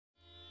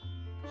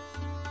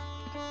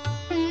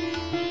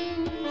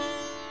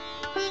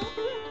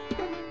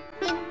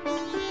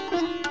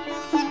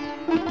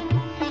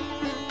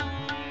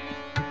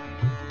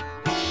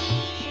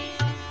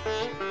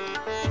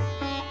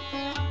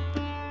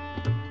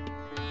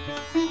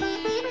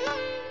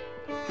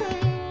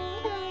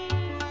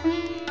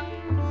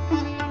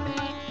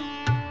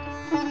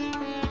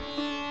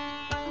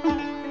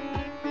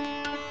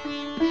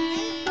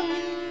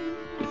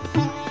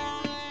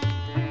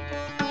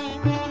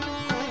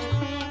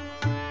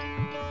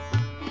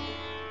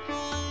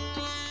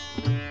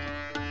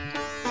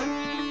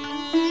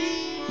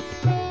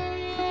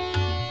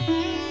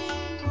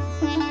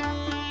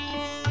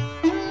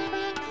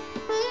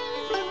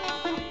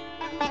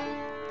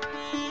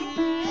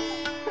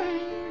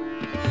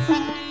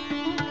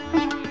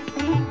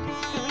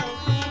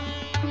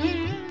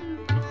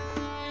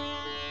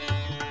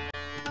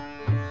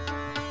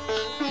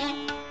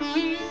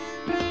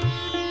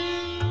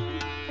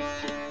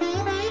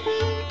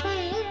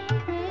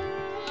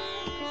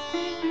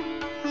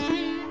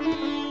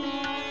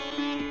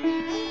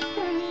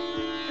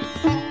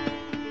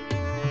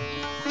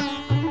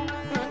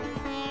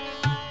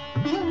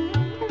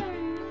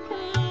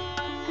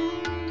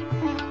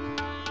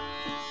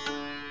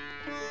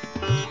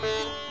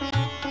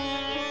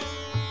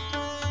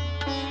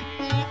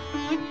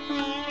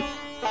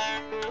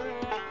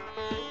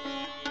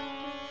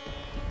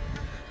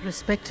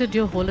Respected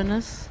Your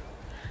Holiness,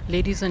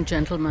 ladies and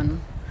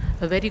gentlemen,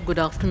 a very good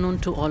afternoon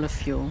to all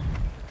of you.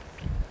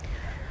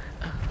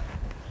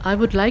 I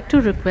would like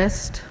to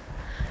request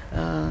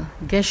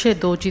Geshe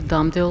Doji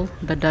Damdil,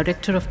 the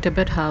director of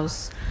Tibet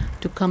House,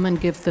 to come and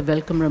give the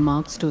welcome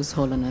remarks to His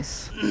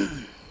Holiness.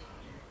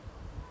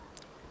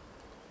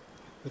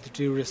 With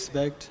due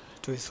respect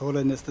to His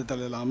Holiness the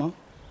Dalai Lama,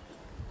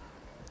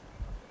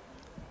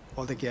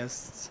 all the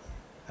guests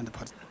and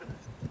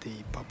the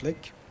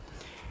public,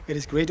 it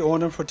is great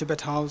honor for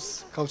Tibet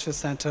House Culture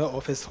Center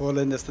of His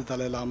Holiness the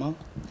Dalai Lama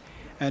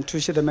and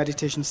Tushita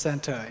Meditation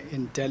Center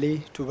in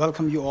Delhi to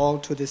welcome you all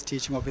to this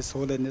teaching of His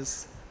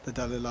Holiness the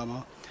Dalai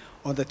Lama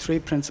on the three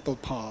principal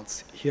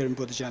paths here in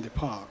Buddha Jayanti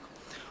Park.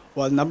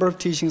 While a number of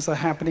teachings are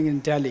happening in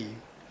Delhi,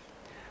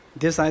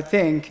 this, I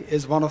think,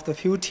 is one of the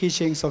few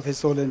teachings of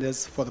His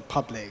Holiness for the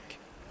public.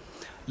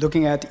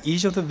 Looking at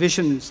each of the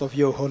visions of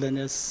Your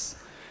Holiness,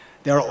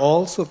 they are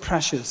all so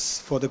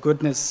precious for the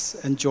goodness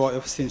and joy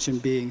of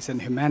sentient beings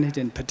and humanity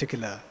in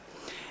particular.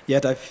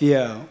 Yet I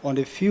fear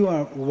only few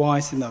are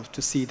wise enough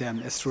to see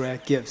them as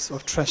rare gifts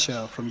of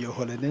treasure from Your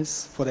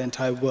Holiness for the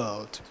entire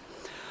world.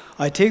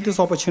 I take this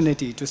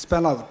opportunity to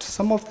spell out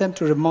some of them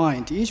to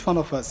remind each one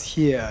of us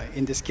here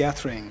in this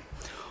gathering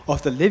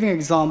of the living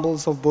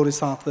examples of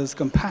Bodhisattvas'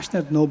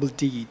 compassionate noble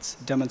deeds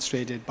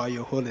demonstrated by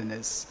Your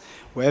Holiness,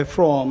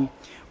 wherefrom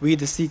we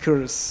the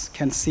seekers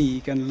can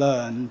seek and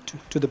learn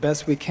to the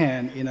best we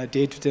can in our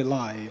day-to-day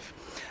life.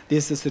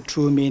 This is the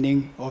true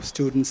meaning of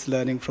students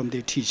learning from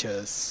their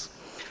teachers.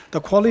 The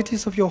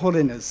qualities of Your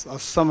Holiness are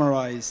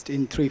summarized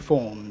in three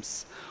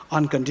forms: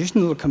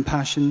 unconditional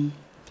compassion,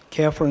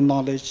 care for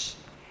knowledge,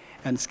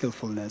 and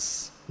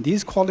skillfulness.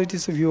 These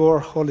qualities of Your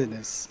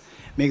Holiness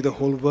make the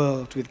whole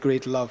world with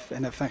great love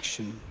and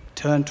affection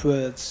turn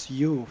towards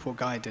you for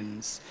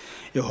guidance.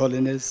 Your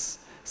Holiness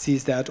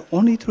sees that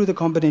only through the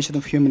combination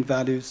of human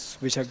values,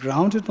 which are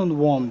grounded on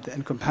warmth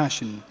and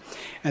compassion,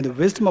 and the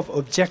wisdom of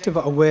objective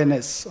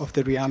awareness of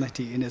the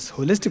reality in its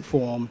holistic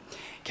form,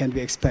 can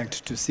we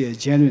expect to see a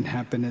genuine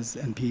happiness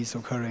and peace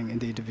occurring in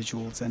the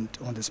individuals and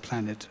on this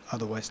planet,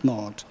 otherwise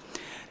not.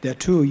 There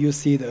too, you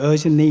see the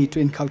urgent need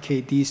to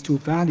inculcate these two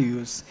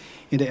values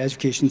in the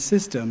education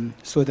system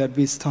so that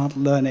we start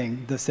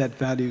learning the said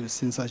values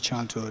since our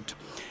childhood.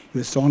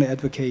 You strongly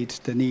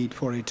advocate the need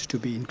for it to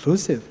be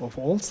inclusive of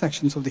all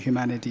sections of the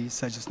humanity,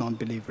 such as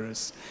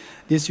non-believers.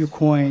 This you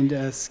coined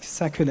as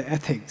secular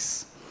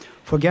ethics.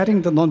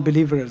 Forgetting the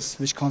non-believers,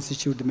 which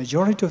constitute the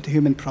majority of the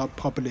human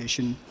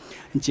population,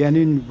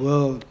 genuine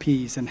world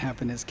peace and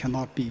happiness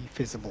cannot be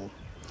feasible.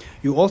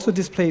 You also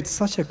displayed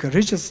such a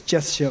courageous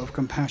gesture of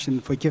compassion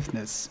and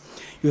forgiveness.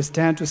 You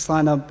stand to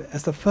sign up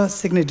as the first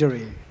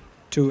signatory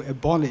to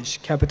abolish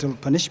capital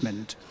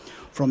punishment.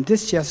 From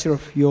this gesture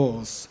of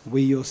yours,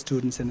 we, your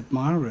students and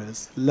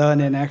admirers,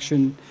 learn in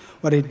action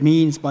what it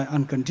means by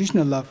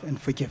unconditional love and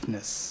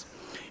forgiveness.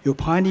 You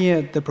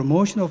pioneered the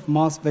promotion of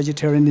mass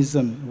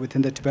vegetarianism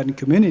within the Tibetan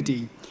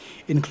community,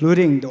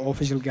 including the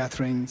official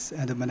gatherings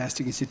and the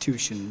monastic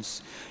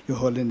institutions. Your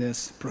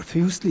Holiness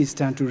profusely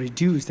stand to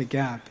reduce the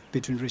gap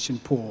between rich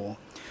and poor.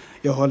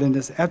 Your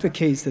Holiness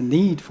advocates the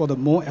need for the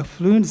more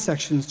affluent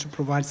sections to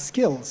provide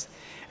skills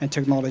and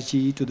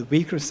technology to the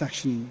weaker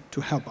section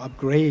to help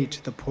upgrade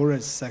the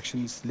poorest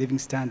section's living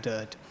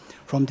standard.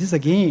 From this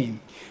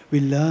again, we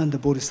learn the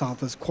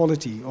Bodhisattva's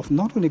quality of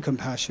not only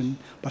compassion,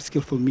 but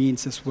skillful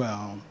means as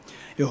well.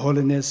 Your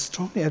Holiness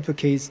strongly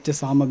advocates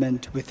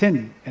disarmament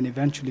within and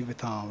eventually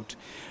without.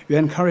 You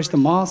encourage the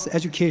mass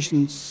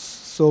education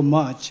so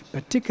much,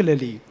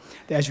 particularly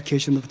the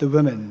education of the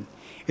women.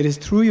 It is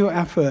through your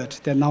effort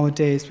that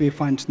nowadays we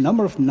find a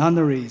number of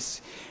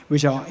nunneries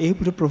which are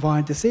able to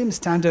provide the same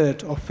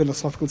standard of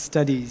philosophical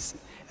studies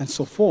and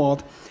so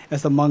forth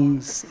as the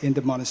monks in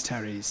the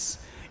monasteries.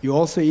 You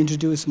also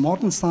introduce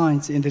modern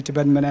science in the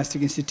Tibetan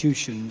monastic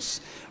institutions,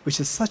 which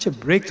is such a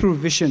breakthrough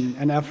vision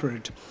and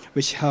effort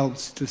which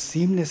helps to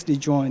seamlessly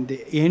join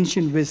the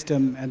ancient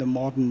wisdom and the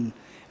modern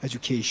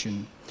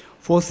education.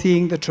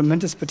 Foreseeing the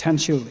tremendous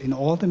potential in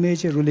all the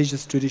major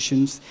religious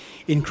traditions,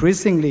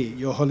 increasingly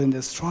Your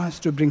Holiness strives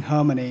to bring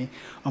harmony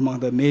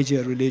among the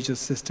major religious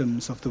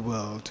systems of the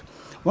world.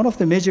 One of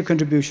the major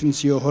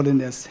contributions Your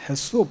Holiness has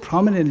so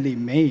prominently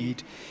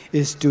made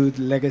is to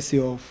let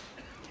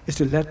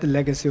the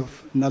legacy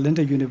of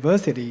Nalanda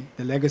University,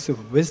 the legacy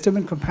of wisdom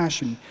and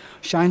compassion,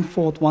 shine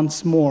forth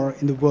once more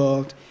in the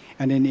world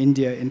and in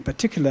India in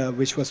particular,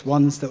 which was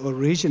once the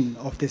origin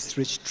of this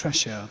rich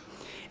treasure.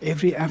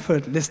 Every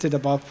effort listed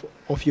above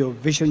of your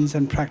visions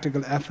and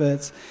practical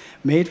efforts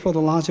made for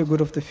the larger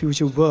good of the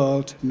future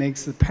world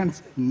makes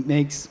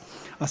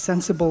a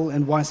sensible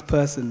and wise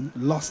person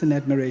lost in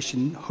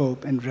admiration,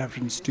 hope, and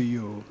reverence to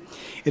you.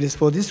 It is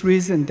for this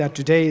reason that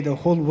today the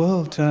whole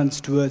world turns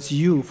towards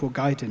you for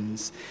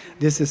guidance.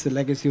 This is the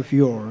legacy of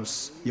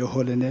yours, Your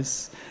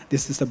Holiness.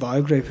 This is the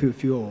biography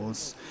of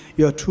yours.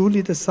 You are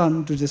truly the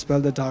sun to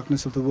dispel the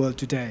darkness of the world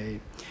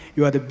today.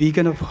 You are the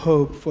beacon of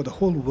hope for the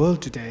whole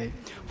world today.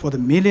 For the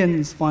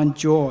millions find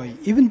joy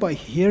even by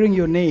hearing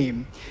your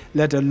name,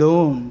 let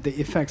alone the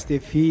effects they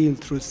feel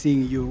through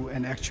seeing you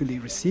and actually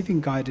receiving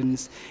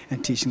guidance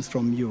and teachings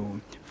from you.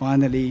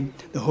 Finally,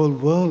 the whole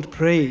world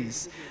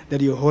prays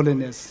that Your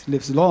Holiness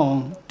lives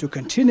long to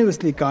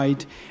continuously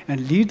guide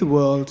and lead the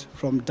world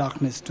from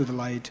darkness to the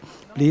light.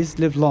 Please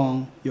live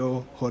long,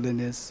 Your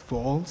Holiness,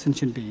 for all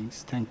sentient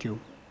beings. Thank you.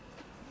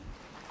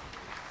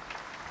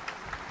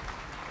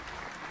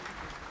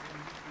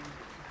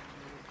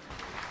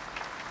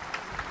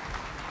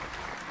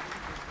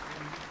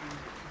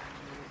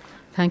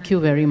 Thank you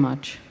very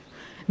much.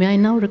 May I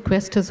now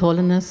request His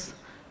Holiness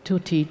to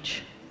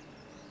teach.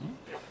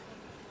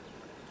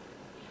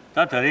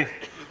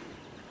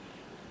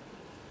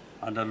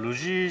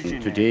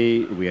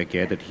 Today we are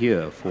gathered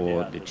here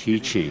for the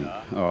teaching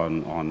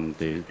on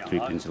the three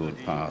principal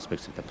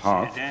aspects of the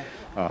path.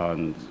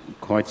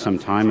 Quite some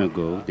time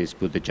ago, this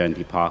Buddha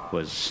Jayanti Park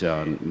was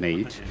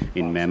made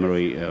in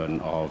memory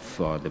of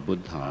the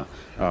Buddha,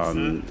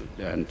 and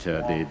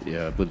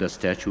the Buddha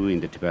statue in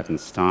the Tibetan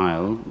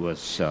style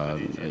was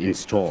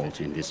installed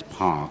in this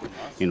park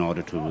in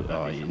order to,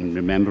 in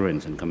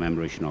remembrance and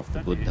commemoration of the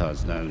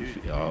Buddhas,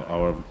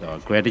 our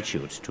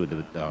gratitude to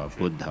the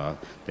Buddha,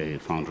 the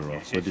founder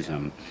of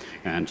Buddhism.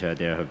 And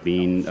there have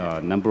been a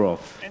number of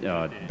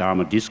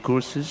Dharma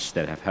discourses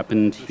that have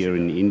happened here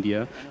in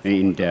India,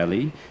 in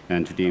Delhi,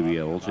 and today we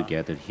are also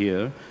gathered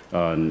here,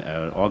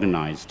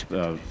 organized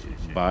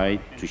by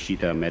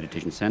Tushita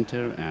Meditation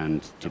Center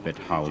and Tibet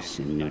House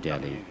in New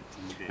Delhi.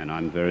 And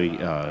I'm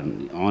very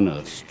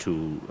honored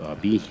to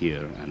be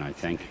here, and I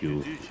thank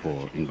you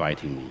for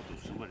inviting me.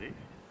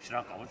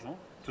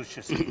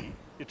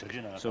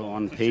 So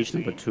on page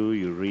number 2,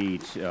 you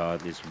read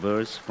this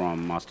verse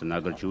from Master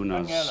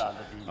Nagarjuna's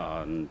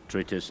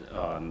treatise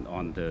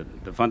on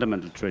the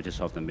fundamental treatise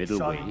of the middle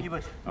way,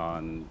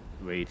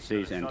 where it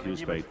says, "And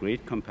used by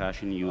great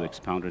compassion, you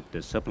expounded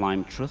the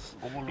sublime truth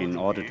in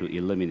order to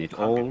eliminate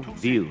all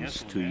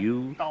views. To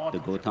you, the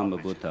Gautama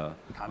Buddha,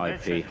 I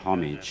pay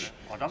homage."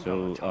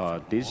 So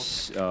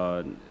this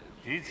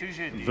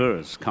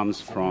verse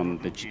comes from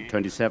the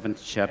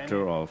 27th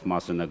chapter of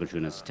Master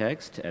Nagarjuna's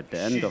text. At the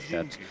end of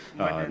that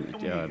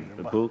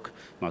book,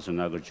 Master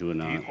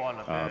Nagarjuna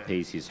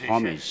pays his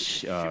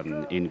homage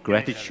in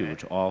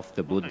gratitude of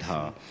the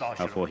Buddha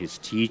for his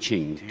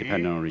teaching,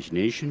 dependent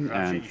origination,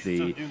 and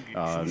the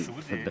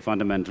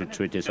fundamental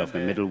treatise of the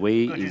middle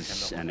way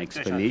is an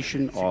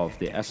explanation of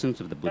the essence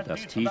of the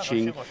Buddha's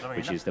teaching,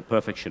 which is the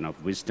perfection of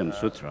wisdom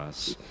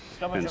sutras.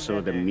 And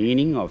so the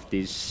meaning of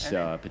this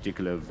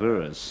particular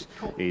verse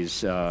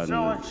is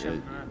that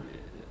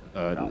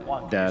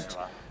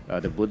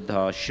the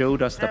Buddha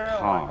showed us the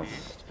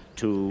path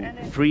to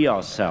free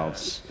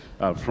ourselves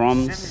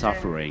from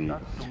suffering.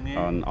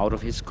 Out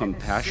of his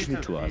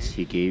compassion to us,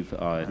 he gave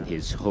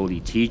his holy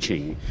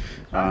teaching.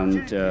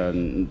 And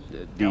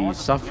the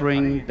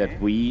suffering that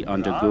we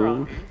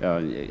undergo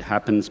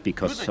happens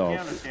because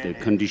of the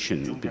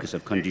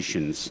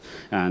conditions.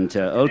 And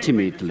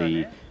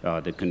ultimately,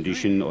 the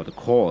condition or the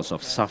cause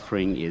of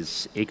suffering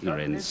is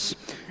ignorance.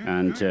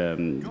 And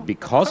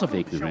because of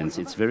ignorance,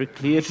 it's very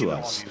clear to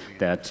us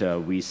that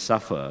we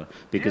suffer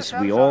because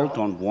we all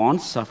don't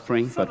want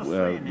suffering, but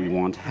we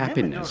want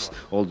happiness.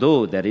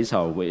 Although that is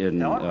our way,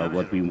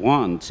 what we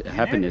want,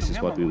 happiness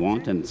is what we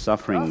want, and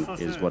suffering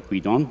is what we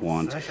don't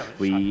want.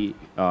 We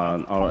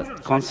are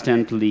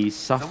constantly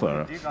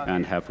suffer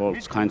and have all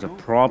kinds of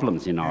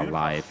problems in our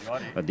life.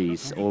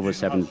 These over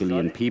 7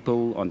 billion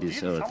people on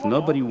this earth,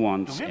 nobody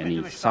wants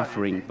any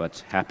suffering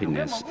but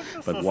happiness.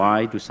 But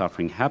why do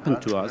suffering happen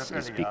to us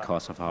is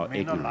because of our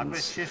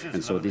ignorance.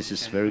 And so this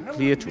is very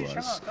clear to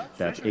us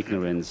that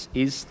ignorance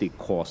is the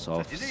cause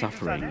of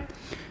suffering.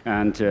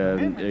 And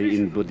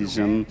in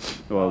Buddhism,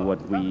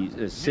 what we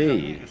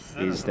say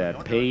is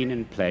that pain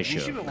and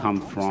pleasure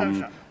come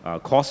from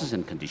causes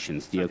and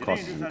conditions. They are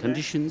causes and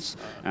conditions,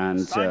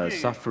 and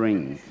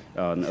suffering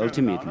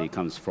ultimately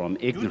comes from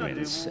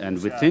ignorance.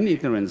 And within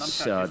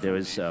ignorance, there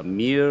is a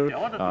mere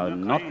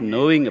not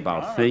knowing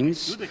about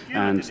things,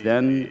 and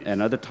then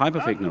another type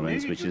of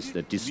ignorance, which is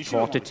the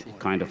distorted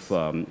kind of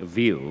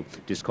view,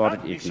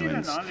 distorted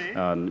ignorance,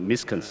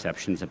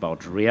 misconceptions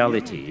about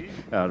reality,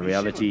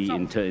 reality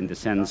in the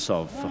sense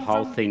of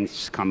how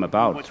things come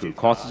about through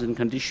causes and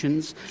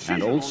conditions,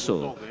 and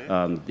also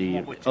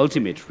the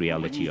ultimate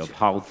reality of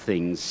how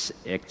things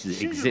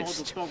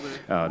exist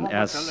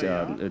as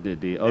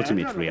the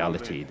ultimate reality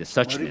reality, the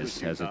suchness,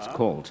 as it's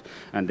called,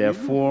 and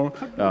therefore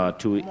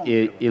to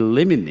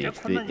eliminate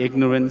the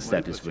ignorance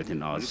that is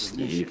within us,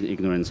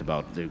 ignorance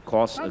about the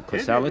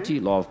causality,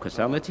 law of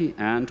causality,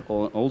 and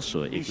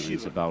also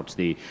ignorance about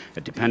the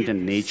dependent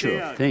nature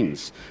of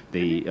things.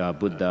 The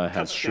Buddha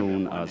has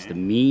shown us the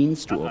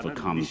means to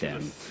overcome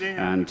them,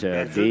 and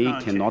they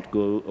cannot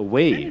go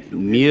away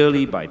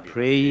merely by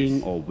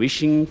praying or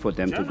wishing for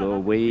them to go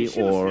away,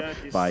 or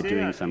by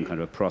doing some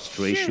kind of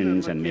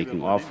prostrations and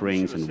making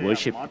offerings and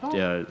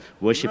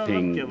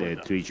worshipping the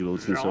three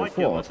jewels and so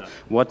forth.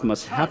 What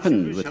must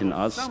happen within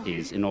us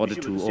is, in order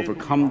to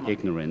overcome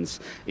ignorance,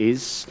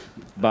 is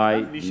by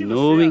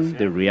knowing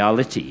the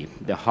reality,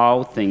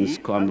 how things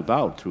come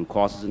about through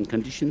causes and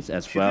conditions,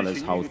 as well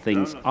as how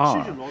things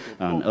are,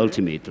 and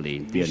ultimately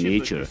their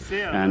nature.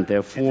 And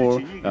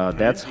therefore,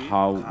 that's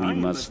how we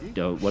must,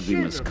 what we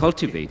must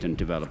cultivate and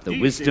develop, the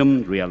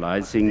wisdom,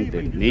 realizing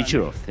the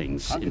nature of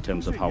things in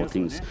terms of how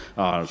things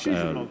are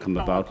come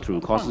about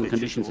through causes and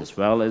conditions, as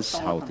well as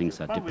how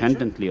things are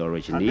dependently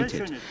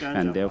originated.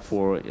 And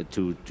therefore,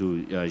 to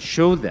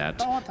show that,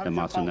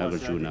 Master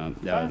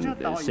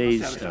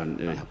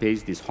Nagarjuna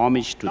pays this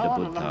homage to the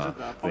Buddha,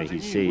 where he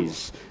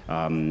says,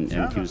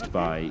 enthused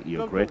by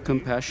your great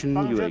compassion,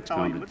 you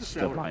expounded the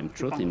sublime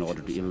truth in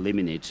order to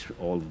eliminate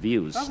all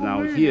views.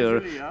 Now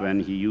here, when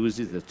he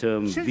uses the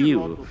term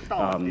view,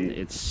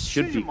 it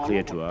should be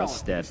clear to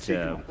us that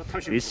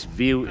this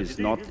view is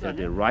not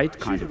the right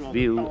kind of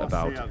view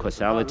about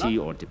causality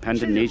or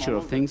dependent nature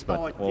of things,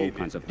 but all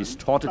kinds of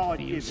distorted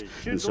views.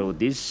 And so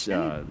this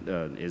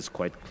is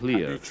quite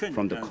clear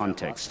from the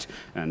context.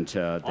 And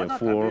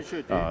therefore,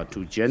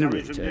 to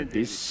generate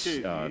this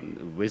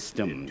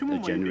wisdom,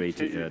 generate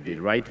the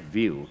right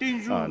view,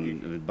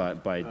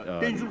 by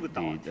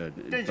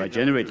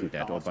generating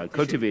that, or by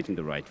cultivating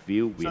the right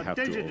view, we have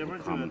to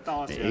overcome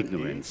the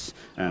ignorance.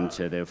 And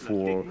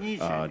therefore,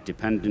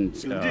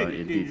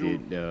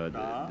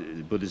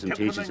 Buddhism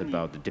teaches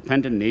about the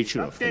dependent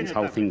nature of things,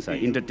 how things are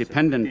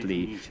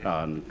interdependently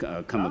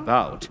come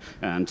about.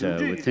 And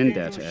within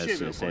that,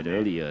 as I said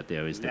earlier,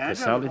 there is the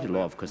causality,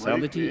 law of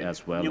causality,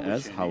 as well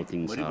as how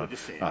things are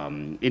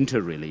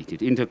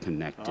interrelated,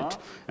 interconnected.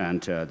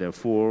 And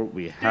therefore,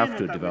 we have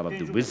to develop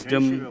the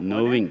wisdom,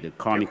 knowing the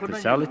karmic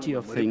causality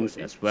of things,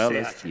 as well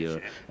as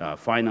the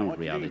final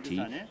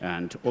reality,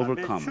 and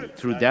overcome,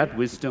 through that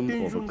wisdom,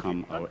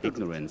 overcome our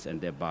ignorance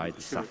and thereby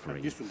the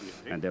suffering.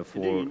 And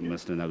therefore,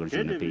 Master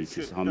Nagarjuna pays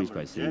his homage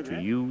by saying,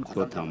 to you,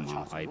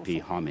 Gautama, I pay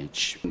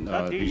homage.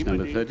 Page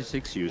number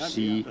 36, you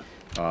see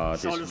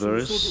this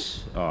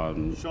verse,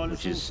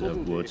 which is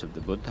words of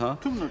the Buddha.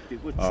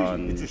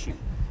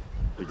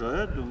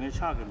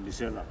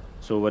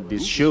 So what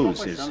this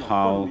shows is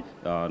how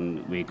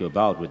we go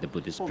about with the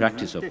Buddhist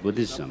practice of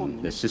Buddhism,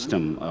 the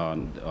system,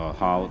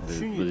 how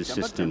the Buddhist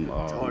system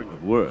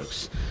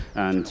works.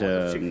 And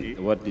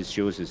what this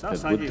shows is the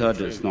Buddha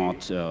does not,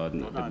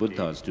 the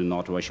Buddhas do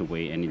not wash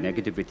away any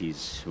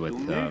negativities with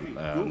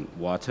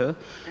water,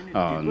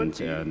 and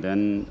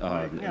then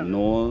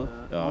nor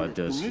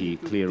does he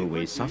clear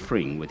away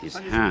suffering with his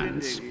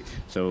hands.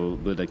 So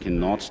Buddha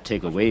cannot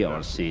take away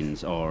our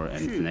sins or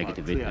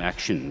negative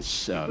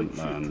actions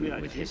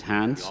with his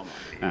hands,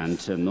 and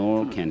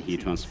nor can he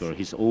transfer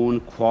his own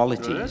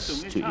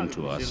qualities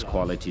into us,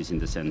 qualities in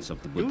the sense of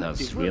the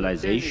Buddha's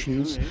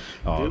realizations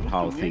of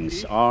how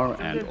things are,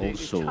 and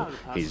also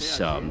his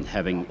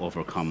having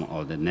overcome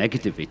all the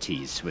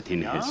negativities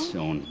within his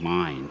own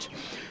mind.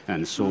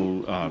 And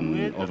so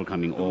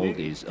overcoming all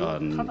these,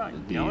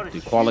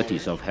 the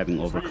qualities of having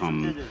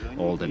overcome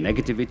all the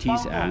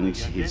negativities and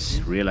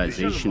his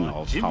realization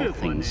of how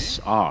things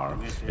are,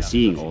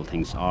 seeing all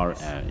things are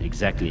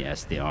exactly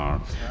as they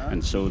are.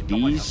 And so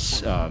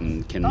these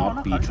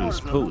cannot be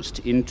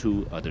transposed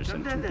into other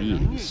sentient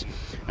beings.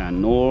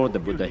 And nor the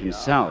Buddha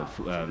himself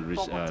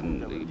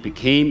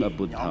became a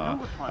Buddha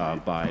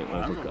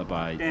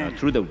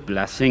through the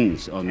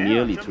blessings, or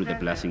merely through the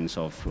blessings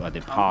of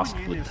the past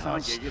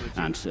Buddhas.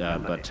 And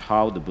but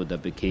how the Buddha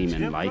became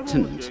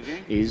enlightened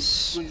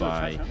is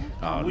by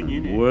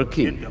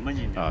working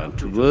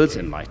towards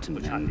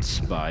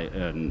enlightenment, by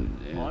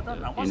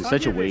in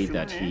such a way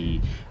that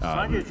he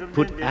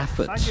put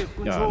effort,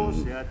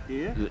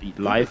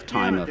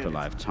 lifetime after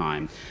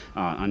lifetime,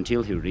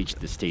 until he reached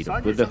the state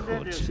of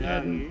Buddhahood,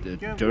 and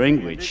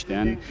during which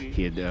then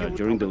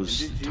during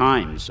those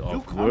times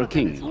of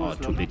working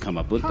to become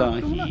a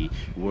Buddha, he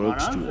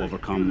works to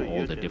overcome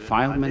all the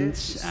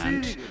defilements,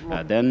 and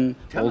then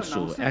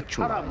also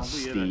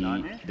actualize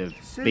the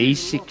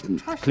basic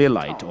clear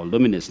light or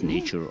luminous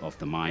nature of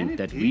the mind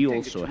that we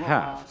also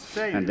have.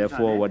 And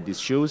therefore, what this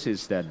shows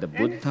is that the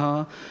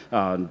Buddha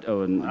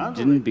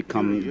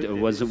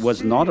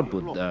was not a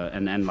Buddha,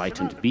 an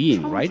enlightened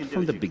being right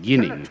from the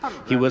beginning.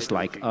 He was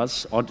like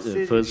us,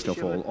 first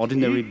of all,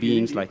 ordinary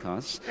beings like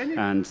us,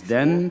 and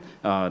then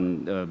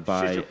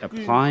by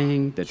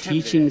applying the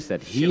teachings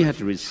that he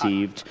had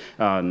received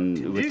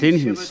within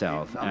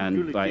himself,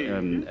 and by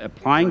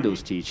applying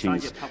those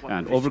teachings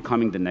and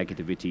overcoming the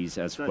negativities,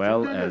 as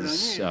well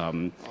as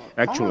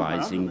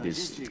actualizing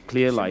this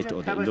clear light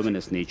or the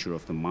luminous nature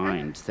of the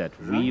mind that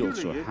we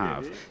also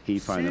have, he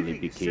finally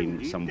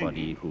became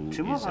somebody who is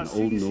an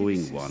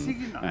all-knowing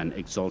one, an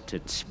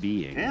exalted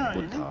being,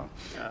 Buddha.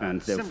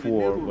 And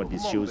therefore, what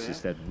this shows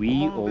is that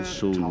we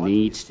also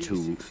need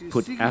to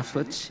put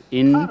effort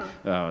in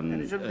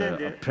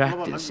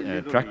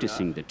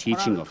practicing the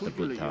teaching of the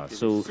Buddha.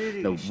 So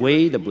the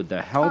way the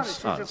Buddha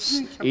helps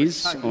us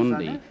is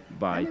only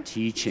by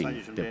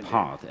teaching the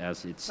path,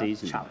 as it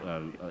says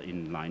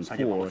in line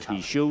 4.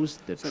 He shows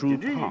the true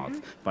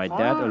path. By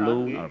that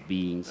alone are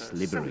beings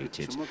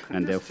liberated.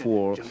 And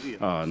therefore,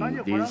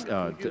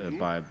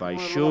 by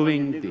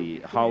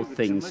showing how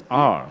things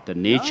are, the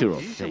nature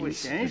of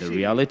things, the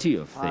reality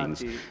of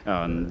things,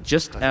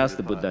 just as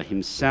the Buddha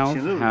himself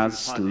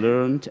has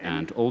learned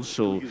and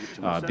also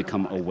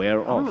become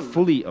aware of,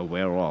 fully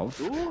aware of,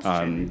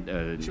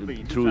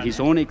 through his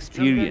own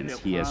experience,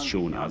 he has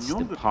shown us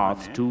the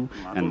path to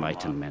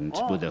enlightenment,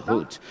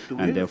 Buddhahood.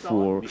 And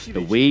therefore,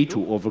 the way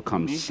to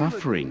overcome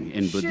suffering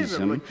in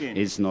Buddhism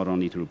is not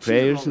only through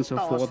prayers and so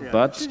forth,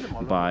 but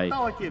by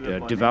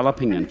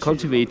developing and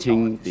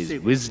cultivating this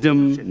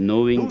wisdom,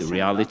 knowing the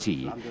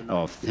reality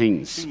of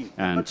things.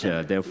 And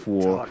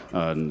therefore,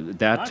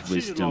 that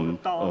wisdom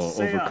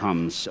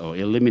overcomes or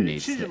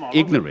eliminates the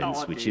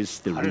ignorance, which is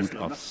the root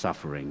of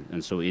suffering.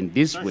 And so in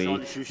this way,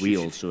 we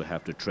also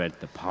have to tread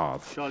the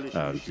path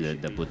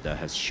the Buddha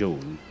has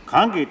shown.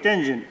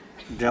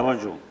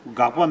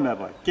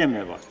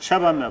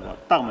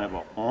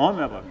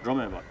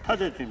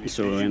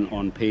 So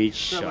on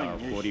page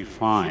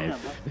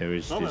 45, there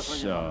is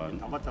this, there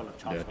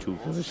are 2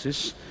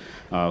 verses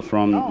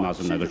from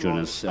Master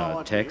Nagarjuna's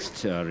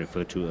text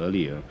referred to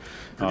earlier.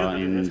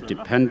 In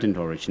dependent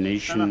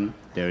origination,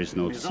 there is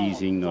no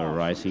ceasing, no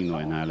arising, no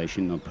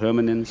annihilation, no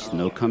permanence,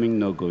 no coming,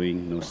 no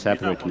going, no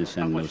separateness,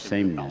 and no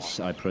sameness.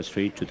 I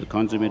prostrate to the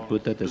consummate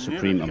Buddha, the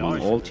supreme among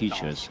all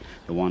teachers,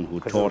 the one who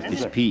taught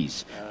this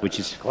peace, which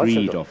is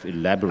freed of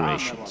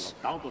elaborations.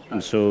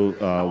 And so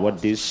what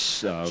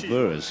this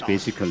verse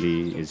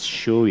basically is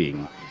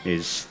showing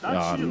is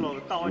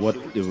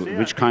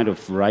which kind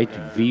of right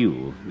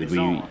view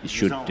we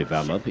should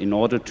develop in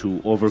order to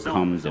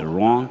overcome the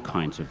wrong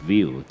kinds of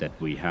view that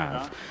we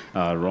have.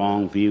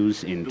 Wrong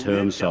views in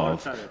terms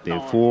of the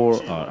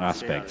 4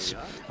 aspects.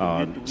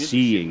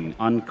 Seeing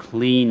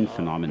unclean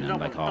phenomena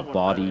like our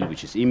body,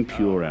 which is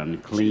impure and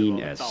unclean,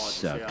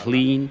 as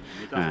clean,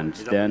 and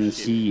then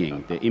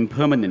seeing the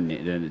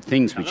impermanent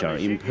things which are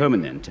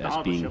impermanent as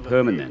being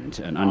permanent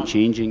and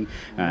unchanging,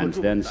 and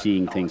then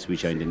seeing things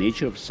which are in the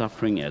nature of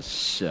suffering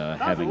as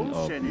having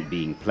or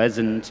being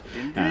pleasant,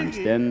 and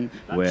then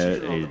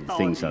where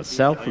things are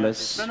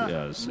selfless,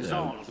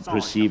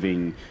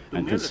 perceiving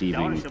and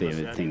conceiving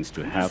the things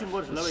to have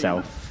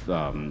self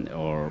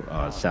or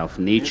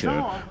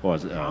self-nature or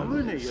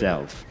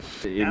self.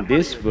 In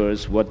this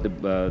verse, what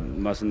the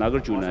Master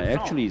Nagarjuna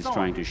actually is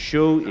trying to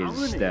show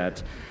is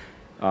that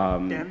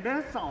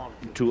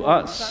to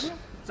us,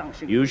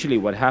 usually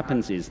what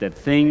happens is that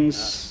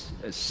things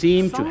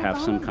seem to have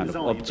some kind of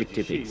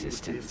objective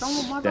existence,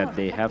 that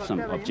they have some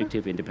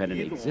objective independent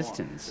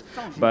existence.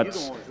 But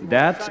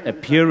that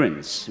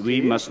appearance, we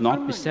must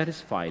not be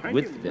satisfied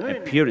with the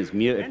appearance,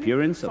 mere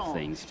appearance of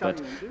things,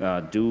 but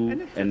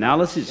do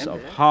analysis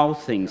of how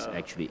things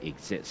actually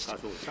exist.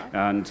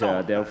 And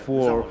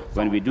therefore,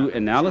 when we do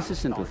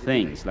analysis into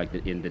things, like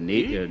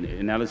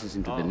analysis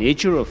into the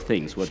nature of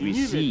things, what we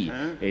see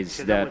is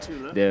that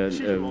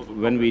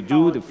when we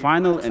do the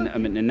final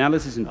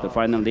analysis into the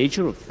final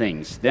nature of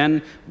things, then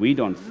we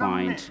don't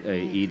find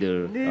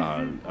either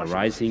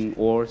arising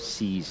or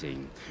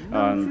ceasing.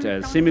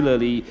 And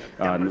similarly,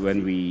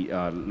 when we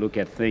look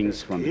at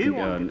things from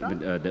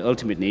the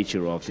ultimate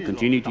nature of the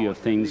continuity of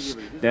things,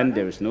 then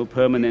there is no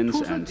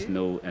permanence and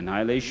no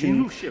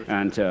annihilation,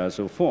 and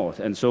so forth.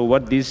 And so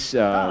what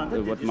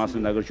Master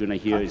Nagarjuna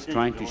here is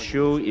trying to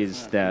show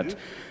is that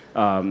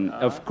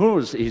of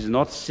course, he's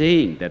not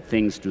saying that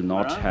things do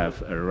not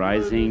have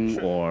arising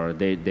or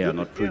they are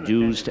not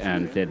produced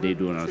and that they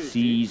do not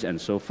cease and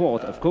so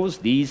forth. Of course,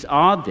 these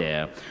are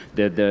there.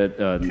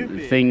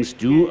 The things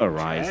do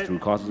arise through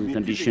causes and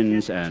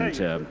conditions and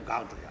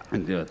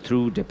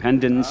through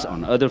dependence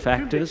on other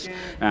factors,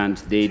 and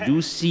they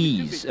do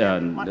cease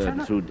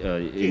through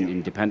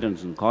in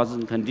dependence on causes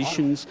and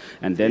conditions,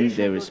 and then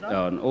there is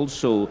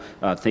also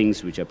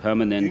things which are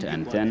permanent,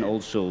 and then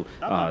also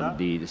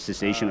the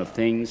cessation of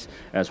things,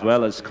 as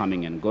well as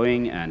coming and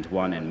going, and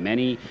one and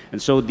many.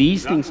 And so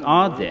these things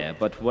are there,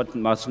 but what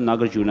Master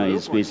Nagarjuna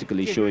is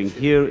basically showing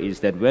here is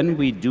that when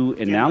we do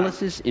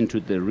analysis into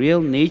the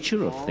real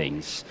nature of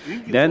things,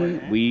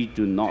 then we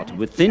do not,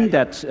 within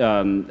that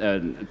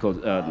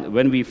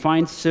when we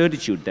find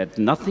certitude that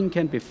nothing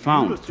can be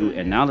found through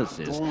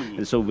analysis,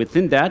 and so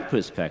within that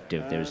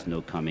perspective, there is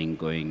no coming,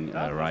 going,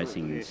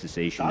 rising,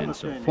 cessation, and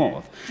so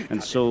forth.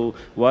 And so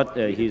what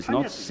he is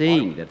not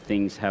saying that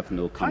things have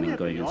no coming,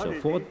 going, and so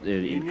forth.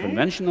 In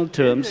conventional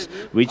terms,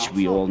 which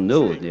we all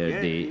know,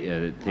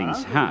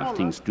 things have,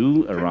 things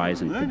do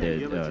arise and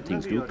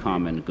things do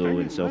come and go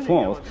and so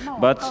forth.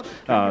 But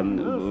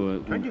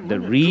the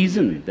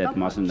reason that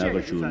Master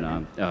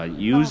Nagarjuna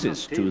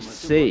uses to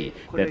say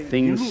that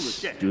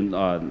things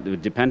the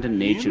dependent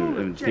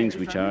nature, things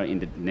which are in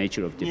the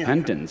nature of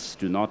dependence,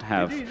 do not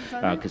have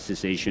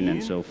cessation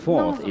and so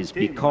forth, is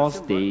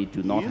because they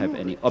do not have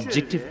any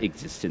objective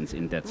existence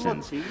in that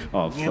sense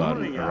of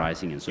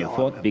arising and so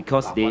forth,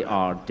 because they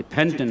are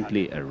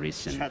dependently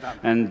arisen.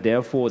 And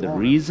therefore, the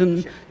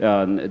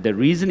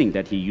reasoning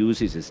that he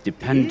uses is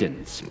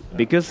dependence,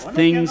 because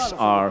things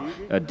are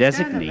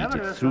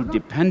designated through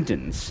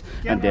dependence,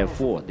 and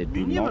therefore they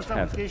do not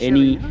have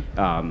any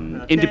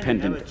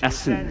independent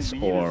essence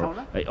or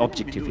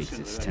objective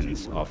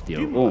existence of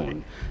their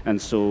own.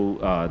 And so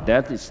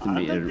that is the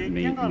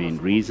main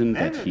reason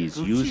that he's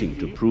using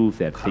to prove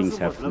that things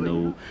have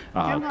no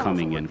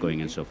coming and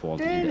going and so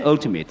forth in the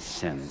ultimate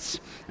sense,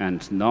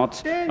 and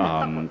not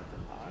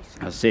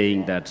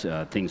saying that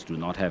things do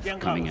not have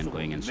coming and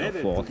going and so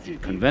forth in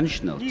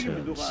conventional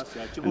terms.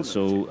 And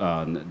so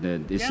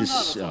this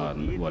is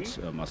what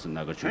Master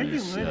Nagarjuna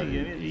is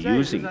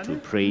using to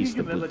praise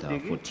the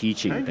Buddha for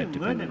teaching that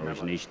dependent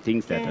origination,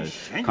 things that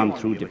come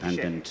through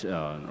dependent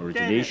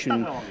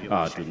origination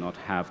do not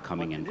have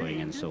coming and going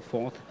and so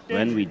forth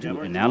when we do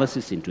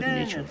analysis into the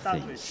nature of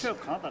things.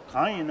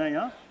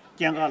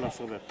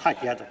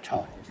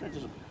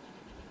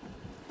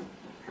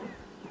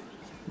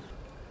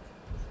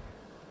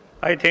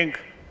 I think,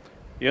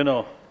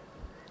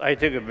 I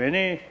think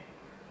many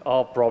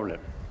are problem.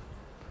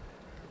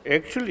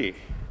 Actually,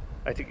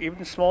 I think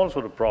even small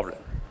sort of problem.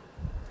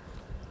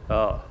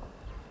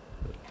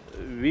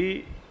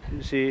 We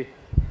see,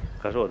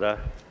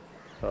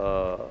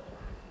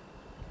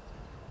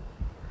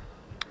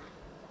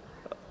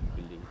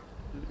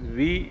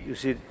 we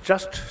see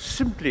just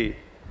simply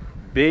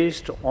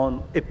based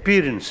on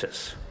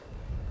appearances,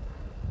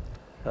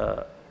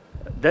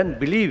 then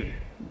believe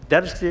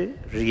that's the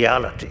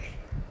reality.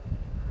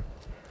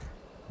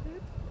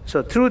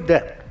 So through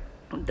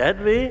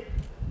that way,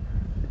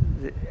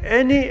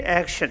 any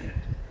action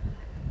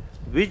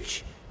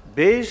which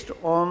based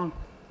on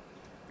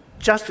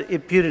just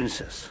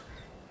appearances,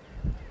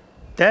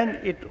 then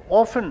it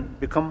often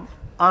becomes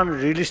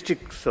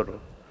unrealistic sort of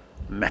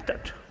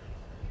method.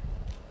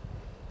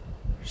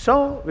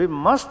 So we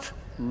must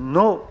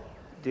know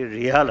the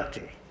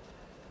reality,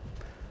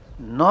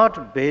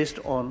 not based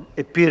on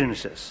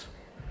appearances,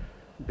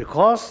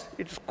 because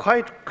it's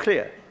quite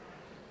clear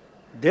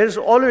there is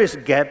always a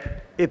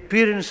gap,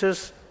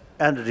 appearances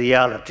and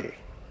reality.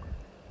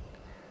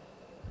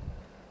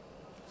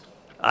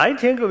 I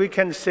think we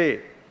can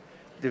say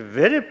the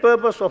very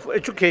purpose of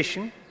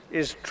education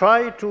is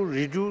try to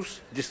reduce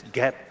this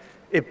gap,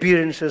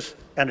 appearances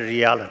and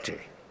reality.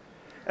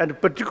 And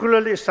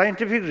particularly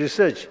scientific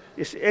research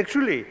is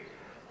actually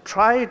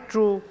try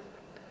to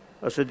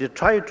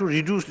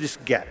reduce this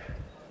gap.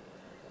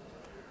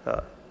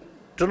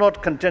 Do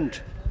not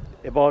content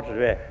about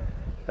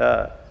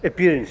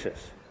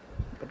appearances,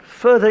 but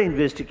further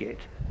investigate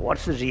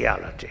what's the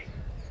reality.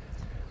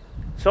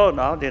 So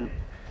now then,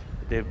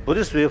 the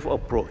Buddhist way of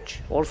approach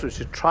also is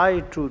to try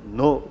to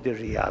know the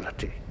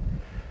reality.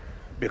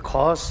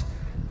 Because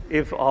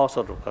if our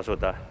sort of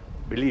Kasoda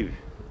believe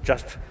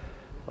just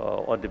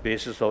on the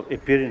basis of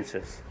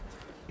appearances,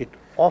 it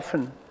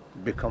often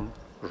becomes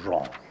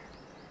wrong.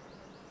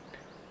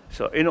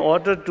 So in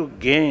order to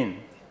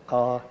gain,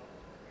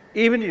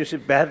 even you see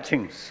bad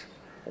things,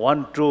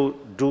 want to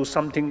do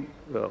something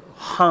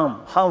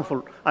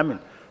harmful,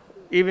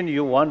 even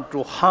you want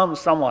to harm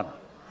someone,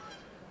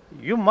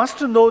 you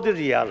must know the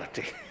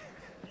reality.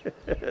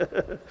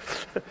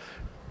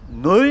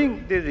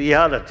 Knowing the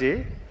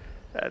reality,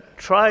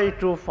 try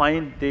to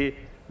find the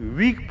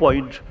weak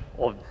point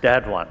of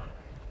that one,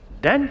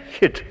 then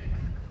hit.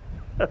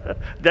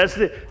 That's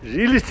the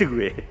realistic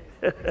way.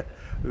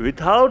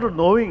 Without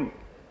knowing,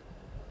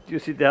 you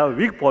see, there are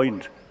weak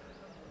point,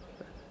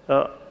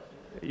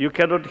 you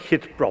cannot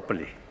hit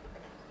properly.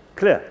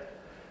 Clear?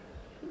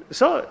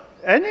 So,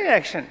 any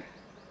action,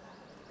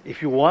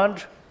 if you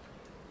want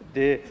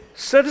the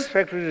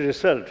satisfactory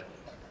result,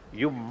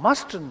 you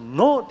must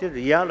know the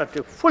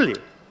reality fully.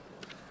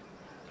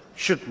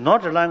 Should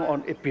not rely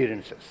on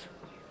appearances.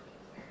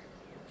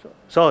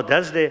 So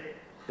that's the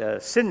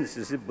since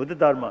you see Buddha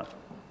Dharma,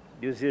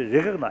 you see,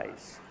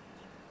 recognize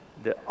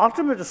the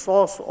ultimate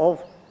source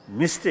of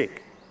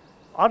mistake,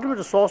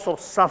 ultimate source of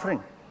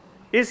suffering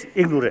is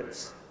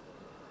ignorance.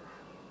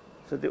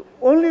 So the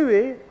only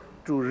way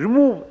to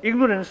remove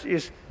ignorance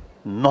is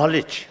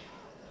knowledge.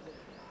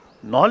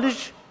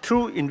 Knowledge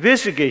through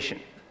investigation.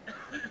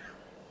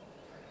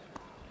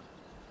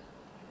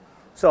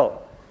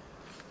 So,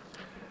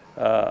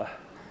 da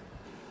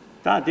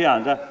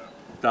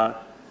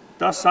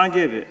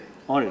Sangye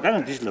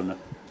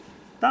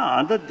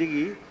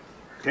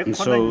And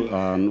so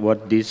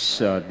what these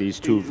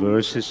two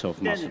verses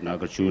of Master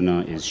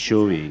Nagarjuna is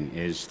showing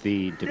is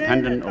the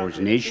dependent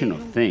origination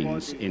of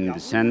things in the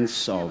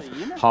sense of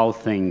how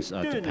things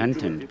are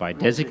dependent by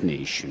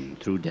designation,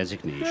 through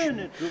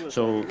designation.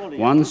 So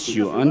once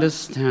you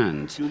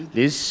understand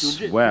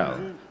this well,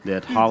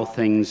 that how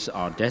things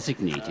are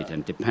designated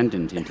and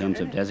dependent in terms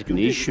of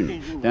designation,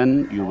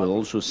 then you will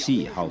also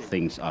see how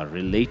things are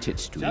related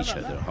to each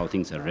other, how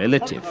things are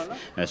relative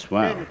as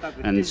well.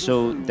 And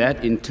so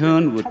that in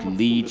turn would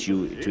lead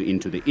you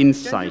into the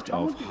insight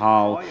of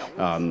how,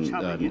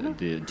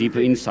 the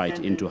deeper insight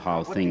into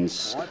how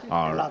things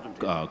are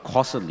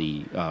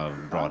causally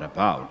brought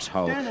about,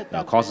 how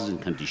causes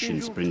and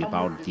conditions bring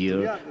about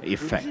their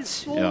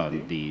effects.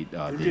 The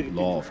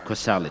law of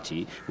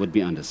causality would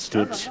be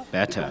understood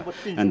better.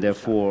 And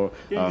therefore,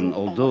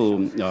 although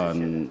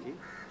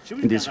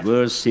this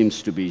verse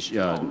seems to be,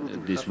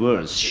 this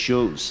verse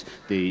shows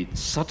the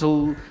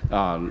subtle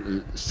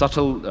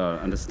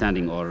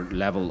understanding or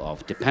level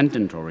of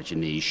dependent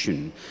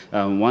origination.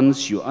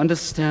 Once you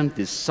understand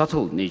this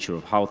subtle nature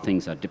of how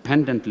things are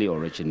dependently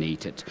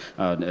originated,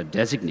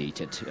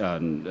 designated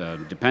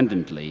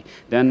dependently,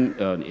 then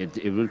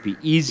it will be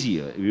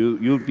easier.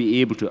 You'll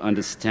be able to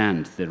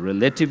understand the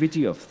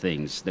relativity of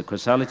things, the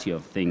causality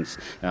of things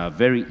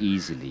very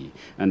easily,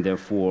 and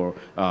therefore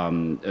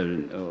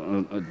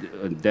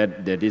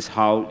that is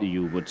how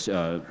you would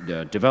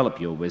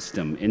develop your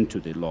wisdom into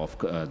the law of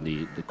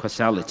the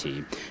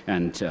causality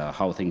and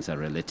how things are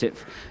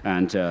relative.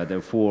 And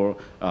therefore,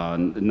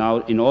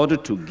 now in order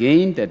to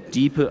gain that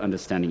deeper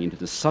understanding into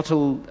the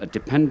subtle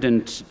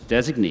dependent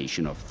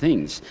designation of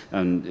things,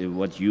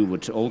 what you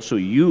would also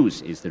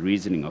use is the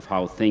reasoning of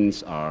how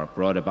things are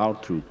brought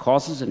about through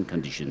causes and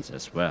conditions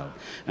as well.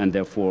 And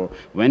therefore,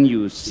 when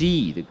you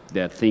see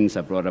that things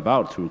are brought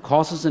about through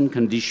causes and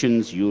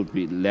conditions, you'll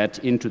be led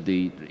into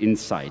the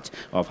insight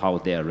of how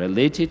they are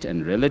related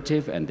and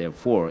relative, and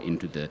therefore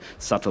into the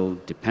subtle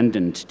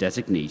dependent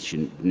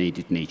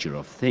designated nature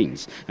of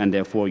things. And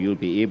therefore you'll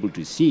be able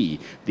to see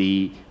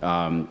the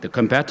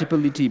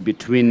compatibility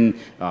between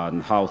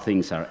how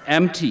things are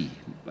empty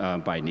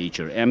by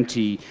nature,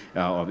 empty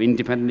of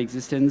independent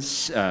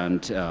existence,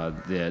 and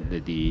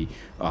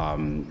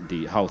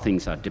how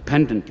things are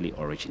dependently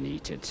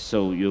originated.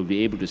 So you'll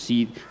be able to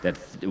see that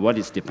what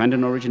is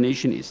dependent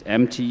origination is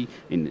empty,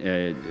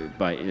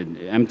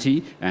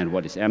 empty, and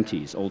what is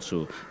empty is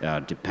also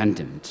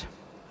dependent.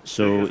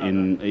 So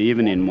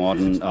even in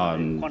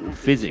modern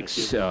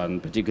physics,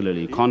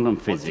 particularly quantum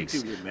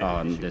physics,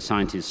 the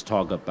scientists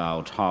talk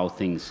about how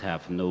things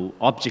have no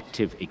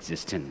objective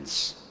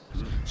existence.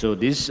 So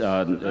this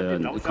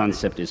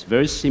concept is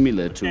very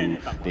similar to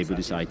the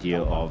Buddhist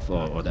idea of,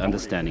 or the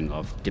understanding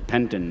of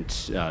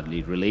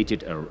dependently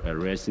related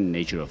arresting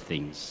nature of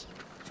things.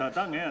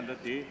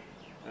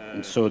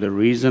 So the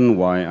reason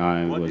why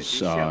I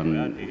was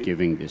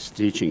giving this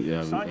teaching,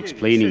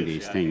 explaining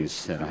these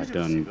things that I've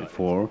done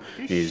before,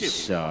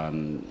 is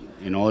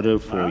in order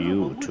for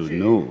you to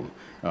know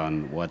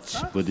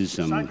what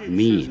Buddhism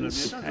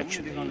means,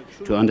 actually,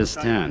 to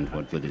understand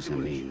what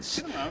Buddhism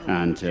means.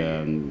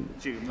 And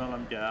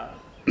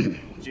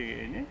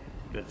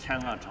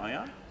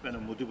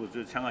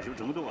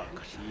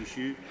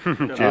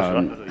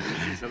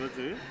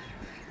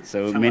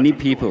so many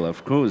people,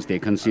 of course, they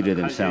consider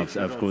themselves,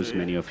 of course,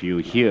 many of you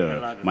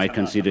here might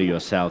consider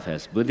yourself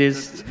as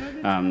Buddhists,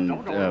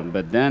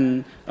 but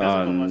then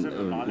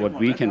what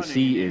we can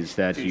see is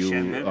that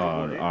you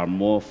are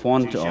more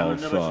fond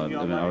of,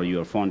 or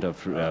you are fond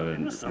of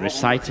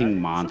reciting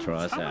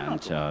mantras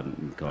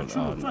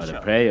and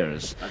other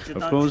prayers.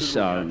 Of course,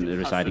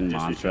 reciting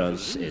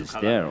mantras is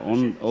there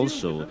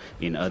also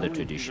in other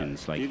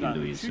traditions like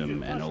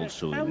Hinduism and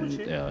also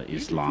in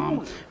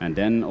Islam. And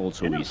then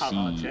also we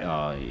see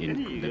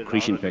in the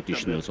Christian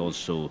practitioners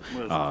also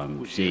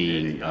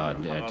saying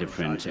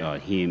different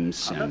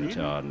hymns and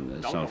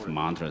sort of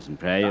mantras and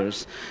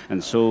prayers.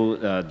 And so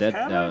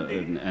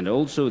and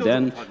also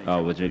then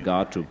with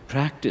regard to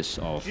practice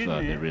of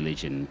the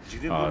religion,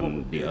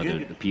 the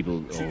other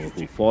people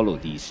who follow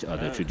these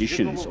other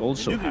traditions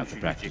also have the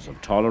practice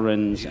of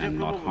tolerance and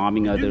not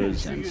harming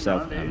others and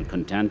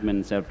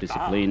self-contentment,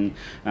 self-discipline,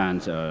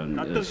 and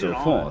so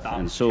forth.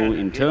 And so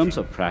in terms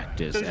of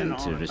practice and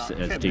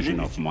recitation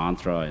of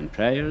mantra and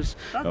prayers,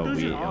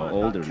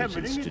 all the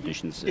religious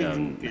traditions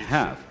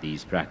have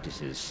these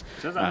practices,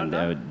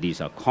 and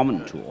these are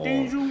common to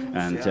all.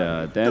 And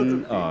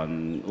then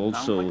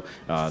also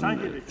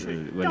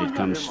when it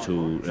comes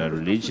to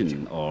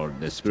religion or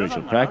the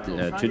spiritual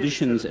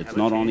traditions, it's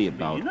not only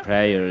about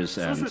prayers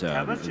and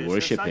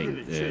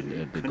worshipping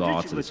the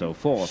gods and so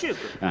forth,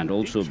 and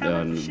also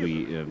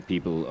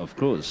people, of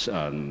course,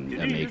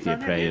 make their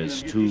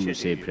prayers too,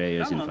 say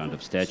prayers in front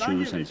of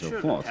statues and so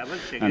forth.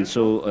 And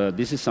so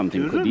this is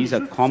something, these are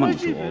common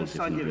to all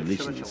different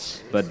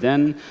religions. But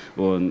then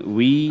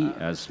we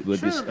as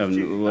Buddhists,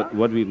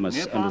 what we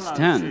must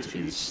understand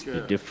is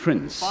the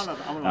difference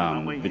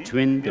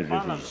between the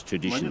religious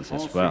traditions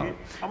as well.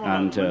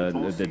 And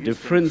the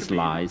difference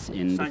lies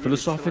in the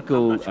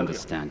philosophical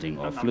understanding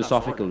or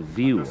philosophical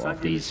view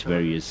of these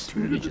various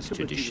religious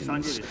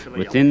traditions.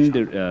 Within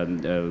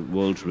the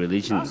world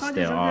religions,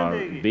 there are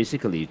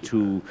basically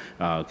two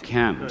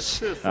camps,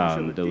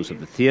 those of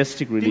the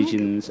theistic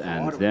religions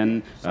and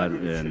then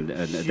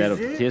that of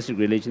the theistic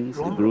religions,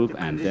 the group,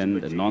 and then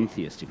the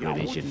non-theistic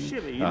religions.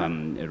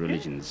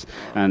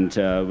 And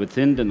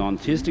within the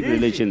non-theistic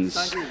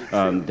religions,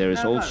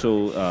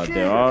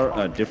 there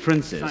are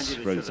differences.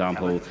 For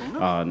example,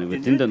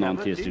 within the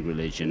non-theistic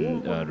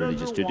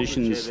religious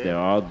traditions, there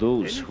are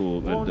those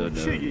who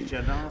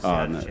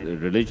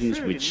religions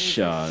which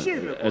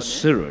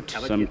assert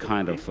some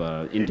kind of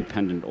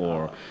independent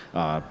or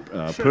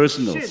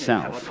personal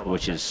self,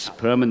 which is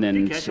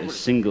permanent,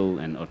 single,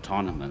 and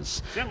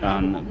autonomous.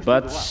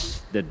 But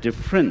the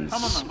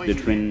difference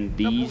between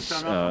these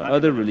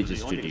other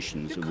religious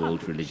traditions,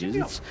 world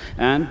religions,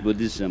 and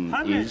Buddhism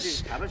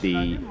is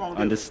the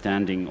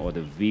understanding or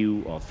the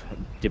view of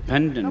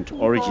dependent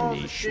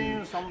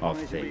origination of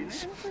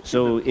things.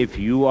 So if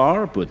you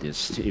are a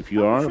Buddhist,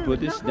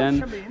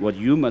 then what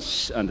you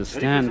must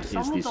understand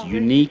is this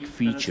unique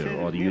feature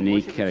or the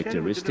unique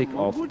characteristic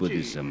of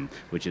Buddhism,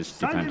 which is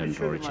dependent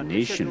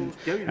origination.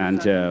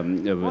 And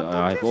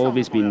I've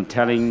always been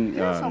telling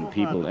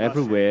people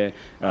everywhere,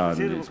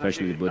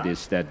 especially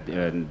Buddhists, that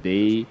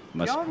they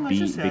must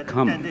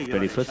become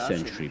 21st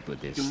century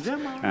Buddhists.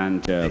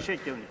 And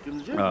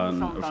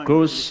of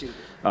course,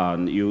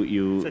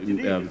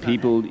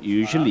 people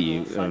usually,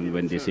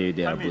 when they say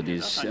they are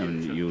Buddhists,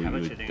 you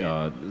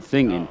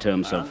think in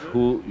terms of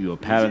who your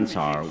parents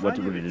are, what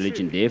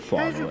religion they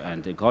follow,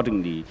 and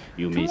accordingly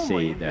you may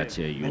say that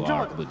you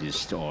are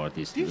Buddhist or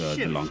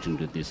belonging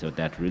to this or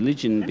that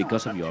religion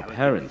because of your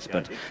parents.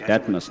 But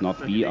that must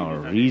not be our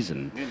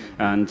reason.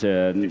 And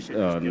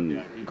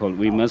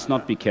we must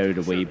not be carried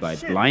away by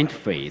blind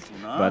faith,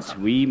 but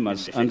we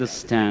must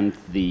understand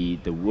the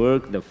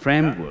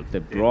framework,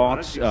 the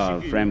broad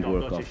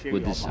framework of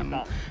Buddhism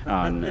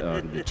and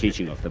the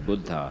teaching of the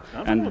Buddha.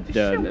 And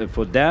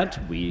for that,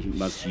 we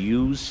must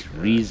use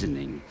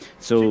reasoning,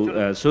 so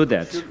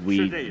that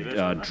we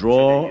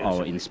draw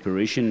our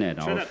inspiration and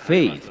our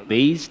faith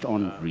based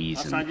on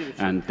reason.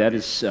 And that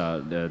is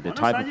the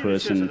type of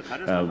person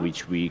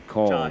which we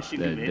call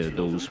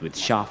those with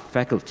sharp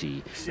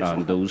faculty,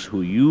 those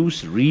who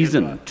use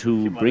reason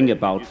to bring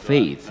about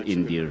faith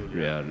in their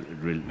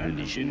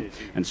religion.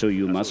 And so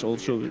you must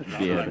also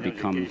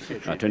become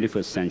a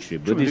 21st century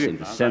Buddhist in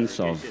the sense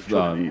of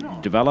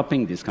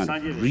developing this kind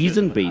of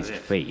reason-based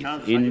faith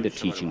in the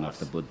teaching of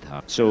the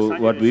Buddha. So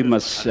what we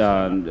must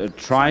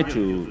try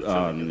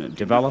to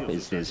develop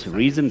is this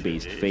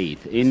reason-based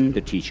faith in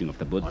the teaching of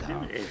the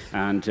Buddha,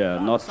 and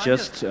not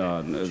just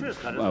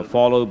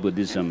follow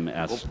Buddhism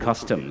as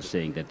custom,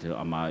 saying that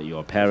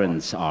your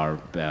parents are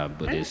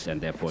Buddhist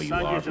and therefore you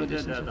are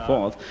Buddhist and so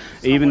forth.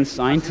 Even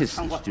scientists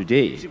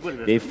today,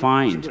 they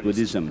find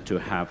Buddhism to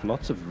have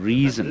lots of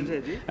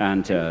reason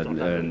and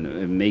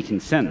making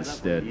sense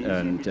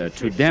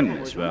to them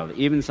as well.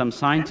 Even some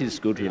scientists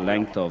go to the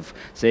length of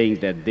saying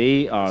that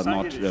they are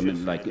not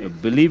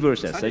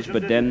believers as such,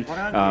 but then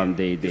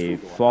they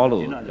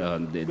follow,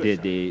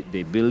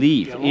 they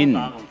believe in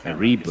a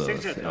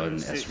rebirth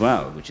as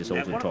well, which is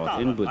also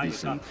taught in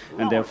Buddhism.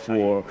 And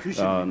therefore,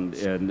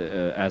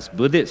 as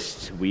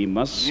Buddhists, we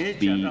must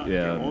be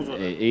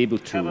able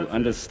to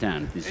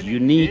understand this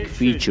unique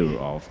feature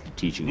of the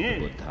teaching of the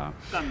Buddha.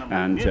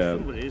 And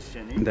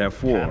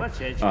therefore,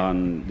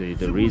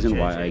 the reason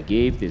why I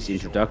gave this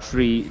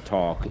introductory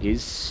talk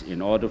is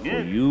in order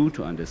for you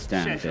to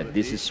understand that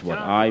this is what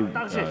I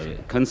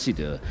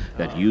consider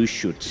that you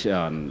should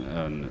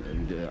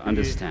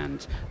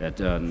understand, that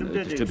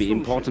to be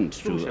important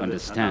to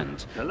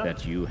understand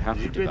that you have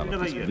to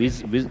develop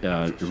this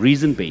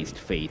reason-based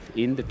faith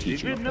in the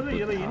teaching of the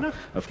Buddha.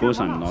 Of course,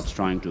 I'm not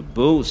trying to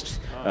boast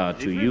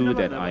to you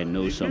that I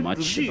know so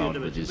much about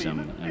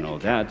Buddhism and all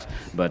that,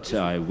 but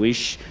I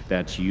wish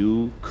that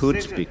you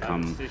could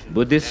become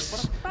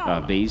Buddhists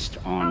based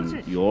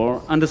on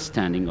your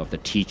understanding of the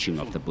teaching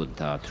of the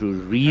Buddha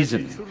through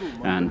reason.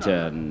 And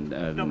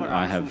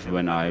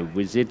when I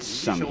visit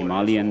some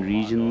Himalayan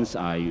regions,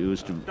 I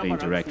used to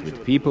interact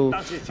with people.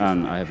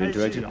 I have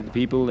interacted with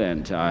people,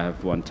 and I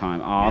have one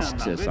time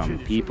asked some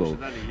people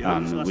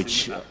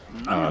which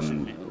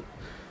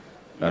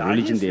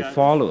religion they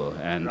follow,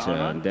 and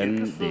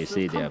then they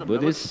say they are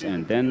Buddhists,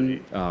 and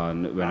then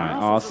when I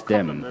asked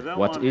them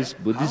what is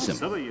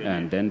Buddhism,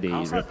 and then they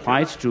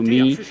replied to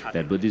me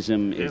that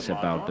Buddhism is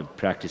about the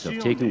practice of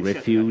taking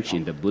refuge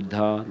in the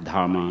Buddha,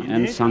 Dharma,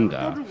 and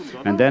Sangha.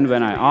 And then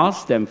when I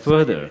asked them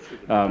further,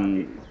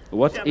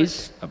 what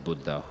is a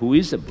Buddha? Who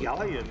is a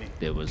Buddha?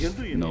 There was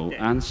no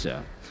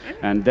answer.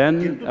 And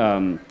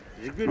then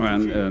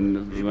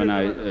when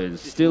I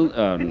still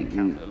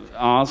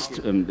asked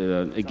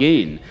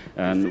again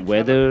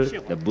whether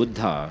the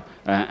Buddha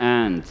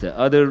and the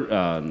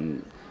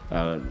other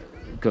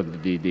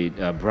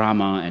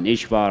Brahma and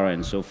Ishvara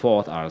and so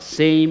forth are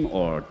same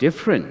or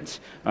different,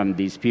 and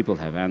these people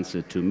have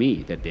answered to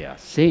me that they are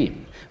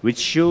same, which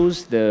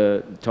shows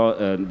their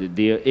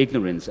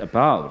ignorance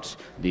about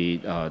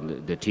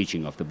the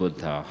teaching of the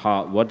Buddha,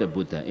 what a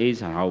Buddha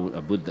is, and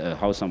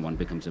how someone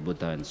becomes a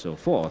Buddha, and so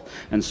forth.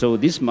 And so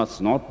this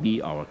must not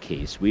be our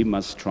case. We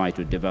must try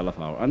to develop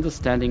our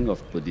understanding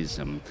of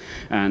Buddhism,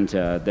 and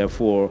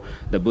therefore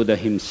the Buddha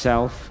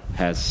himself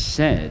has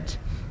said,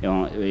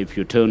 if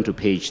you turn to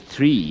page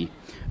 3,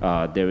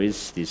 there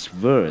is this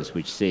verse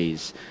which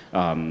says,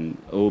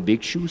 O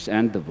bhikshus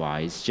and the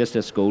wise, just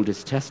as gold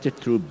is tested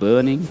through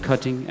burning,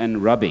 cutting,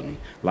 and rubbing,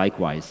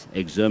 likewise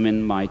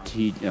examine my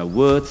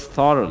words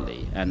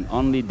thoroughly, and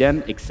only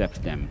then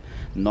accept them,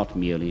 not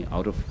merely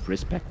out of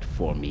respect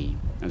for me.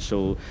 And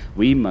so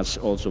we must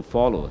also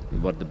follow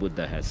what the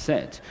Buddha has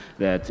said,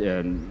 that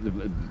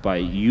by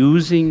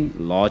using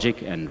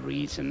logic and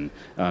reason,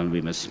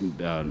 we must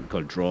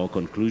draw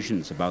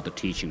conclusions about the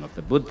teaching of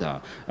the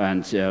Buddha.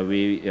 And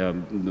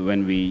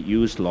when we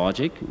use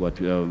logic, what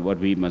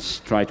we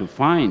must try to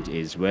find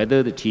is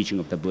whether the teaching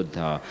of the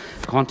Buddha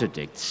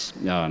contradicts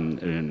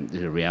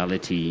the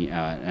reality,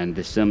 and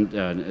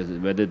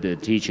whether the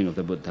teaching of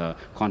the Buddha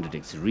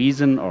contradicts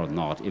reason or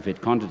not. If it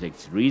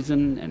contradicts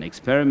reason and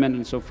experiment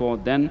and so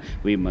forth, then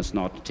we must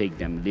not take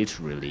them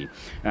literally.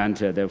 And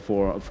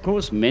therefore, of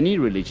course, many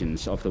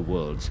religions of the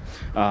world,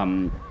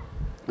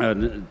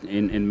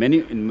 in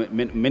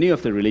many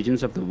of the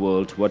religions of the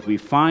world, what we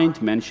find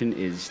mentioned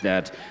is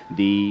that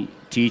the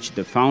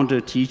founder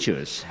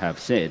teachers have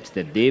said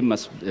that they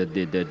must,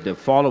 the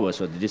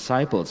followers or the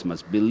disciples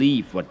must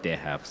believe what they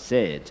have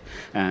said.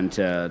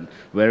 And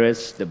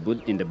whereas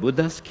in the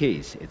Buddha's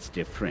case, it's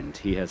different.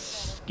 He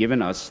has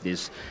given us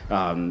this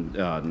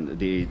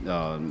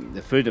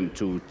the freedom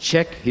to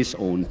check his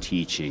own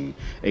teaching,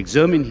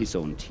 examine his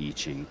own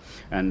teaching,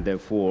 and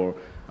therefore,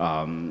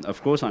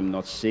 of course, I'm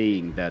not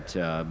saying that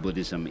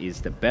Buddhism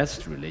is the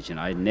best religion.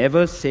 I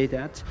never say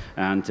that.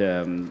 And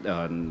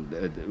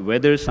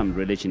whether some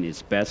religion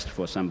is best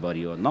for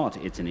somebody or not,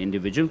 it's an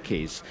individual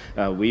case.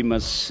 We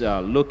must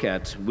look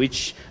at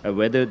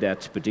whether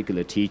that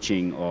particular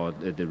teaching or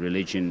the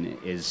religion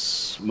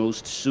is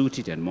most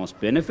suited and most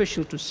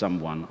beneficial to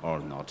someone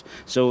or not.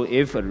 So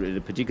if a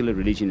particular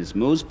religion is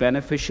most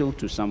beneficial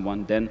to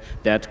someone, then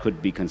that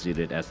could be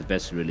considered as the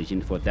best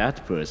religion for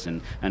that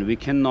person. And we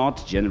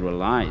cannot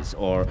generalize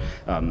or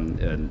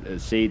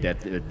say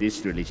that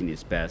this religion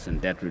is best and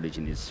that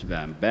religion is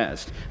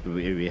best.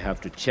 We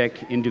have to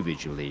check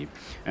individually,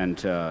 and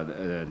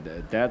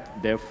that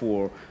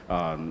therefore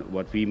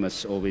what we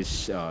must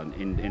always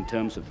in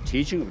terms of the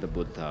teaching of the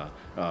Buddha,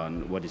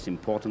 what is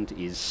important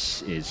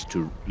is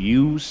to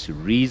use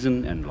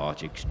reason and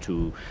logic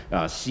to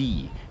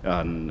see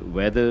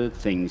whether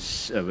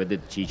the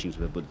teachings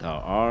of the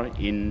Buddha are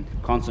in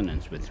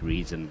consonance with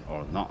reason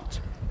or not.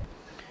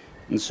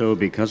 And so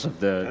because of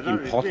the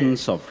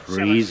importance of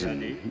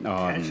reason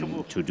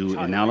to do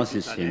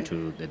analysis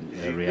into the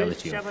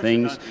reality of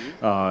things,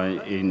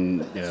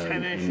 in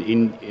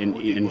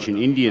ancient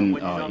Indian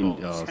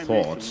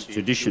thoughts,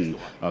 tradition,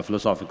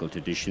 philosophical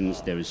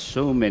traditions, there is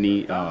so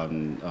many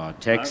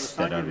texts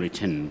that are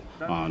written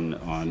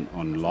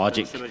on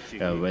logic,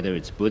 whether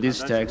it's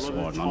Buddhist texts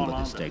or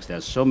non-Buddhist texts. There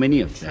are so many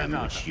of them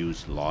which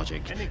use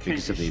logic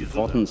because of the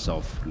importance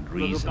of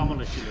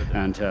reason.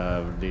 And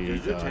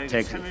the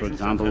text, for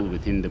example,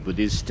 within the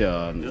Buddhist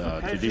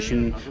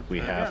tradition, we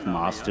have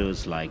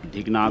masters like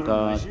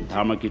Dignaga,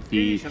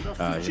 Dharmakirti,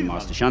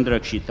 Master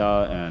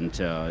Chandrakshita, and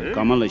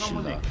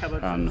Kamalashila,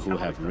 who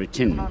have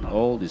written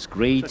all these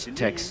great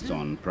texts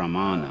on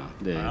pramana,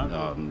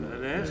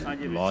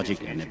 the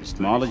logic and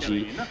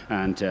epistemology.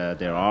 And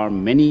there are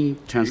many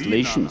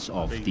translations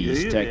of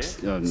these texts,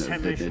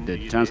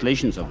 the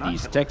translations of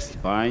these texts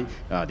by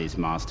these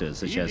masters,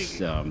 such as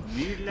the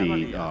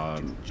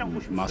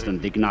Master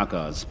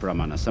Dignaga's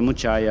Pramana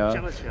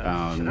Samuchaya,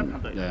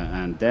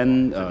 and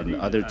then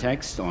other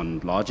texts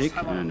on logic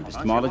and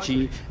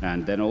epistemology,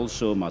 and then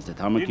also Master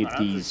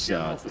Dharmakirti's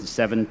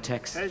 7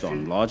 texts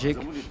on logic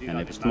and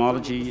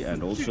epistemology,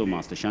 and also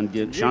Master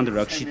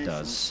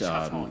Chandrakshita's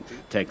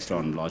text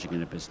on logic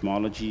and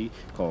epistemology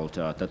called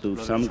Tatu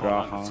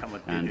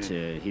Samgraha, and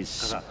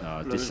his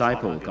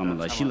disciple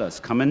Kamalashila's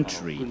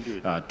commentary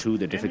to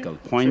the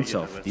difficult points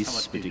of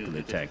this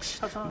particular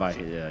text by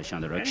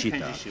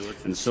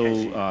Chandrakshita. And so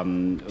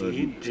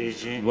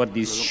what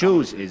this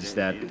shows is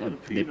that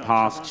the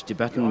past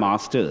Tibetan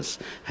masters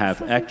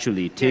have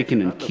actually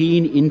taken a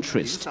keen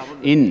interest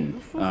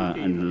in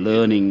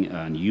learning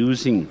and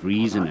using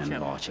reason and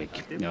logic.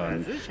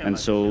 And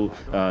so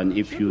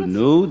if you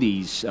know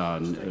these,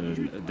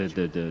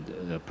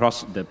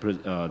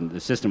 the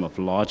system of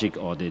logic,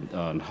 or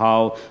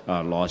how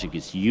logic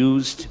is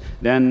used,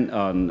 then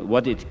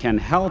what it can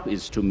help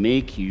is to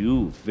make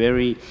you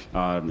very,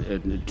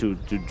 to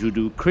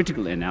do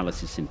critical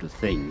analysis into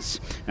things,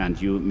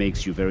 and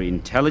makes you very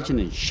intelligent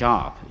and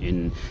sharp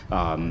in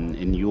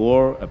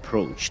your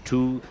approach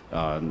to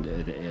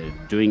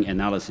doing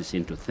analysis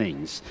into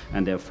things.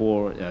 And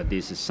therefore,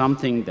 this is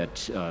something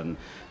that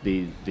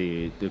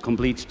the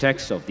complete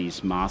text of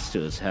these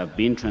masters have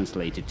been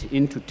translated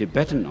into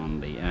Tibetan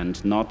only,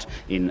 and not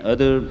in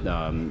other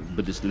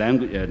Buddhist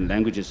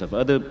languages of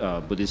other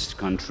Buddhist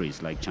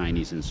countries like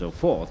Chinese and so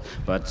forth.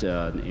 But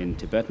in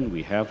Tibetan,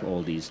 we have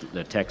all these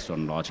texts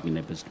on logic and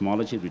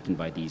epistemology written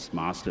by these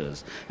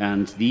masters,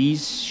 and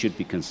these should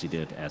be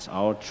considered as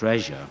our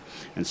treasure.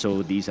 And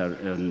so these are,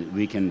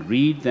 we can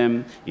read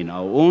them in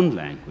our own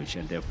language,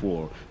 and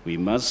therefore we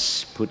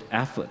must put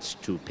efforts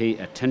to pay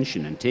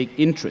attention and take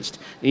interest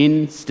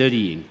in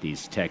studying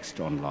these texts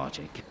on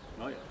logic.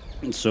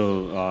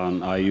 So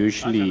I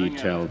usually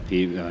tell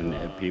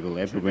people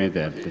everywhere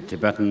that the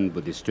Tibetan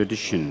Buddhist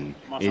tradition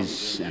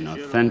is an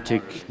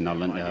authentic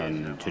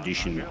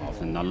tradition of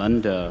the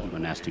Nalanda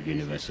Monastic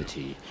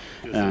University.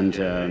 And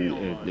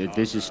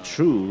this is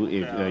true,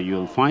 if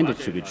you'll find it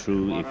to be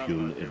true if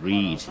you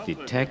read the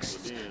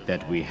texts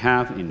that we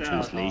have in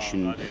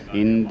translation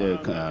in the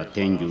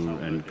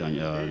Tengyur and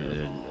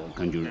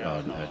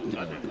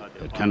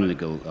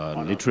canonical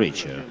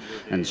literature.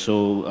 And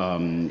so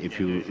if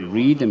you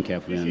read them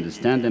carefully and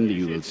understand them,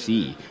 you will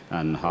see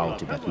how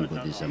Tibetan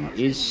Buddhism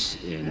is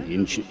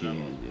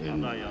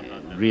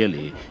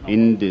really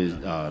in the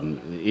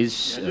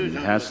is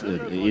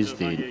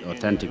the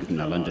authentic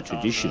Nalanda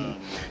tradition.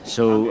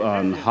 So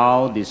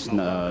how this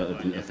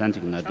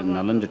authentic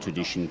Nalanda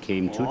tradition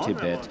came to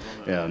Tibet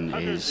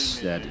is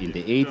that in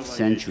the 8th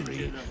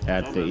century,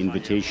 at the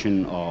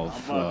invitation of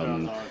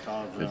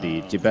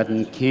the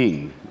Tibetan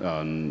king,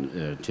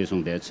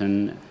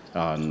 XXth,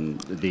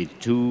 the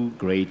two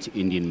great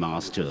Indian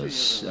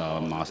masters,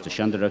 Master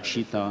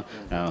Chandarakshita,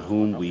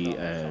 whom we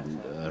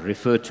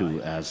refer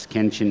to as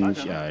Khenchen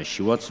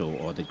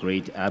Shiwatso, or the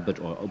great abbot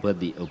or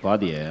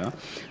Upadhyaya,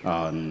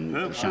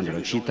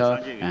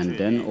 Chandarakshita, and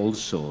then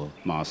also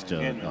Master,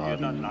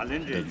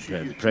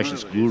 the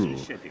precious Guru,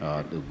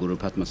 the Guru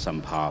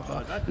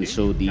Padmasambhava. And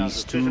so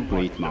these two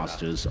great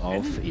masters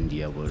of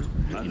India were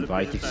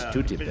invited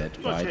to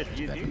Tibet by the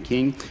Tibetan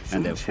king,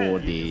 and therefore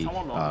they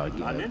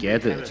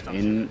gathered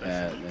in,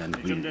 and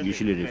we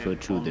usually refer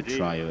to the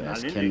trio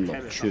as Ken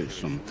Lop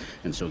Chösum.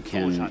 And so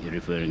Ken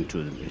referring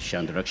to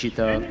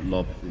Chandarakshita,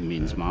 Lop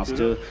means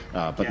master,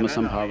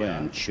 Padmasambhava,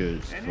 and Chö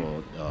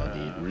for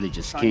the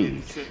religious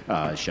king,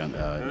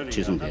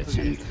 Chösum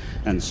Detsen.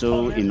 And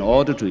so in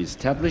order to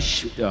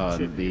establish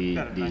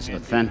this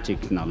authentic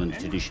Nalanda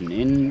tradition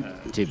in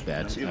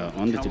Tibet,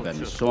 on the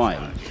Tibetan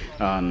soil,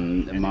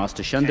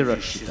 Master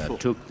Chandarakshita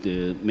took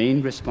the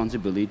main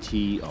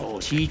responsibility of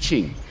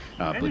teaching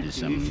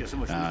Buddhism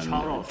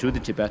to the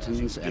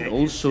Tibetans, and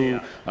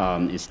also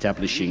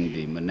establishing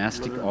the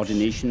monastic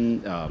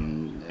ordination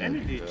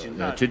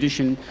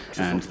tradition,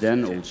 and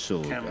then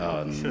also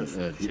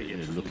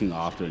looking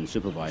after and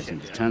supervising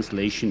the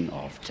translation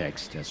of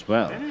text as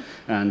well.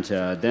 And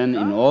then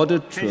in order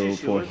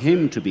for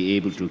him to be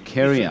able to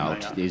carry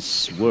out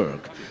this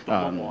work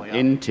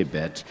in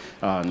Tibet,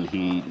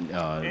 he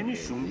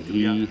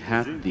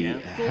had the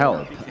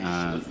help,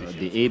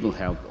 the able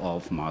help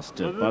of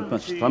Master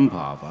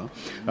Padmasambhava,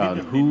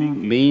 who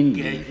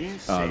mainly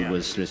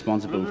was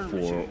responsible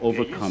for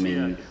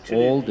overcoming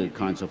all the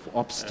kinds of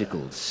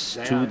obstacles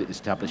to the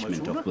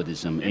establishment of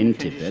Buddhism in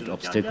Tibet,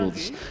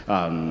 obstacles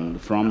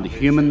from the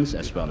humans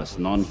as well as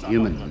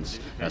non-humans,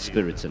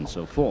 spirits and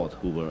so forth,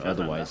 who were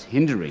otherwise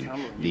hindering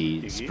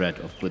the spread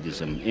of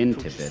Buddhism in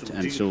Tibet.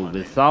 And so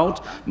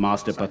without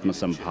Master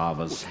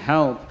Padmasambhava's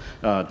help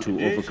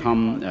to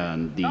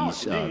overcome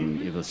these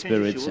evil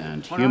spirits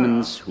and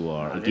humans who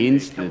are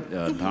against the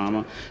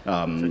Dharma,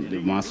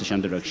 Master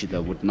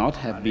Chandarakshita would not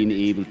have been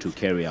able to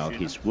carry out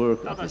his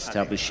work of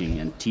establishing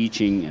and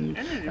teaching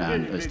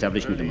and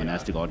establishing the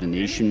monastic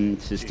ordination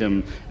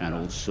system, and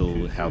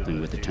also helping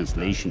with the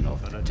translation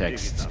of the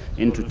texts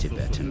into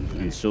Tibetan.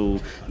 And so,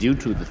 due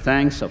to the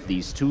thanks of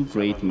these two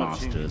great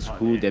masters,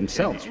 who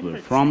themselves were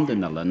from the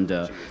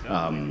Nalanda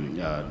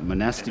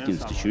monastic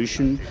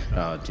institution,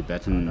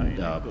 Tibetan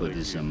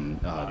Buddhism,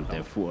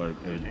 therefore,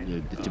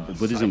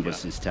 Buddhism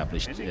was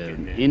established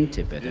in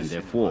Tibet, and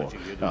therefore,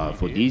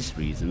 for these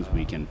reasons,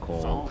 we can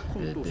call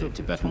the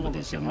Tibetan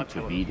Buddhism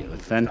to be the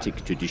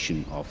authentic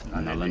tradition of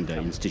Nalanda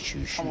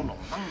institution.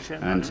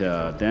 And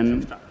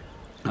then,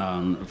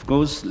 of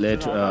course,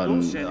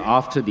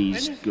 after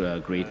these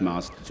great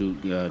masters,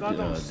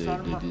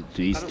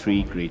 these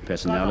three great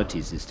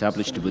personalities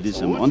established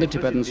Buddhism on the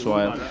Tibetan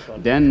soil,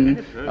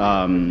 then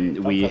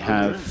we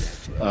have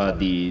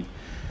the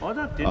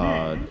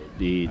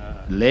the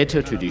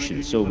later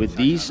tradition. So with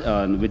these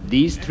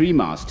three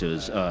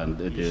masters,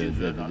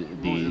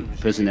 the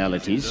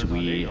personalities,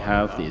 we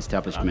have the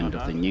establishment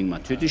of the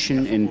Nyingma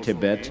tradition in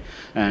Tibet,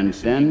 and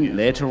then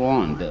later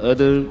on the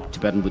other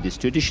Tibetan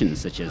Buddhist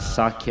traditions such as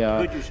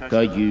Sakya,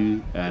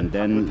 Kagyu, and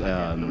then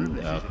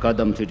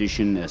Kadam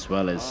tradition, as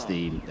well as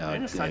the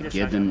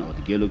Gedan or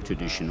the Gelug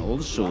tradition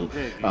also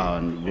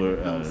were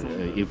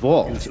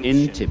evolved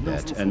in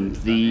Tibet. And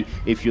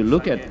if you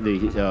look at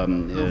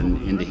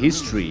in the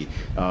history,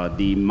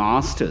 the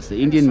masters,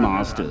 the Indian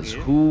masters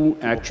who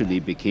actually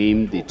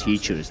became the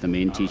teachers, the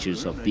main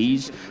teachers of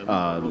these,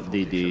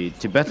 the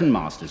Tibetan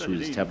masters who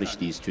established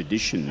these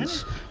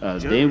traditions,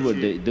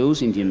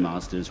 those Indian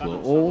masters were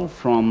all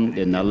from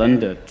the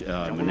Nalanda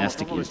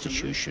monastic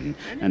institution,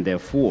 and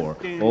therefore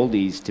all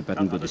these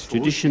Tibetan Buddhist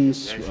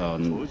traditions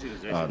follow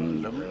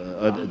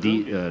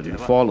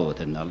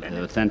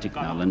the authentic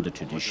Nalanda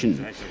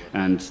tradition.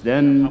 And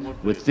then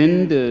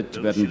within the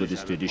Tibetan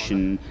Buddhist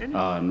tradition,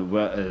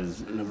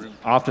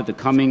 after the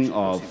coming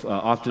of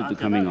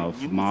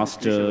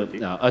Master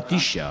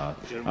Atisha,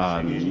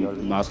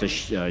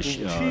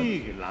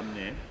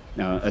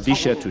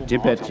 Atisha to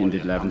Tibet in the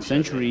 11th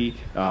century,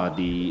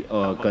 the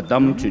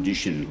Kadam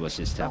tradition was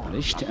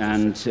established,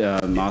 and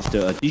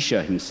Master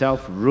Atisha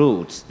himself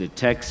wrote the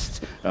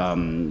text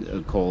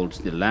called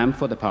The Lamp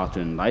for the Path to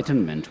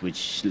Enlightenment,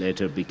 which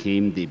later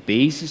became the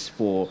basis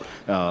for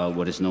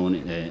what is known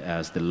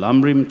as the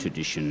Lamrim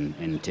tradition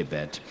in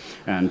Tibet.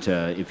 And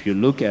if you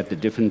look at the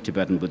different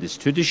Tibetan Buddhist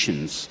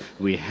traditions,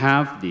 we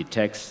have the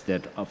texts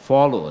that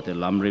follow the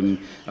Lamrim,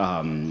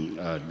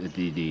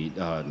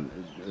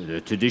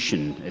 the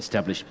tradition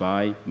established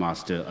by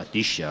Master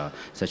Atisha,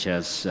 such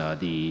as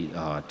the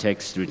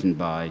text written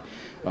by,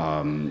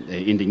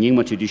 in the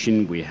Nyingma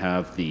tradition, we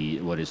have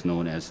what is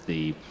known as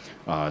the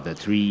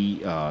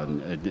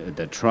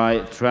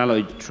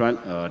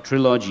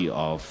trilogy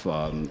of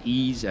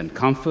ease and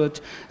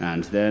comfort,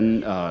 and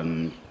then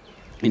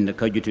in the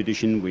Kagyu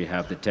tradition, we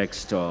have the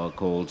text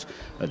called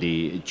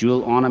the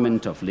Jewel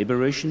Ornament of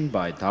Liberation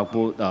by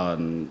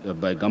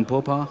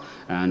Gampopa,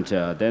 and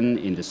then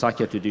in the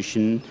Sakya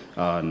tradition,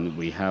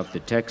 we have the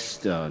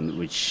text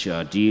which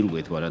deal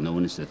with what are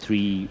known as the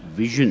three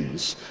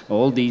visions.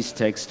 All these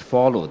texts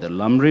follow the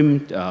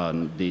Lamrim,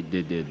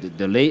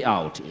 the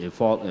layout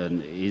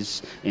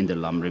is in the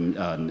Lamrim,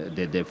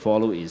 they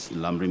follow is the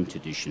Lamrim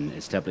tradition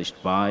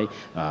established by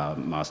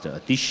Master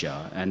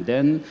Atisha, and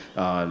then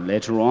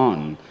later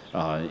on,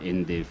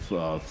 in the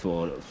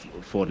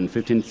 4th and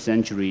 15th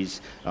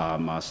centuries,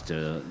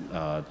 Master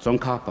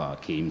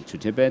Tsongkhapa came to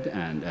Tibet,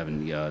 and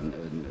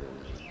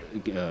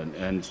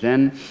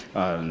then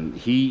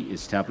he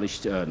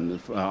established,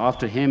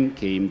 after him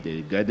came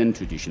the Gedan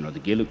tradition or the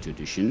Gelug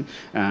tradition,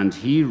 and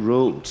he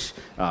wrote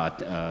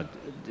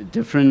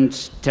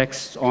different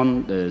texts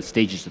on the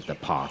stages of the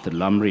path, the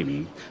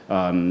Lamrim,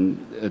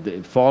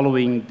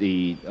 following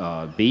the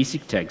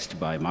basic text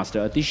by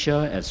Master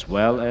Atisha, as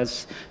well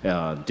as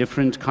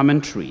different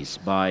commentaries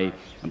by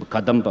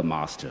Kadamba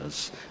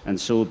masters. And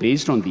so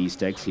based on these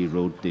texts, he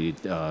wrote the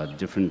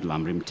different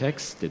Lamrim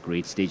texts, the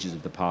great stages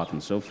of the path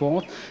and so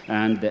forth.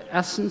 And the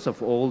essence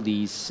of all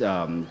these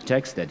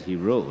texts that he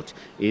wrote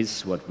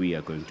is what we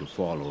are going to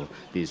follow,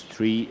 these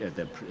three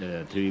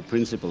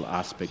principal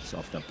aspects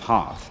of the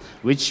path,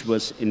 which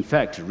was in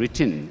fact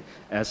written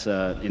as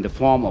in the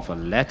form of a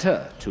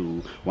letter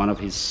to one of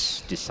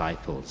his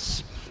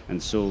disciples.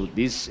 And so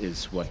this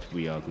is what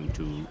we are going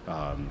to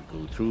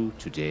go through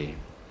today.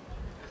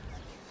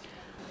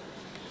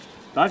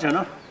 And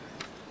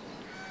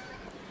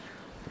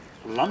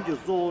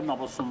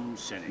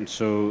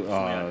so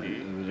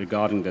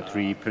regarding the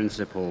three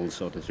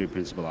principles or the three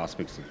principal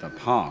aspects of the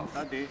path,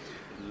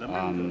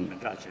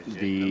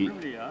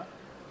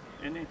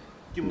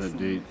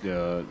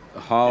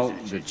 how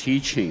the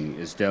teaching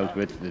is dealt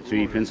with, the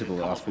three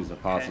principal aspects of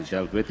the path is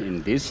dealt with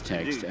in this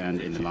text and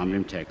in the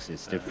Lamrim text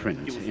is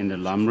different. In the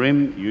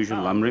Lamrim, usual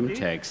Lamrim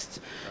text,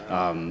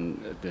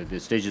 the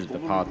stages of the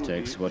path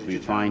text, what we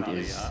find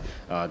is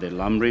the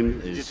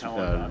Lamrim is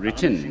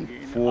written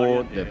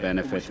for the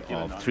benefit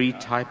of three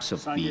types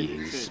of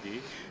beings.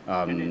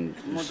 The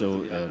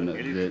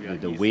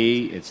way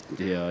it's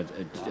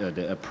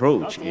the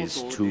approach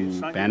is to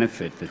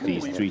benefit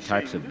these three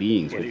types of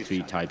beings with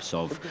three types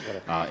of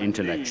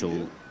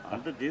intellectual.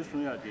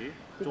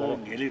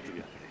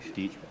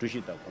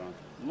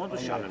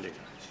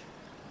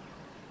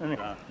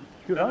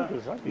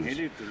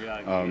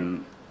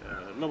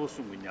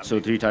 So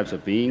three types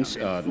of beings,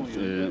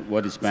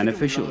 what is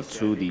beneficial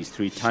to these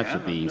three types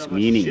of beings,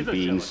 meaning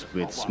beings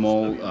with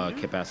small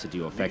capacity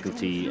or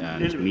faculty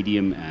and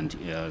medium and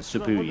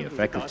superior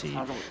faculty.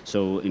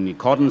 So in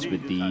accordance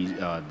with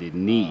the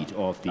need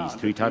of these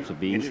three types of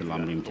beings, the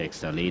Lamrim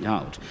texts are laid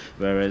out.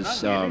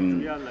 Whereas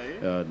in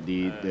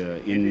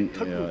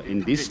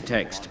this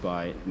text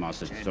by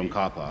Master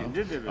Tsongkhapa,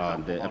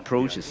 the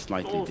approach is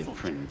slightly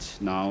different.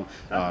 Now,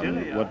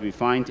 what we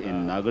find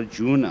in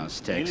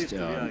Nagarjuna's text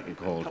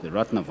called the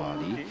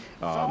Ratnavali,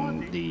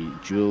 the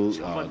jewel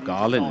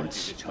garland,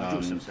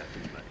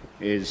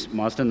 is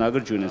Master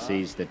Nagarjuna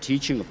says the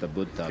teaching of the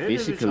Buddha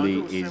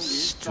basically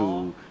is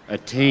to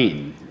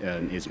attain,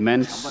 is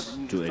meant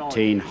to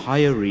attain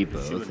higher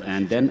rebirth,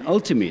 and then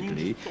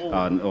ultimately,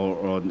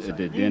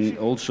 then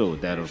also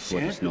that of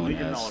what is known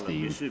as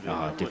the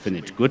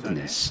definite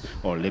goodness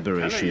or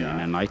liberation and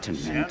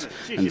enlightenment.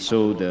 And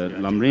so the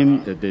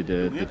Lamrim,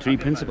 the three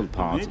principal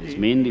paths is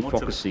mainly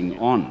focusing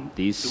on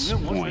this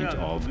point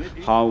of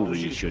how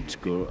we should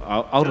go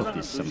out of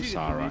this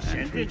samsara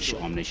and reach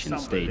omniscient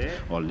state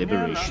or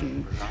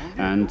liberation.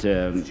 And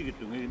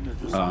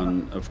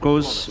of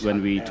course,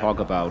 when we talk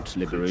about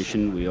liberation,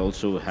 we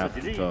also have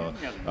to,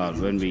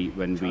 when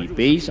we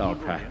base our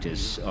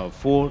practice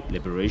for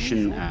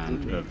liberation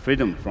and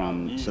freedom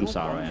from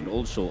samsara and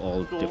also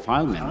all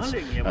defilements,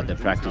 the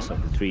practice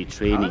of the three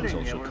trainings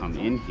also come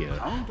in here.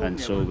 And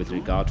so with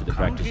regard to the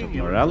practice of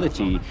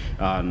morality,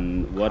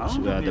 what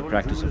the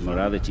practice of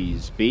morality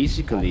is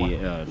basically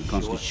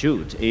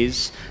constitute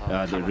is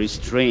the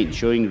restraint,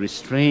 showing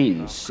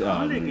restraints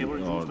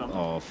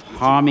of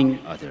harming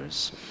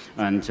others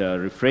and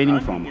refraining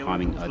from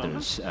harming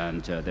others.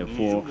 And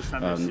therefore,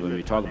 when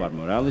we talk about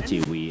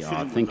morality, we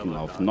are thinking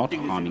of not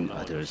harming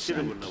others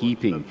and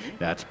keeping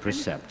that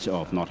precept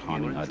of not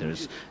harming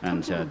others.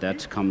 And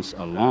that comes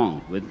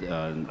along with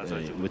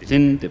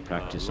within the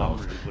practice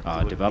of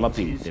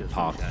developing the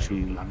path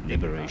to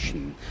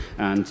liberation.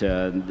 And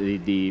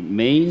the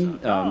main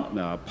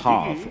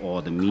path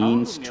or the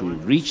means to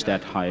reach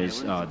that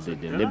highest the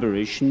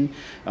liberation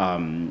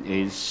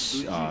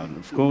is,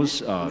 of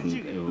course,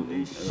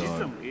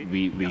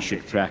 we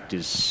should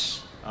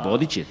practice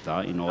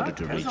bodhicitta in order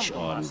to reach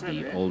on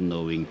the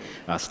all-knowing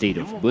state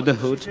of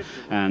Buddhahood.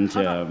 And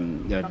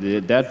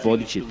that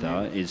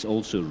bodhicitta is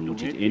also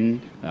rooted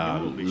in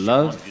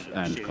love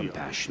and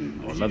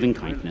compassion, or loving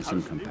kindness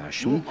and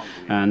compassion.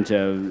 And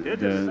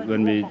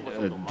when we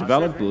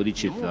develop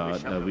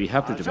bodhicitta, we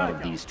have to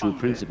develop these two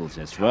principles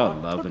as well,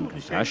 love and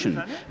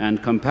compassion.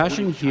 And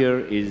compassion here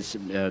is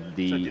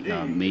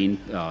the main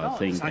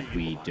thing that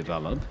we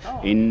develop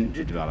in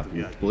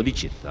developing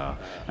bodhicitta.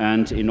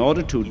 And in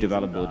order to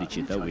develop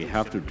bodhicitta, we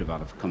have to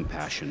develop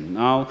compassion.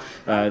 Now,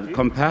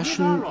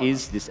 compassion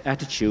is this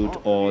attitude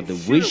or the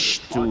wish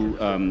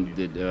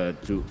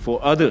for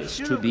others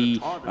to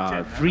be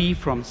free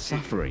from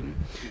suffering.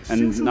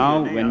 And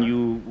now, when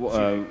you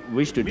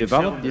wish to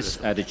develop this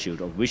attitude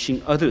of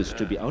wishing others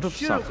to be out of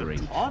suffering,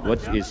 what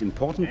is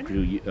important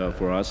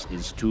for us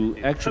is to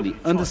actually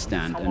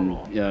understand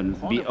and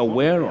be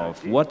aware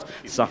of what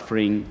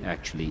suffering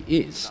actually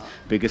is.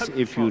 Because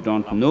if you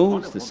don't know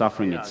the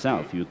suffering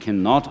itself, you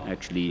cannot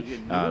actually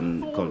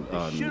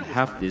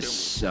have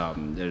this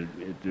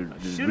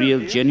real,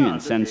 genuine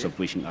sense of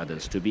wishing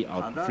others to be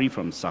free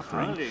from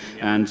suffering.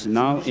 And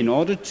now, in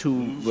order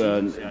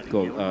to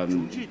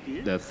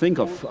think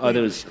of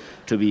others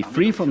to be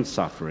free from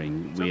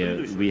suffering,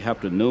 we have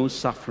to know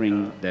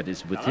suffering that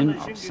is within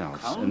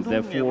ourselves. And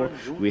therefore,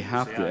 we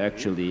have to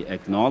actually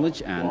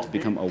acknowledge and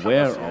become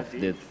aware of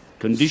the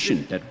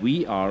condition that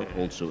we are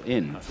also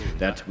in,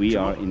 that we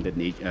are in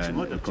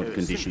the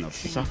condition of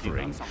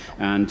suffering.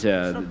 And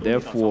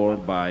therefore,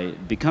 by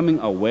becoming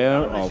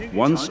aware of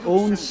one's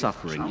own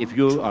suffering, if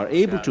you are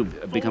able to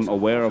become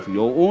aware of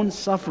your own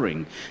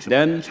suffering,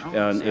 then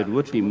it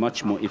would be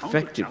much more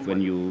effective when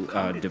you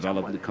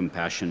develop the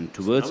compassion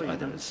towards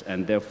others.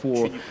 And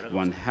therefore,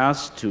 one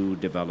has to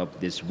develop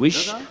this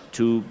wish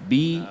to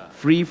be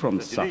free from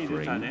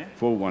suffering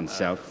for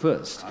oneself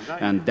first.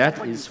 And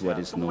that is what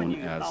is known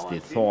as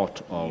the thought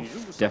of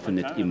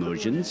definite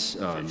emergence,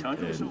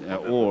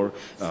 or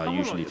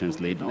usually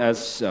translated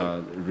as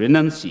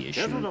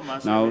renunciation.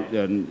 Now,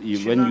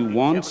 when you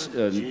want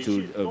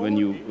when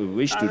you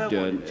wish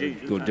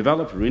to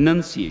develop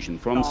renunciation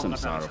from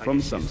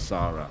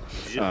samsara,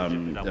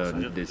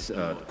 this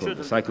called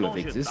the cycle of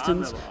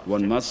existence,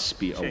 one must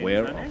be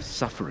aware of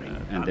suffering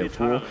and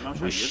therefore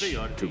wish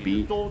to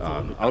be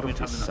out of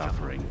this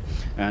suffering.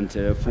 And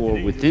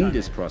for within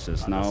this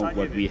process now,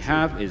 what we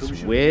have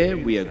is where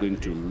we are going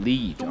to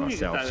lead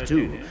ourselves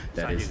to,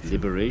 that is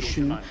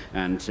liberation,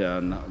 and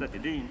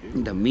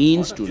the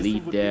means to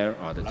lead there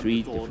are the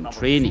three different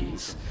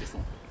trainings.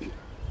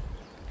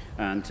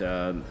 And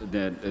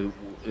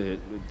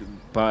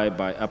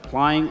by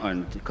applying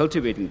and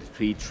cultivating the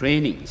three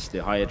trainings, the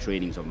higher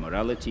trainings of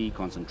morality,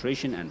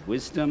 concentration, and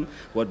wisdom,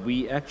 what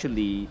we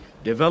actually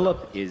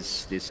develop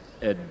is this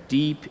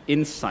deep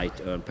insight,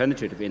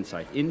 penetrative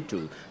insight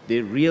into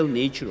the real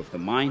nature of the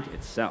mind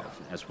itself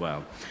as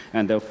well.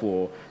 And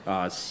therefore,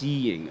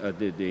 seeing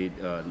the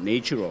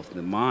nature of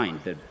the mind,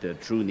 the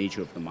true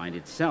nature of the mind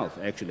itself,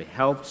 actually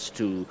helps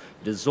to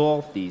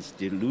dissolve these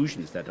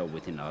delusions that are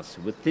within us,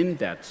 within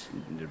that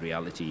the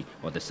reality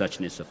or the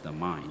suchness of the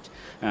mind.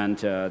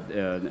 And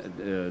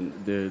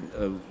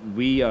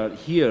we are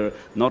here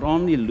not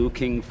only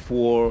looking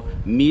for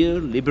mere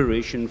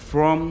liberation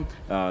from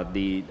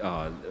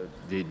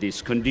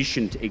this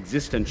conditioned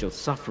existential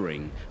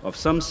suffering of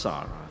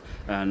samsara,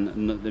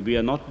 and we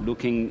are not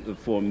looking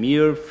for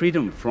mere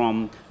freedom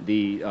from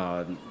the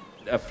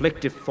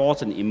afflictive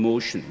thoughts and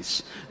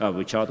emotions,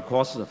 which are the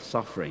causes of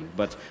suffering.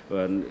 But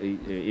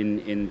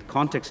in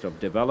context of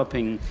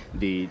developing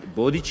the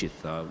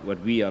bodhicitta, what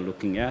we are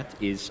looking at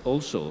is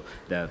also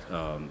that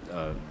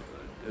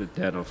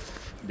that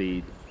of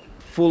the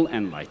full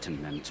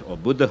enlightenment or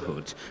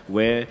Buddhahood,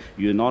 where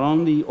you not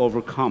only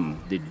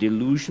overcome the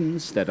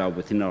delusions that are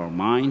within our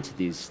mind,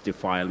 these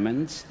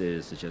defilements,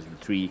 such as the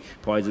 3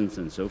 poisons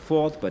and so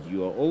forth, but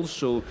you are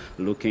also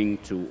looking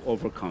to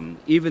overcome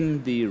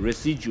even the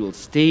residual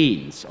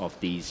stains of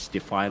these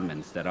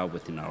defilements that are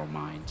within our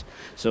mind.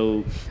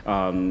 So,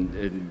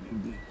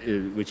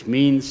 which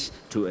means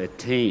to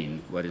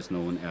attain what is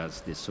known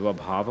as the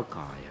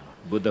Svabhavakaya,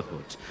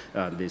 Buddhahood,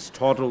 this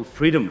total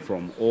freedom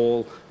from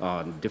all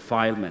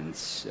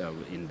defilements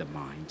in the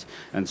mind.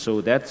 And so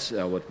that's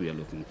what we are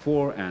looking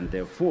for, and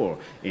therefore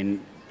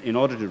in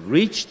order to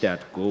reach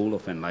that goal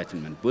of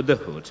enlightenment,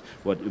 Buddhahood,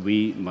 what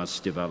we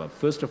must develop,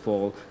 first of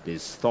all,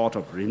 this thought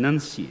of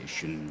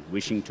renunciation,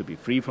 wishing to be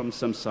free from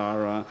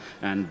samsara,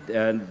 and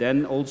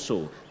then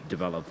also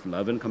develop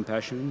love and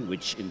compassion,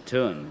 which in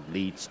turn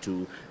leads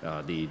to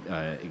the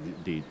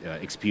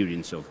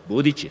experience of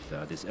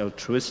bodhicitta, this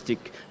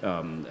altruistic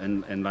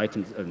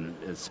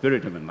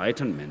spirit of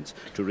enlightenment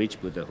to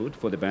reach Buddhahood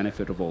for the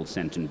benefit of all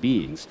sentient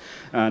beings.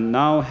 And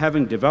now,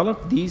 having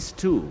developed these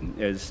two,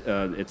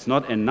 it's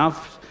not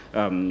enough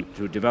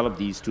to develop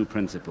these 2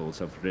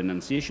 principles of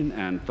renunciation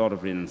and thought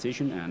of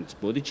renunciation and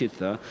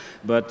bodhicitta,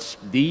 but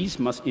these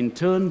must in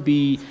turn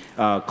be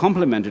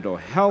complemented or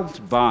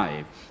helped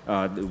by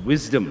the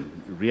wisdom,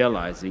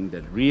 realizing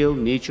the real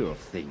nature of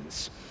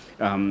things.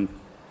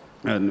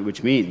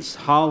 Which means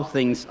how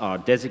things are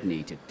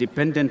designated,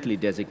 dependently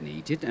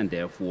designated, and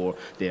therefore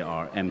they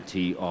are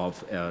empty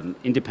of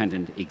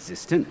independent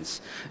existence.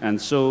 And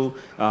so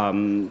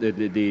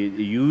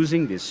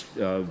using this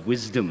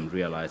wisdom,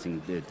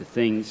 realizing the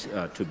things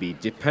to be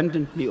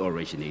dependently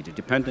originated,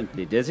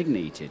 dependently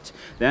designated,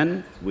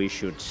 then we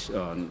should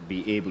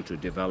be able to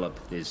develop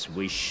this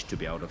wish to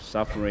be out of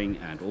suffering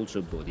and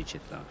also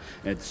bodhicitta.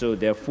 And so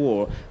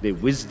therefore the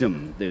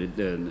wisdom, the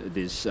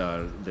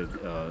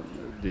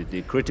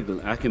critical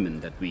acumen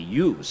that we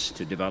use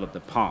to develop the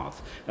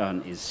path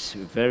is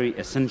very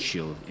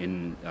essential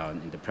in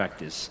the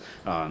practice,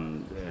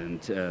 and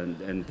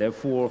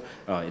therefore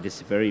it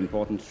is very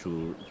important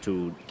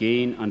to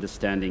gain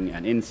understanding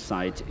and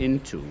insight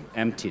into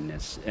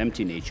emptiness,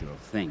 empty nature of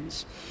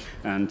things.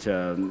 And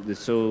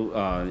so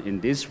in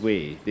this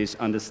way, this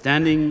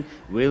understanding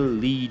will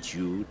lead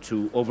you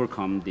to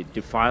overcome the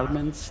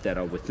defilements that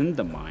are within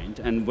the mind.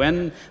 And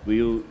when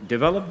we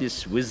develop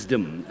this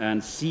wisdom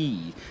and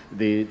see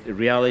the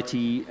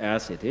reality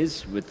as it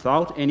is,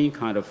 without any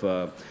kind of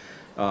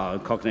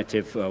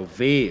cognitive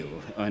veil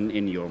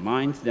in your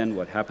mind, then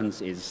what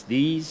happens is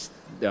these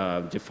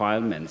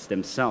defilements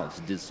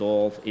themselves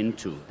dissolve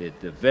into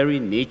the very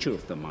nature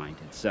of the mind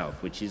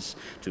itself, which is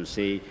to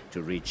say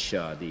to reach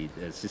the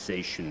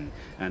cessation.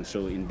 And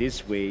so in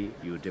this way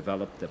you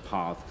develop the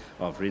path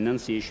of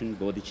renunciation,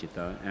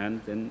 bodhicitta,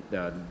 and then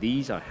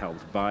these are held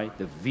by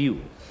the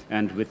view.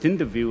 And within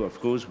the view, of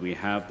course, we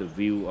have the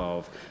view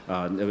of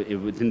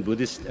within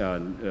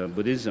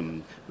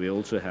Buddhism we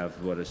also have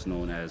what is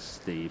known as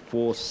the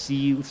 4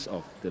 seals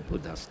of the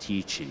Buddha's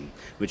teaching,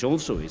 which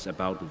also is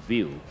about the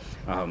view.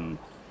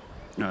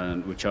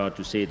 Which are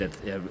to say that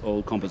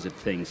all composite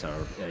things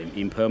are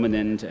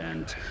impermanent,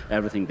 and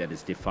everything that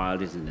is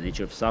defiled is in the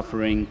nature of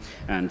suffering,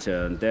 and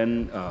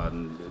then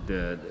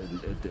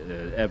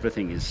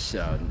everything is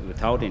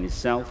without any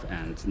self,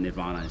 and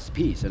nirvana is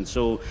peace. And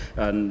so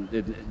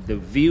the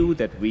view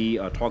that we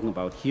are talking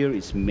about here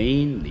is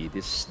mainly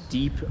this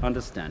deep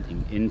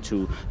understanding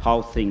into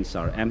how things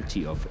are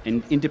empty of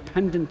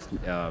independent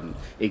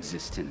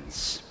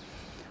existence.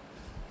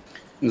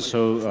 And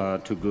so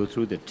to go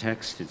through the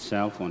text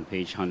itself on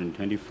page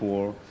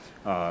 124,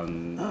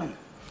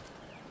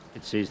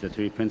 it says the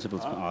 3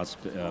 principles are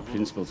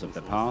principles of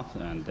the path,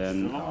 and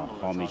then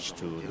homage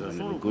to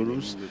the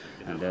gurus,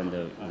 and then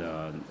the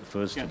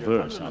first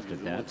verse after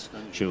that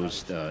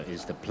shows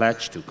is the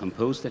pledge to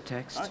compose the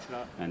text,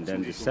 and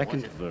then the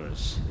second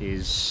verse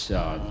is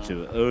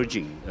to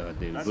urging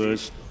the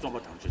verse.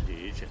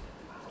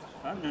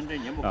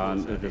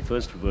 The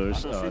first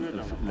verse,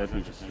 let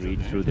me just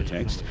read through the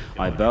text.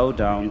 I bow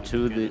down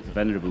to the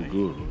venerable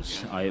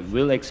gurus. I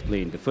will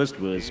explain. The first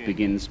verse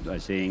begins by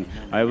saying,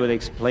 I will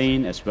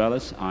explain as well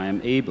as I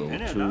am able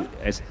to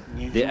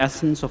the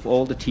essence of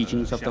all the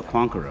teachings of the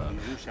conqueror,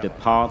 the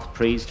path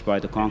praised by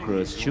the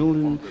conqueror's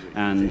children,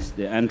 and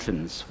the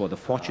entrance for the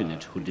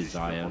fortunate who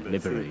desire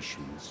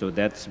liberation. So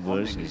that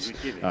verse is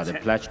the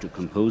pledge to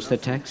compose the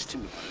text.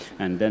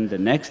 And then the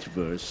next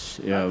verse,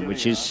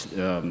 which is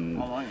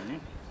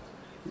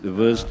the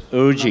verse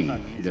urging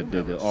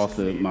the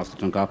author, Master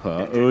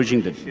Tsongkhapa,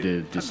 urging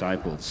the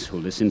disciples who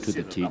listen to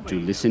the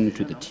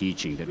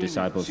teaching, the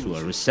disciples who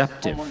are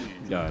receptive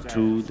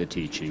to the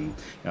teaching,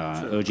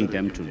 urging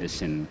them to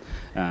listen.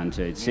 And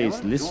it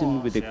says,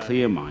 listen with a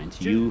clear mind,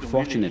 you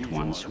fortunate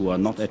ones who are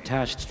not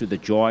attached to the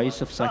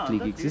joys of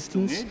cyclic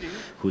existence,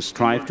 who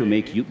strive to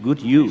make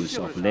good use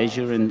of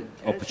leisure and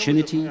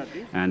opportunity,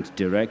 and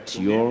direct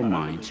your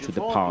mind to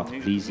the path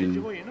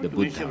pleasing the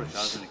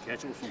Buddhas.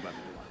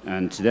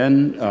 And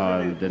then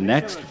the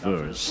next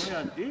verse,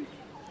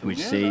 which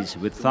says,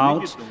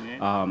 without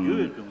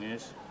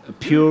a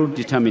pure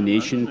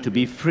determination to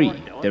be free,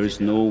 there is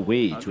no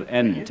way to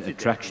end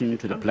attraction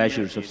to the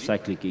pleasures of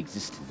cyclic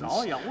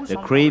existence. The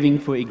craving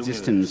for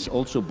existence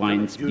also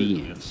binds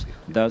beings.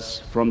 Thus,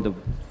 from the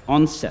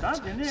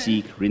onset,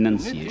 seek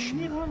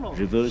renunciation,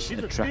 reverse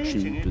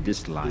attraction to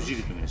this life.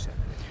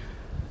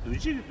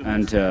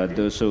 And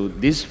so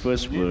this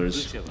first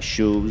verse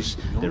shows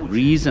the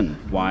reason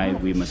why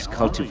we must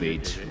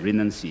cultivate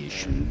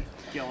renunciation.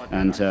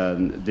 And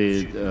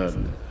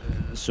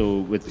so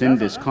within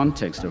this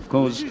context, of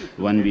course,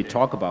 when we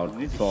talk about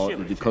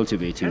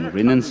cultivating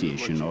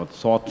renunciation or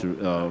thought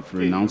of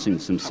renouncing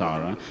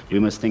samsara, we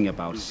must think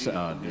about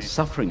the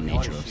suffering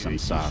nature of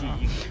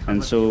samsara.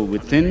 And so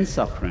within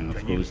suffering,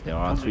 of course, there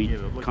are three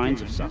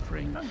kinds of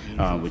suffering,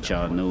 which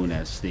are known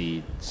as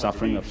the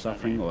suffering of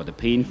suffering, or the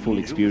painful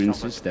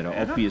experiences that are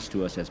obvious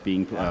to us as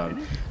being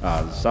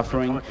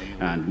suffering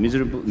and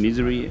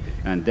misery.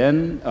 And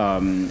then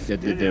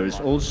there is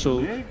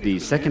also the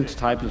second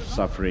type of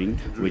suffering,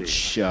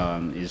 which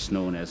is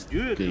known as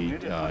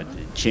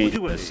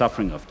the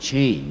suffering of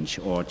change,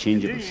 or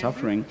changeable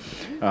suffering.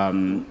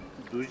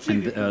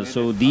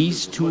 So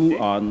these two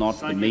are not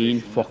the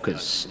main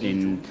focus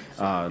in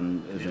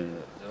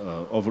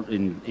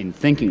in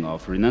thinking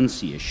of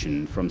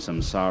renunciation from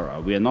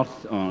samsara. We are not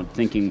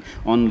thinking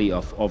only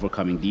of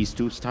overcoming these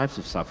two types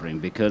of suffering,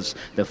 because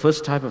the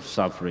first type of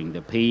suffering,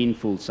 the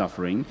painful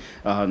suffering,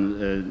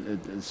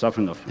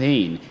 suffering of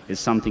pain, is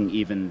something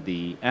even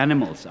the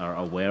animals are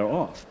aware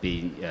of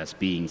as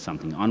being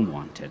something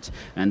unwanted.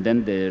 And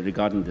then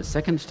regarding the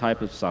second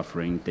type of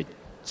suffering, the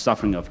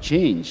suffering of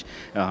change,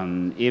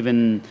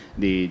 even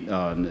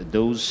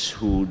those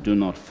who do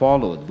not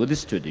follow the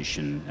Buddhist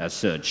tradition as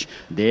such,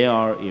 they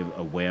are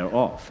aware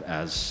of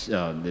as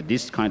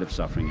this kind of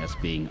suffering as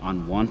being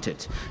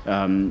unwanted.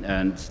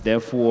 And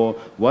therefore,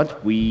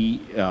 what we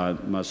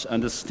must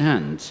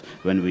understand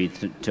when we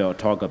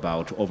talk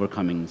about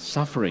overcoming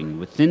suffering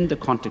within the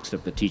context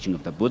of the teaching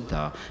of the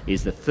Buddha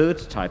is the third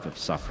type of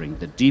suffering,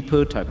 the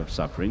deeper type of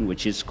suffering,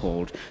 which is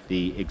called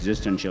the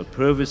existential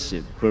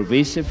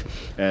pervasive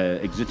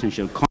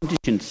existential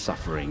conditioned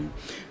suffering.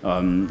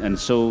 And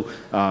so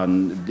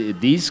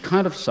these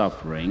kind of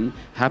suffering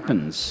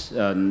happens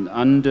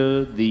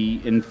under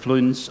the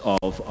influence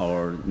of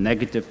our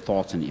negative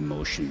thoughts and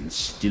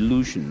emotions,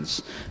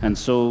 delusions. And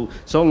so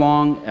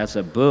long as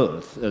a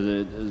birth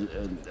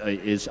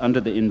is under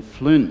the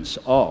influence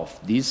of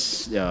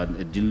these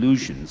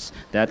delusions,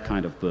 that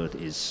kind of birth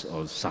is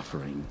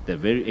suffering. The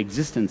very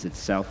existence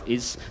itself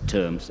is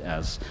termed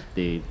as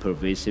the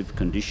pervasive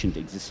conditioned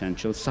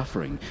existential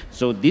suffering.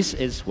 So this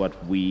is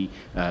what we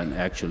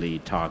actually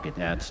target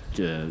at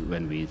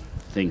when we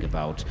think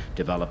about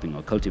developing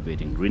or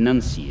cultivating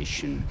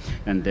renunciation.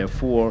 And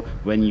therefore,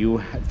 when you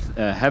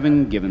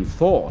having given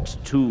thought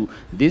to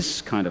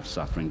this kind of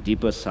suffering,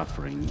 deeper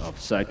suffering of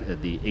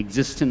the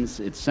existence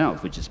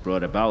itself, which is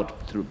brought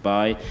about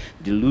by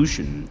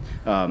delusion,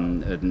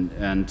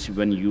 and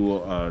when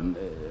you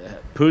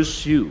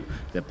pursue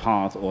the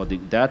path or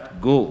that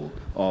goal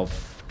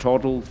of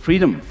total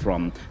freedom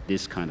from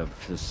this kind of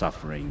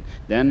suffering,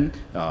 then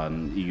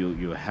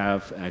you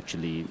have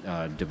actually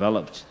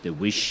developed the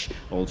wish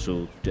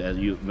also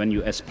when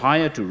you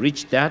aspire to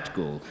reach that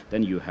goal,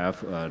 then you have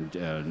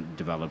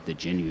developed the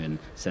genuine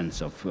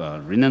sense of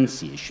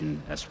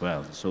renunciation as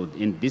well. So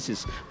this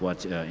is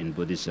what in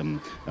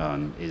Buddhism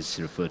is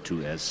referred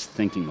to as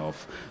thinking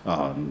of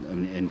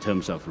in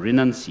terms of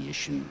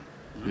renunciation.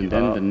 And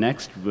then the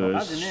next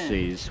verse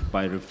says,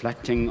 by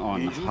reflecting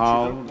on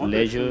how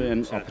leisure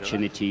and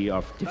opportunity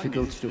are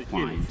difficult to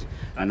find,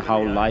 and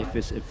how life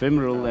is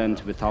ephemeral and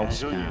without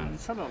span,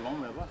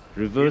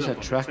 reverse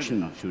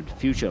attraction to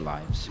future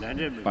lives,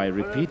 by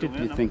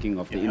repeatedly thinking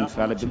of the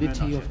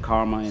infallibility of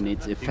karma and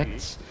its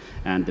effects,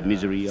 and the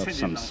misery of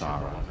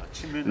samsara.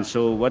 And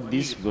so what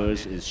this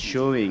verse is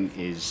showing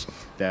is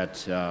that,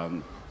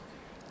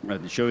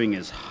 showing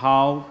is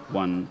how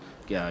one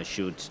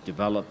should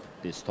develop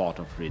this thought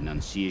of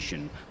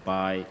renunciation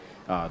by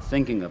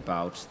thinking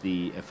about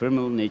the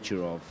ephemeral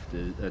nature of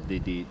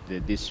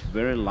this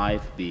very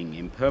life being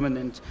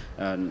impermanent,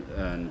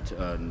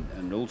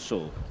 and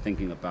also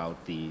thinking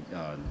about the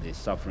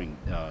suffering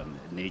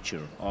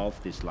nature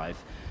of this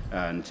life,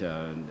 and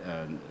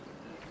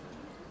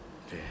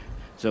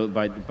So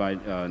by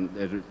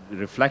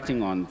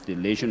reflecting on the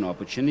leisure and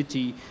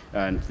opportunity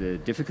and the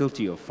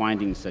difficulty of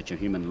finding such a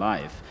human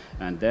life,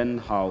 and then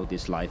how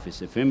this life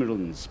is ephemeral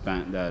and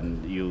span,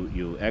 then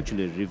you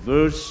actually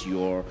reverse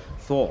your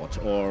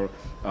thought or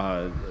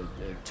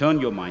turn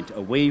your mind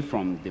away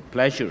from the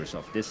pleasures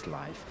of this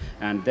life,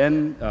 and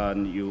then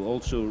you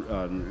also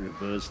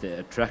reverse the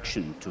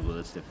attraction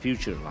towards the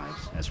future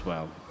lives as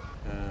well.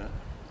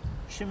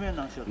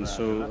 And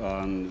so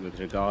with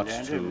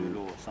regards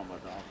to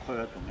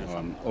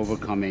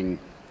overcoming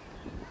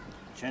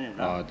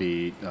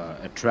the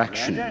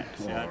attraction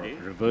or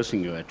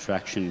reversing your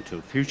attraction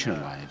to future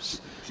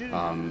lives,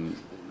 in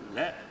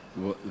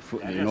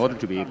order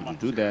to be able to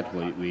do that,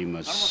 we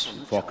must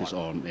focus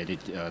on,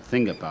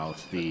 think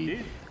about the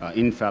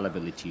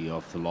infallibility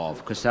of the law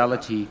of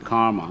causality,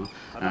 karma,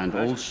 and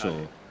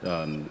also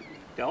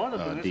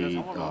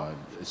the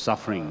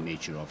suffering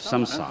nature of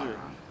samsara,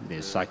 the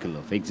cycle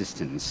of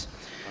existence.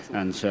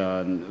 And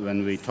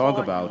when we talk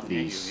about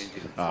these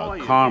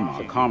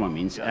karma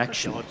means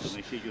action.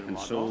 And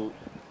so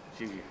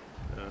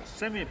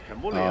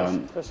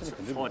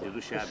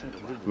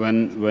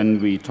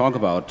when we talk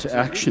about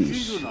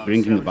actions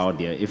bringing about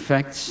their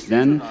effects,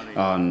 then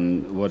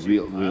what we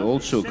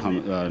also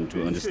come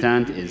to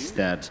understand is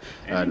that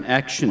an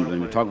action,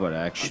 when we talk about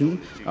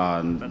action,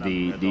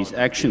 these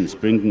actions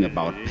bringing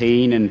about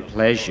pain and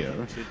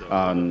pleasure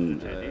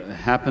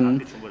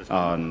happen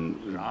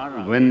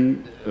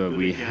when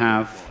we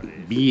have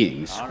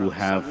beings who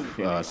have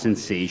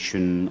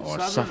sensation or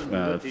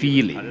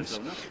feelings.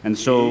 And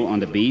so on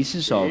the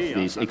basis of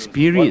this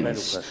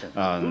experience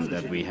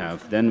that we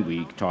have, then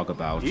we talk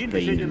about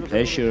pain and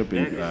pleasure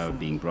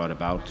being brought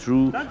about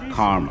through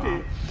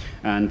karma.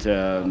 And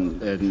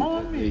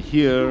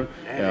here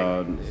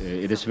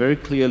it is very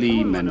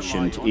clearly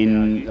mentioned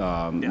in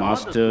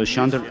Master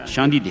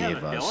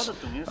Shantideva's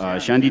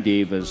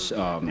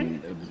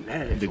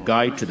the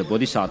Guide to the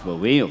Bodhisattva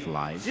Way of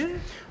Life,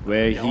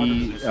 where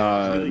he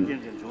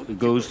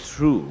goes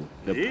through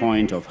the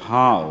point of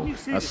how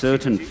a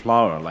certain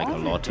flower, like a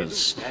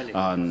lotus,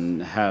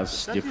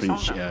 has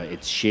different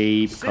its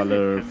shape,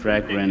 color,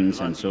 fragrance,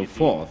 and so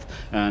forth.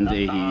 And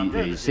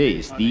he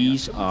says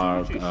these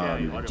are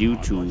due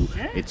to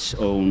its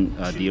own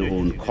their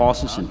own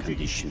causes and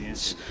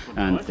conditions,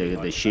 and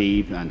the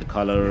shape and the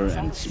color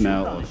and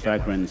smell or the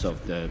fragrance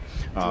of the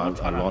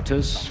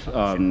lotus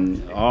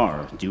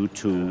are due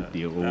to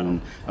their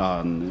own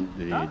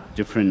the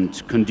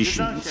different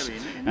conditions.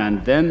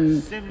 And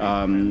then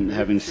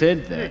having said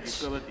that,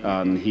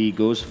 he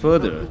goes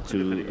further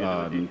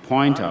to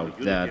point out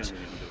that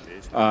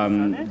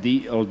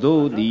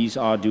although these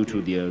are due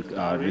to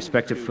their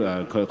respective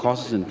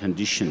causes and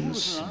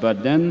conditions,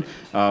 but then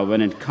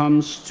when it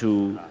comes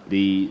to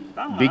the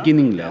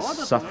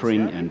beginningless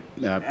suffering and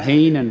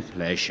pain and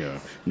pleasure,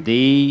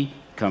 they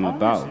come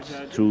about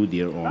through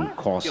their own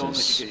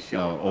causes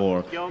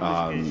or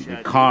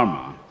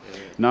karma.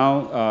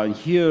 Now,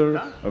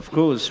 here, of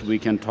course, we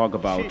can talk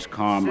about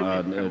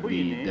karma,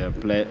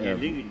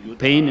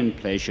 pain and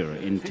pleasure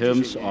in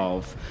terms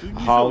of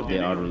how they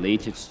are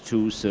related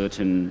to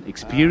certain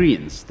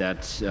experience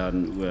that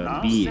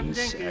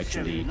beings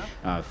actually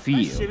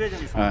feel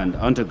and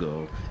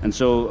undergo. And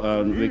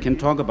so we can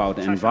talk about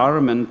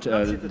environment,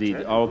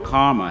 our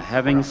karma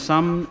having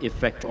some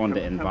effect on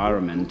the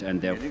environment, and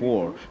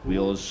therefore we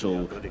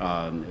also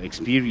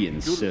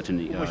experience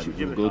certain,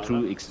 go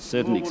through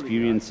certain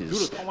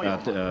experiences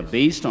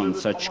based on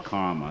such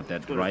karma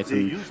that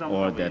ripen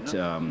or that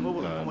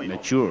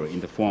mature in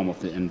the form of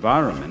the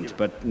environment.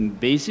 But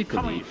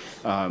basically,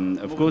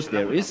 of course,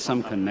 there is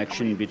some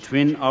connection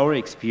between our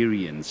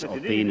experience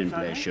of pain and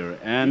pleasure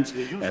and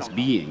as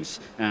beings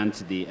and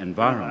the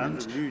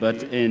environment.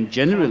 But in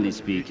generally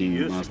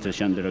speaking, Master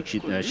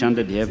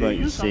Shantideva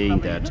is saying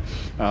that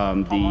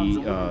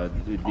the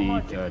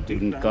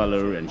different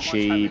color and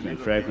shape and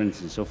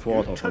fragrance and so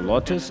forth of a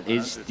lotus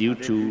is due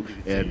to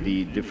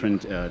the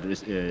different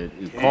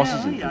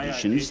causes and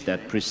conditions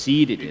that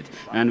preceded it.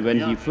 And when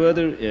he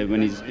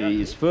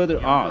is further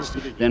asked,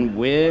 then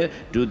where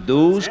do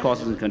those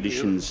causes and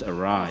conditions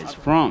arise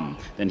from?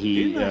 Then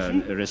he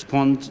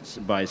responds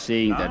by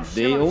saying that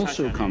they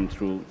also come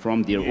through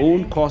from their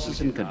own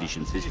causes and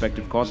conditions,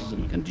 respective causes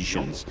and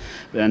conditions.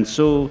 And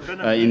so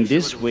in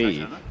this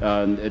way,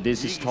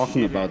 this is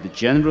talking about the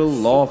general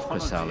law of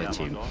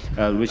causality,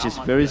 which is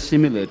very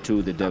similar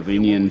to the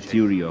Darwinian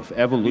theory of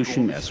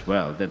evolution as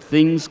well, that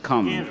things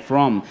come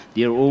from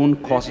their own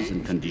causes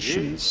and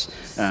conditions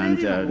and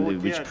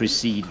which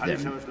precede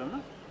them.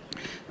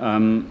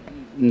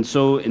 And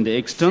so in the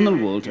external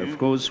world, of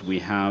course, we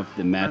have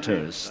the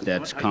matters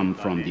that come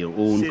from their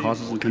own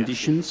causes and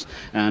conditions,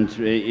 and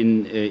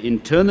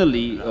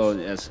internally,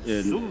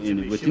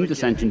 within the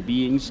sentient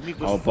beings,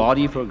 our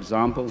body, for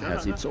example,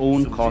 has its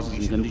own causes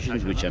and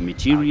conditions which are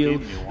material,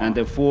 and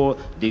therefore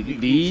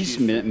these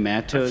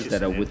matters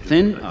that are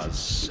within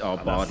us, our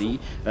body,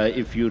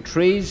 if you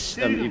trace,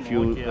 if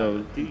you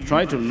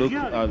try to look,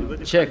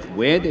 check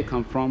where they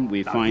come from,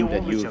 you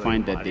will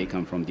find that they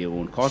come from their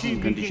own causes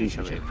and conditions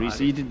which have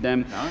preceded them.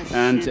 them.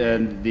 And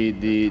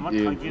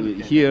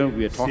here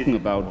we are talking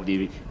about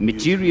the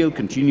material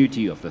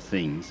continuity of the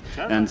things.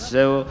 And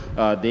so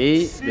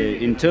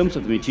in terms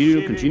of the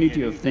material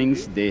continuity of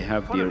things, they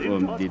have their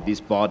own, this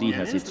body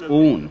has its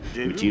own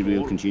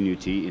material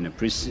continuity in a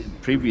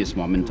previous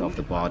moment of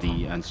the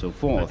body and so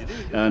forth.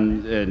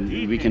 And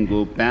we can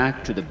go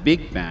back to the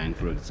Big Bang,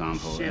 for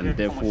example, and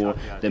therefore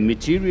the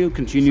material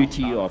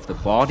continuity of the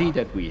body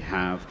that we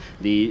have,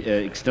 the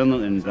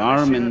external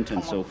environment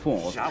and so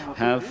forth,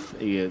 have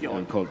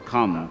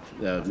come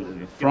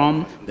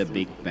from the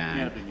Big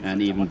Bang,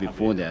 and even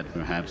before that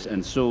perhaps.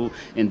 And so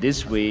in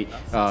this way,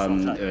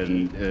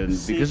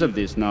 because of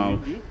this now,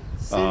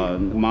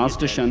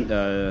 Master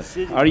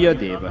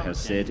Aryadeva has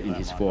said in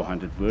his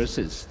 400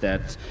 verses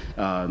that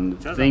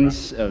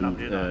things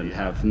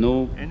have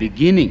no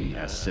beginning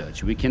as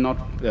such. We cannot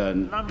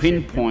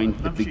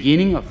pinpoint the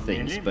beginning of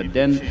things, but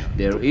then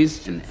there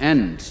is an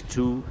end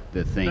to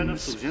the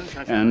things.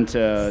 And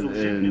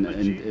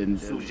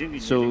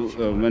so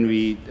when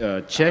we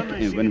check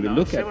and when we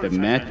look at the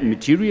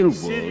material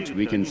world,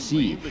 we can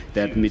see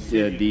that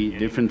the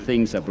different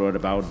things are brought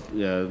about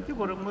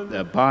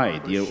by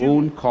their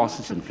own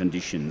causes and conditions,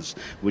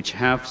 which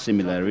have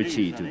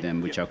similarity to them,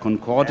 which are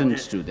concordant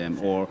to them,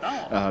 or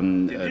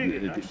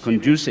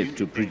conducive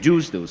to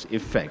produce those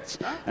effects.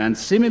 And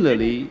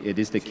similarly, it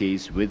is the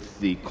case with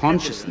the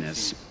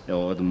consciousness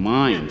or the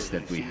minds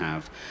that we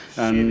have.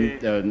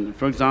 And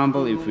for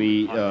example, if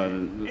we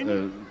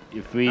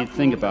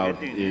think about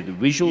the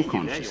visual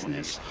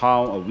consciousness,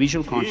 how a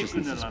visual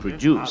consciousness is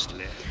produced,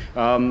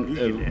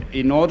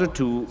 in order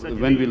to,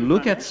 when we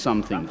look at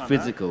something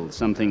physical,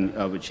 something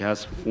which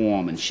has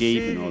form and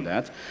shape and all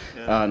that,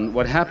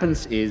 what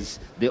happens is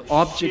the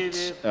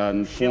object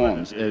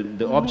forms,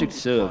 the object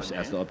serves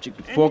as the object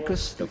of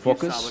focus,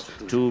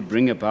 to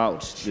bring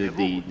about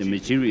the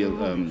material,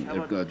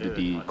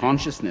 the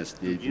consciousness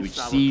which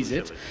sees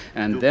it.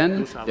 And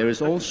then there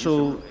is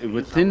also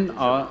within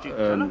our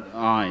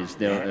eyes,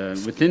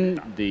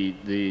 within the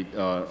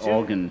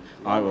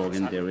eye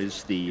organ, there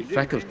is the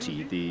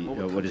faculty,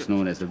 what is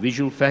known as the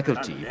visual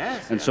faculty.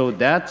 And so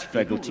that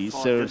faculty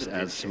serves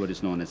as what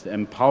is known as the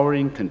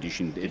empowering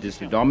condition. It is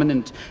the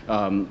dominant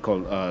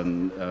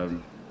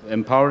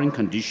empowering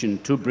condition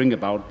to bring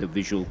about the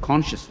visual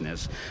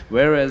consciousness.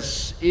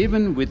 Whereas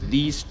even with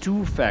these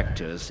two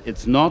factors,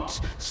 it's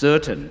not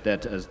certain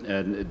that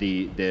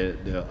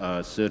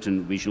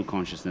certain visual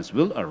consciousness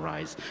will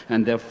arise.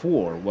 And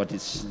therefore, what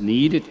is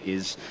needed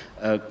is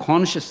a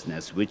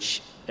consciousness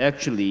which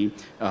actually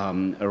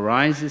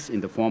arises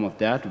in the form of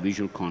that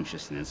visual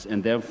consciousness.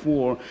 And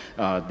therefore,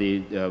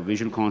 the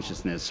visual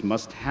consciousness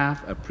must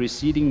have a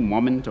preceding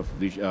moment of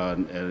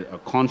a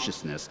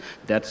consciousness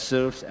that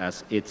serves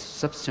as its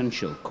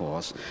substantial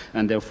cause.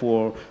 And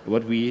therefore,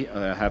 what we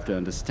have to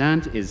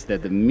understand is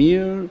that the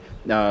mere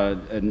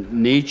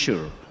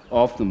nature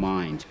of the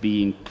mind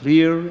being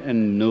clear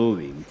and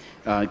knowing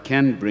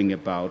can bring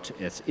about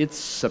as its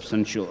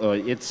substantial,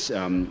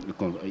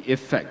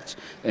 effect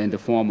in the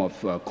form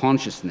of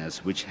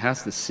consciousness, which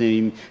has the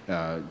same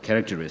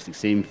characteristics,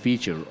 same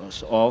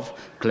features of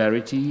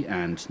clarity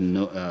and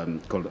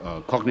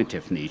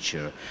cognitive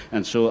nature.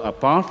 And so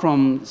apart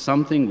from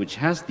something which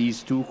has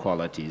these two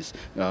qualities,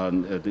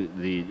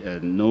 the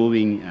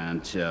knowing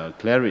and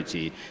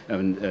clarity,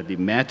 the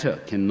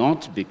matter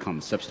cannot become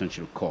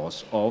substantial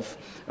cause of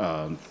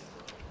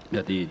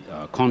the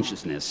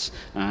consciousness,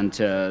 and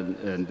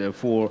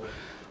therefore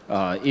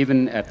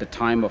even at the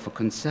time of a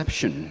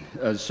conception.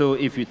 So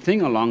if you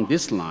think along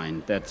this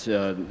line, that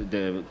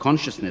the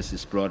consciousness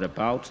is brought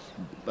about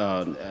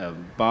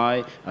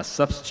by a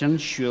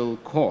substantial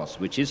cause,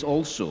 which is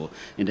also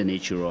in the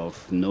nature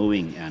of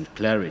knowing and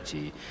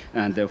clarity.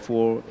 And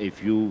therefore,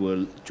 if you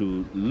were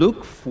to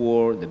look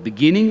for the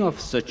beginning of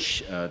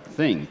such a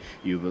thing,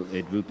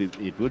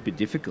 it would be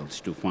difficult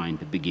to find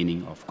the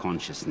beginning of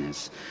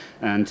consciousness.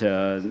 And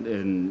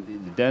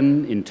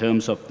then in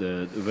terms of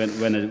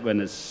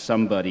when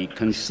somebody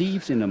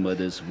conceives in a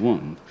mother's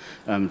womb,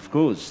 of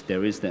course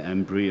there is the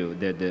embryo.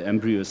 The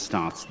embryo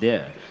starts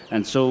there,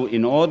 and so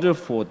in order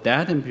for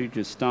that embryo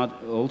to start,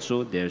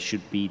 also there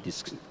should be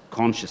this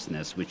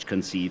consciousness which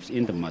conceives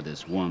in the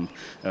mother's womb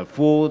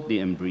for the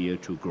embryo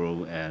to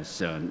grow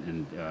as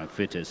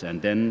fetus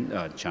and then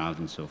child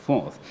and so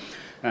forth.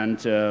 And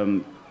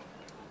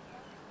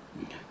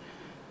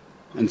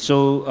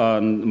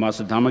so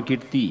Master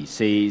Dharmakirti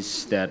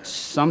says that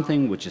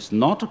something which is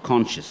not a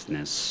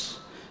consciousness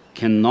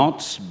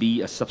cannot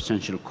be a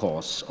substantial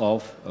cause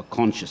of a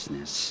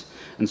consciousness.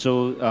 And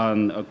so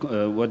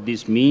what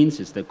this means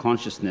is that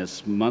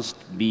consciousness must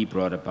be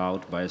brought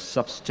about by a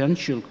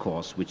substantial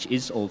cause, which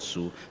is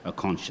also a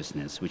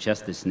consciousness, which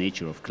has this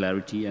nature of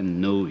clarity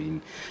and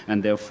knowing.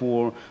 And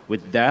therefore,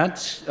 with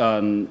that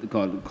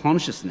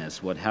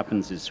consciousness, what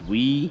happens is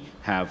we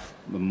have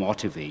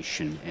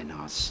motivation in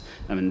us.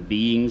 I mean,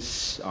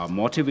 beings are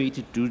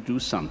motivated to do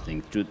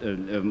something, to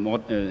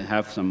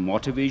have some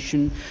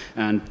motivation,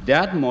 and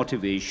that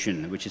motivation,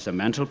 which is a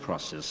mental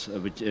process,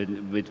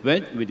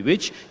 with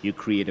which you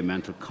create a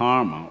mental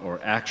karma or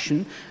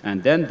action,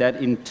 and then that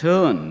in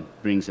turn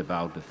brings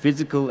about the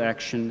physical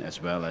action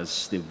as well as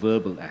the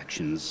verbal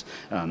actions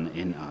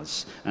in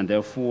us. And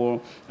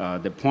therefore,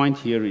 the point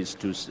here is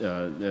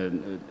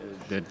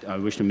that I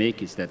wish to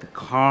make is that the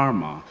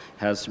karma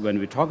has, when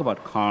we talk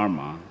about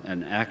karma,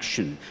 an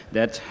action,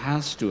 that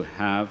has to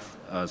have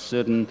a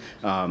certain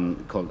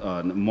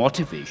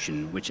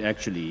motivation which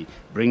actually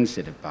brings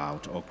it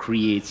about or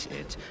creates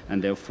it.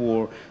 And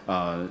therefore,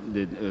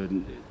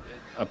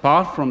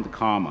 apart from the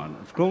karma,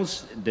 of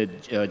course, the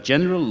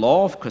general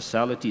law of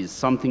causality is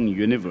something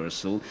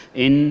universal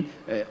in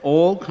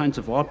all kinds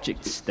of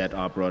objects that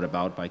are brought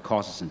about by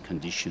causes and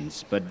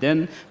conditions. But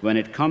then, when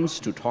it comes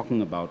to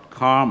talking about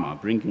karma,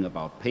 bringing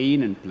about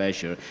pain and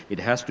pleasure, it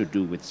has to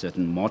do with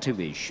certain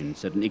motivation,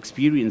 certain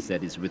experience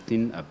that is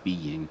within a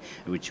being,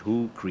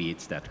 who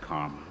creates that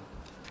karma.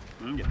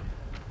 And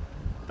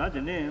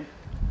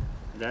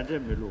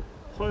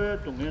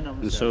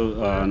so,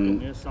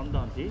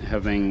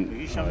 having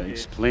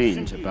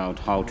explained about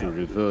how to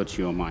revert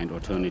your mind or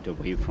turn it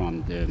away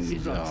from the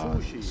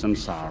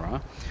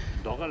samsara,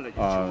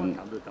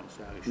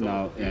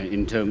 now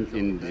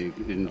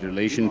in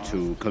relation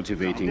to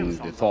cultivating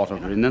the thought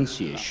of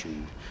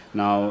renunciation,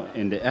 now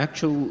in the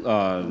actual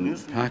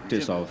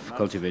practice of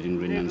cultivating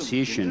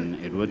renunciation,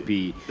 it would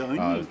be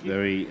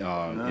very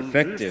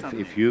effective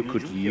if you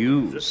could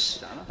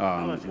use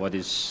what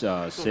is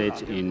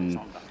said in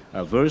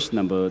verse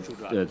number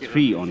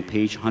 3 on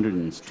page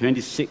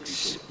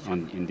 126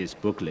 in this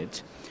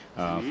booklet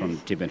from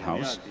Tibet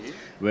House,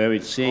 where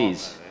it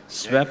says,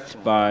 swept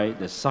by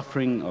the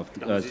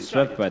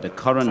swept by the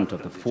current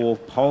of the 4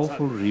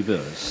 powerful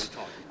rivers,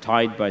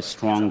 tied by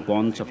strong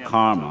bonds of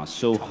karma,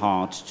 so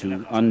hard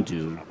to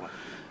undo,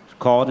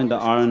 caught in the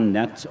iron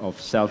net of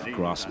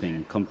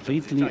self-grasping,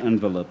 completely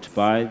enveloped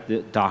by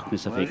the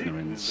darkness of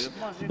ignorance,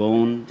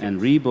 born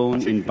and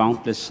reborn in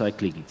boundless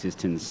cyclic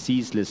existence,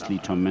 ceaselessly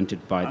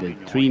tormented by the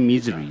 3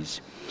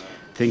 miseries,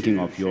 thinking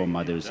of your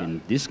mothers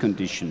in this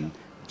condition,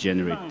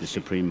 generate the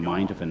supreme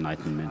mind of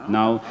enlightenment.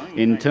 Now,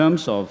 in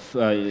terms of,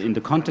 in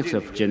the context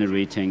of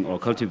generating or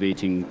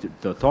cultivating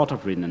the thought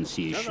of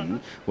renunciation,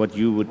 what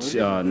you would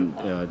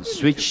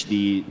switch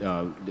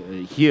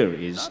here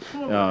is,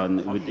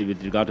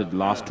 with regard to the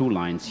last 2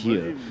 lines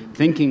here,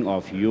 thinking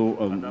of your,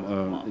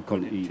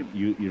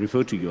 you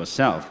refer to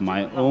yourself,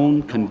 my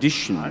own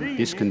condition,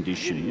 this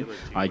condition,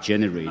 I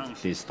generate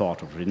this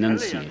thought of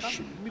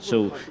renunciation.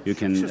 So you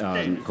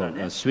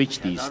can switch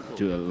these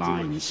 2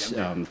 lines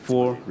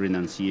for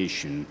renunciation,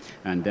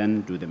 and then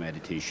do the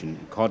meditation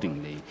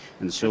accordingly.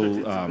 And so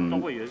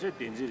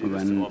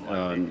when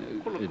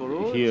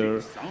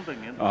here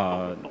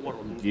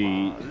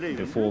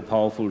the 4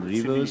 powerful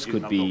rivers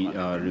could be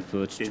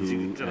referred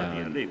to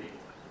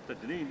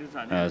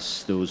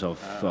as those of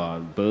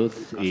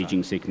birth,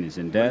 aging, sickness,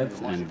 and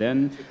death, and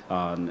then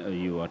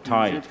you are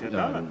tied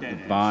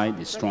by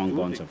the strong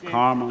bonds of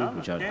karma,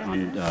 which are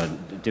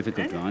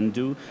difficult to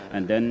undo,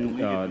 and then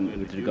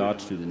with regard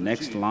to the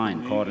next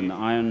line, caught in the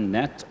iron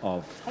net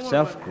of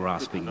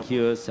self-grasping.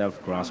 Here,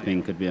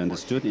 self-grasping could be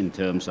understood in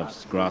terms of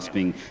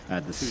grasping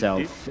at the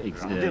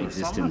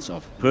self-existence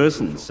of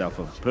persons, self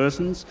of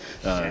persons,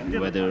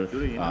 whether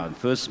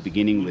first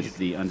beginning with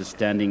the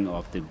understanding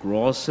of the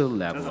grosser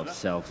level of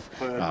self,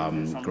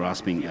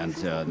 grasping and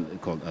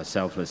called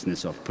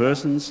selflessness of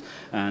persons,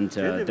 and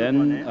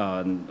then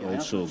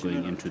also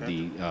going into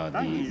the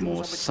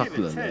more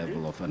subtler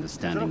level of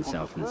understanding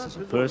selflessness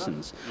of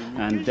persons.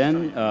 And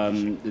then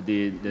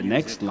the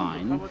next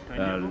line,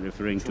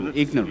 referring to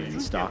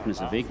ignorance,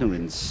 darkness of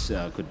ignorance,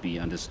 could be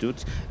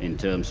understood in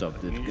terms of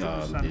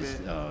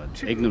this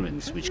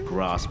ignorance which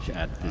grasps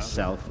at the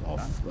self of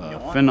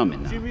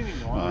phenomena.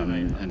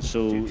 And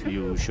so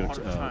you should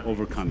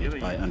overcome it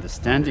by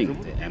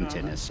understanding the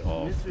emptiness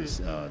of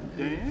this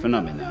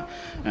phenomena.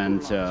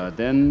 And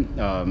then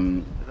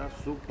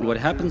what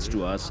happens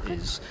to us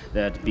is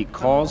that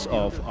because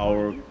of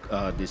our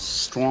this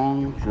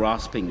strong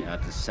grasping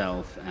at the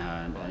self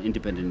and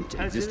independent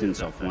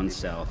existence of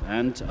oneself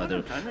and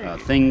other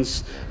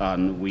things,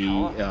 when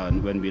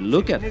we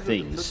look at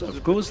things,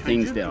 of course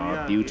things, there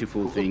are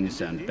beautiful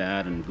things and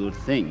bad and good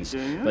things,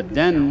 but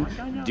then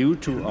due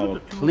to our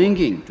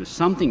clinging to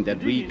something that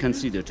we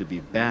consider to be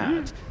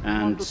bad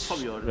and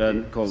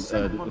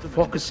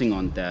focusing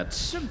on that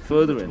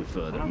further and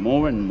further,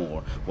 more and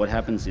more, what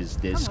happens is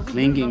this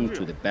clinging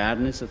to the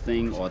badness of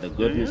thing or the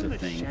goodness of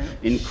thing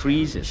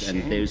increases,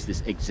 and there's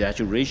this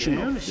exaggeration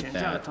of the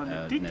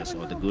badness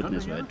or the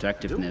goodness or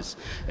attractiveness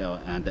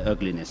and the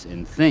ugliness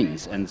in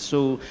things. And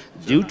so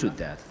due to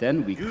that,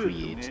 then we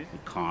create the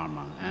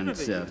karma, and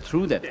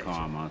through that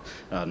karma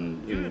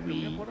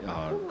we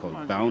are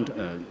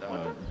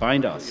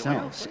bind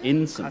ourselves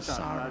in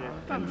samsara,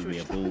 and we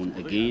are born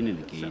again and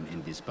again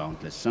in this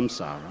boundless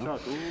samsara.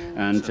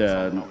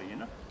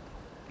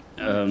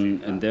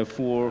 And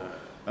therefore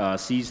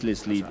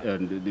ceaselessly,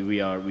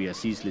 we are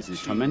ceaselessly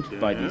tormented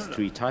by these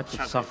three types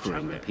of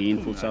suffering: the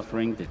painful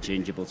suffering, the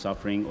changeable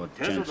suffering, or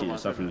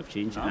suffering of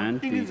change,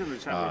 and the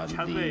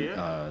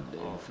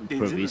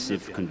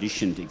pervasive,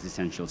 conditioned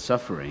existential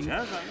suffering.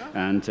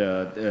 And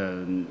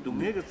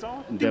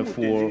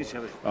therefore,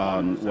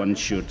 one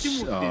should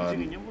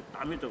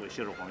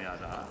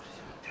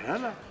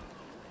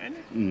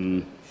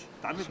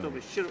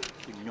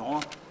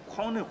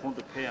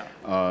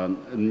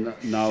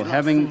now,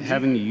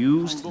 having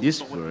used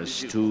this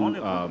verse to,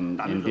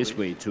 in this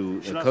way, to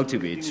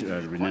cultivate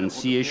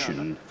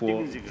renunciation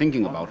for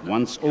thinking about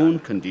one's own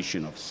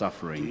condition of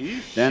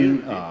suffering,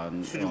 then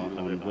on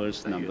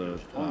verse number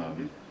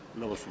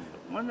on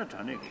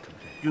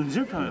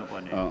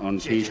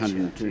page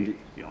 120.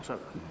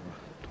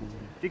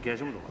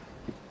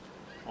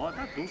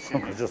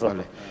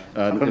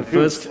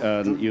 First,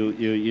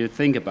 you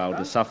think about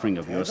the suffering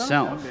of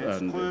yourself,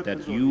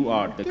 that you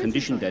are the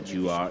condition that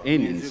you are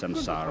in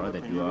samsara,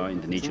 that you are in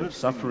the nature of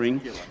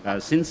suffering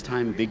since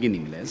time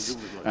beginningless,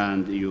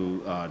 and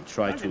you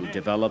try to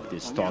develop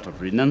this thought of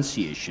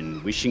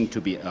renunciation, wishing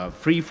to be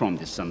free from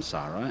this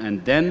samsara,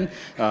 and then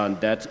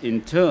that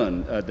in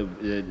turn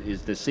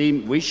is the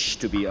same wish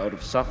to be out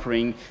of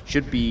suffering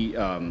should be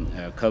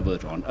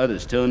covered on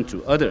others, turn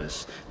to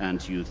others,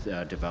 and you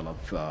develop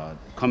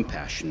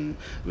compassion,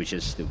 which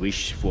is the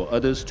wish for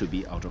others to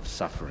be out of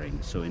suffering.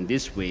 So in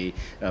this way,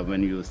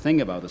 when you think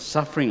about the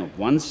suffering of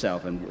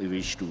oneself and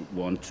wish to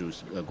want to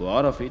go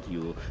out of it,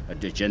 you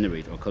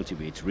degenerate or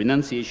cultivate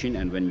renunciation.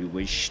 And when you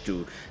wish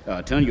to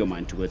turn your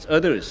mind towards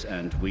others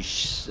and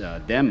wish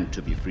them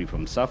to be free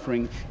from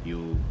suffering,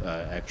 you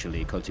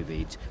actually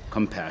cultivate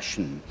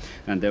compassion.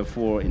 And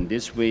therefore, in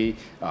this way,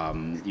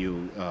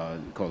 you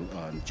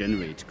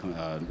generate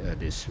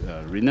this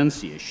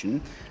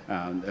renunciation.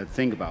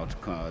 Think about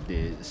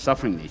the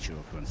suffering nature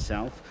of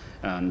oneself.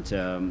 And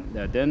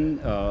then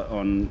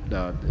on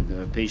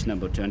page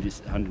number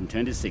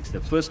 126, the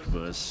first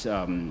verse,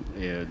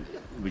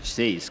 which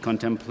says,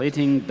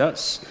 "Contemplating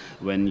thus,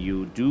 when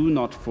you do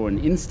not for an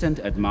instant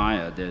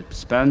admire the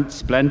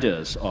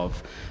splendors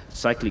of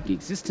cyclic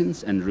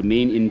existence and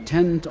remain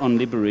intent on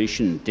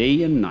liberation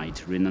day and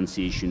night,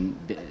 renunciation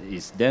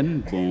is then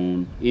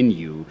born in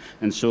you."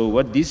 And so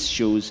what this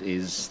shows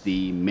is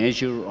the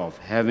measure of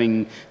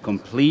having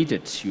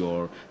completed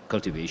your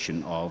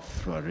cultivation of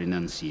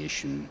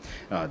renunciation,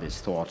 this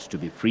thought to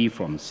be free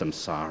from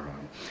samsara.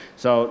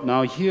 So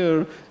now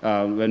here,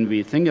 when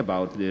we think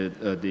about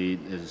the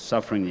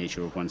suffering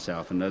nature of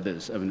oneself and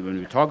others, when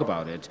we talk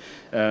about it,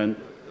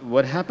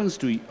 what happens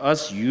to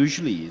us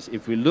usually is,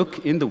 if we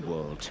look in the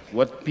world,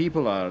 what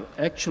people are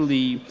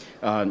actually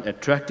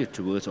attracted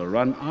towards or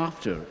run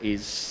after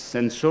is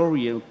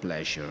sensorial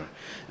pleasure.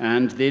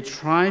 And they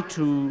try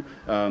to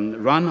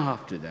run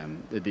after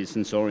them, the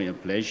sensorial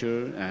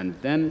pleasure, and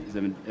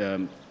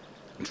then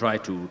try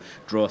to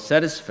draw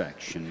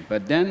satisfaction.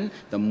 But then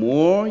the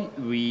more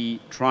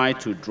we try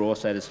to draw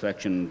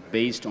satisfaction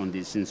based on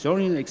these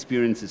sensorial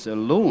experiences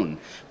alone,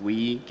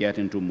 we get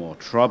into more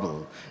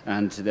trouble.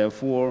 And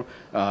therefore,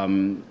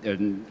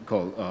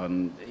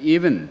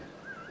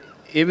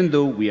 even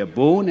though we are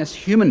born as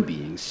human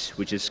beings,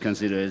 which is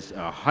considered as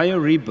a higher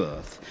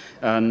rebirth,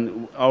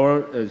 and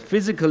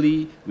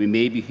physically we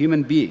may be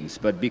human beings,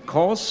 but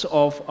because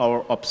of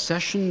our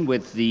obsession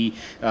with the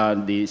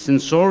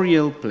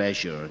sensorial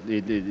pleasure,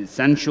 the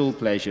sensual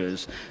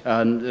pleasures,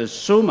 and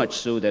so much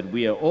so that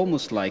we are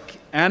almost like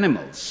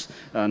animals,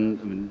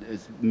 and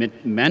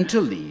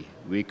mentally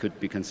we could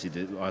be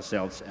considered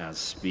ourselves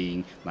as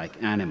being like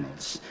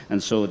animals.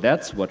 And so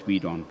that's what we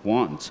don't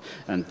want.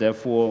 And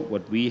therefore,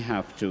 what we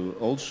have to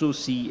also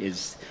see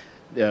is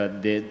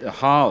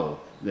how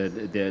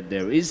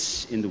there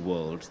is in the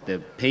world the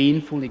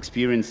painful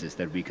experiences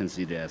that we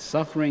consider as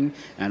suffering,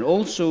 and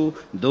also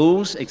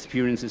those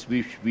experiences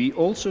which we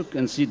also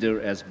consider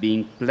as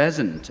being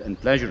pleasant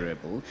and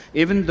pleasurable,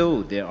 even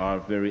though they are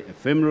very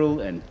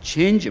ephemeral and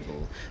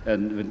changeable,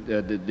 and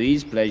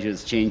these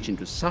pleasures change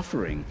into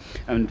suffering.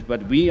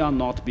 But we are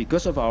not,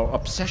 because of our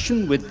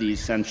obsession with the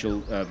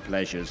essential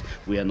pleasures,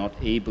 we are not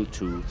able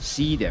to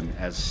see them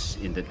as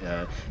in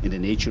the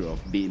nature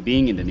of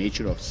being in the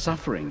nature of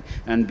suffering.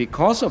 And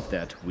because of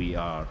that, we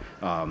are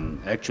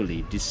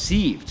actually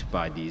deceived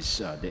by these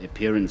the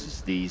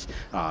appearances, these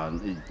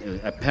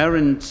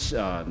apparent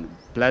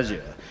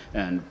pleasure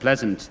and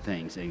pleasant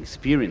things and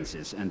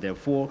experiences, and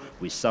therefore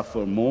we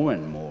suffer more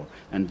and more.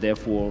 And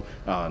therefore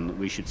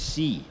we should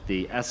see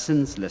the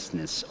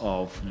essencelessness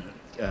of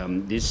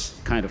this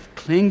kind of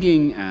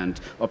clinging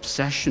and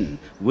obsession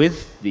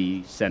with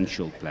the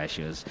sensual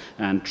pleasures,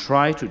 and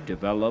try to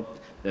develop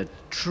the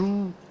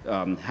true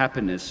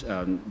happiness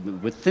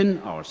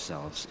within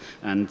ourselves.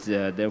 And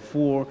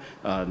therefore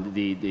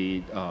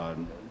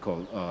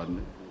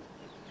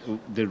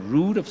the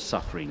root of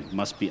suffering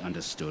must be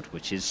understood,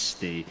 which is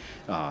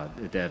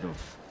that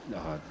of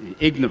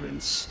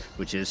ignorance,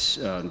 which is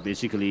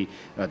basically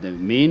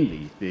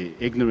mainly the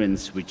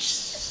ignorance which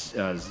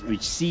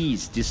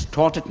sees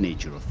distorted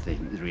nature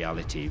of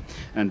reality,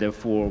 and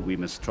therefore we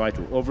must try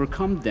to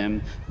overcome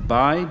them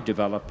by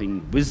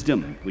developing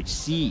wisdom which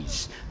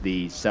sees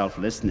the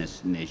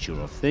selflessness nature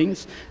of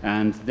things.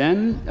 And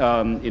then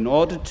in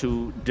order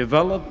to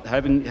develop,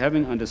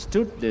 having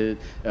understood the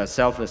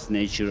selfless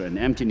nature and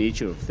empty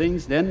nature of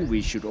things, then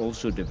we should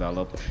also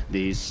develop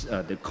these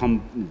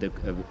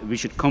we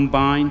should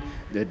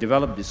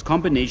develop this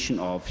combination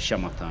of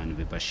shamatha and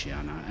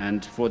vipassana.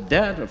 And for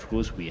that, of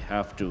course, we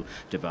have to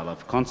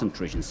develop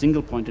concentration,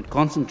 single-pointed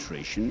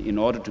concentration, in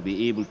order to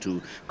be able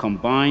to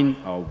combine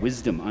our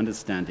wisdom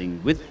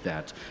understanding with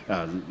that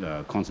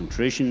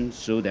concentration,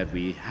 so that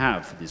we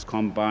have this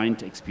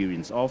combined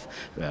experience of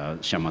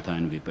shamatha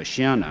and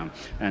vipassana.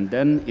 And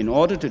then in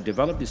order to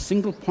develop this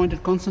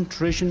single-pointed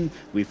concentration,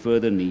 we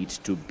further need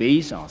to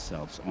base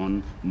ourselves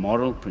on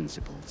moral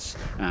principles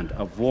and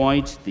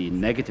avoid the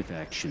negative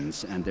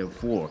actions, and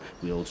therefore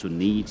we also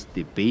need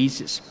the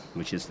basis,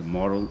 which is the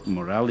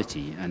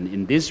morality. And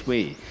in this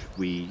way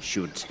we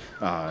should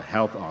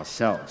help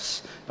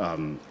ourselves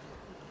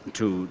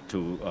to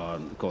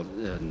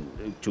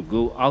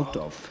go out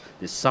of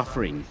the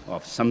suffering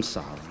of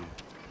samsara.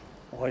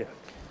 Oh, yeah.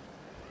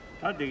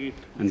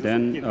 And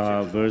then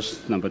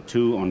verse number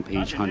 2 on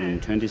page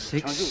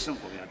 126,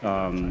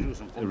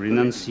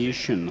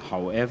 renunciation,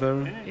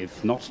 however,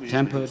 if not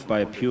tempered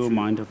by a pure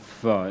mind of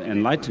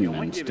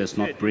enlightenment, does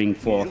not bring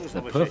forth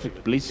the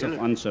perfect bliss of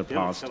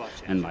unsurpassed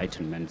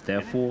enlightenment.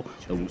 Therefore,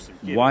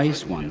 the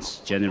wise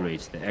ones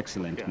generate the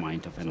excellent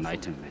mind of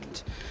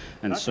enlightenment.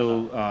 And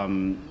so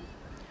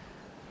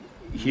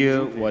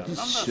here what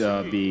is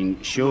being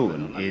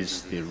shown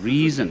is the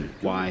reason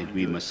why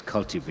we must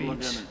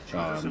cultivate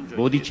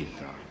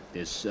bodhicitta,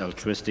 this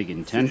altruistic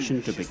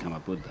intention to become a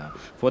Buddha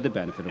for the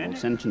benefit of all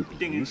sentient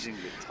beings.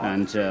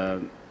 And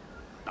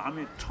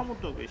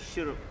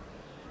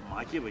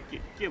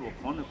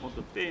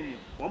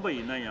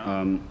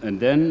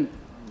then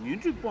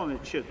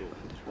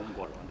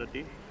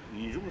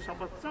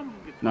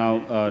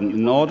now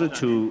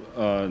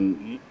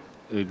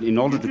in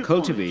order to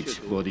cultivate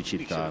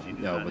bodhicitta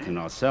within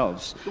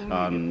ourselves,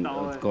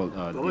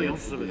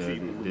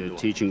 the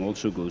teaching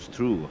also goes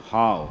through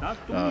how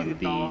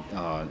the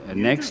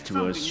next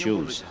verse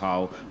shows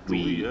how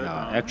we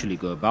actually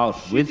go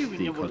about with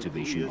the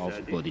cultivation of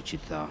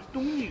bodhicitta.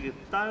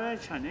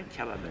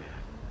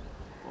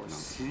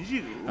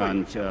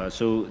 And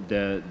so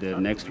the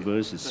next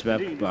verse is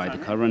swept by the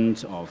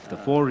current of the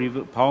four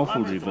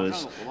powerful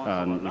rivers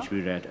which we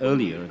read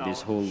earlier.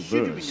 This whole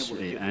verse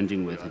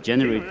ending with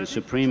generate the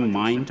supreme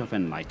mind of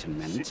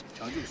enlightenment.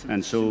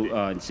 And so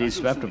it says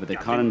swept by the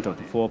current of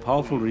the four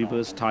powerful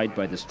rivers, tied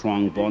by the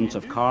strong bonds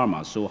of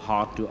karma, so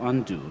hard to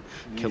undo,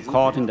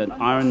 caught in the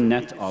iron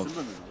net of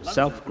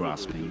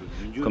self-grasping,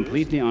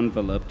 completely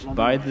enveloped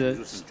by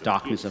the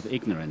darkness of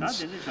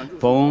ignorance,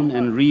 born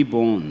and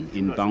reborn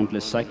in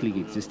boundless cyclic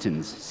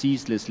existence,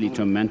 ceaselessly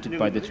tormented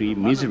by the three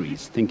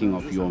miseries, thinking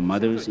of your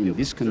mothers in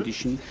this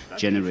condition,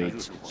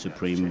 generate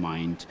supreme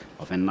mind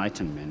of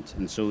enlightenment.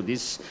 And so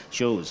this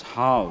shows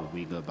how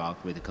we go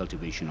about with the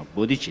cultivation of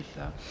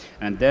bodhicitta.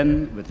 And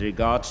then with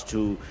regard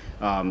to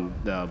the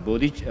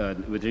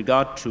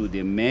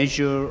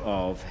measure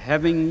of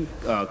having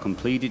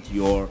completed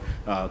your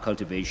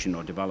cultivation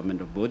or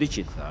development of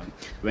bodhicitta,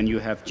 when you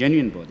have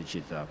genuine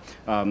bodhicitta,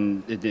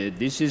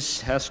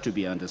 this has to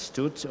be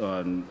understood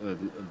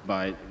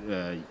by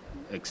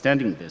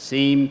extending the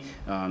same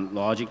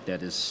logic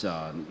that is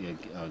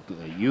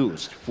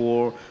used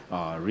for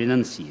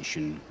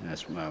renunciation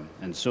as well.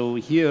 And so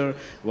here,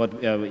 what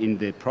in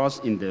the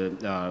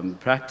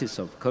practice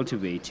of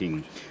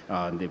cultivating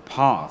the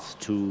path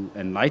to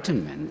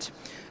enlightenment,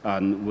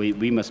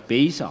 we must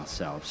base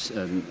ourselves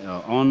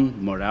on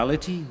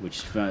morality,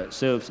 which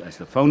serves as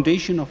the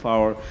foundation of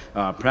our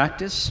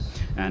practice,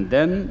 and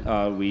then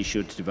we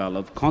should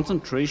develop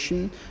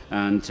concentration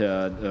and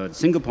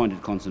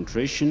single-pointed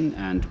concentration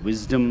and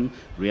wisdom,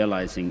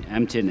 realizing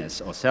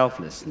emptiness or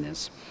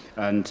selflessness.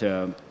 And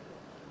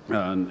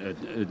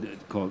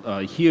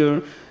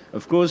here,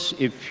 of course,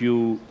 if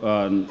you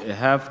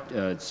have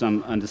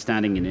some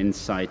understanding and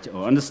insight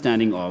or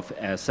understanding of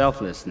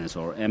selflessness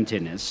or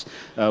emptiness,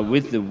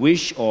 with the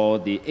wish or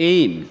the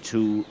aim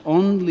to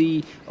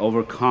only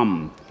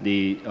overcome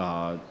the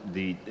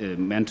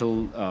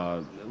mental,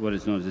 what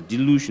is known as the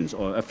delusions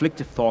or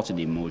afflictive thoughts and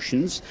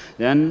emotions,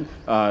 then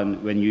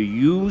when you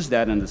use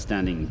that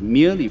understanding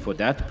merely for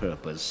that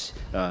purpose,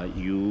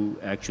 you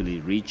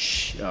actually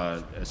reach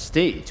a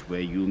state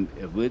where you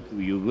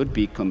would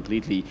be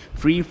completely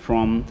free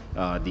from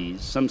the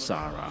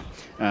samsara.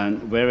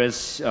 And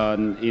whereas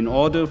in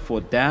order for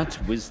that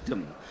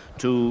wisdom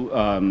to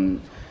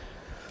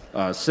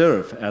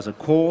serve as a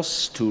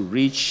course to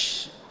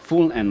reach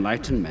full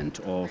enlightenment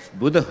of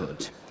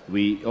Buddhahood,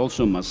 we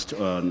also must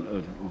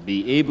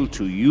be able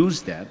to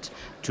use that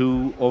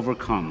to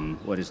overcome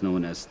what is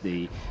known as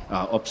the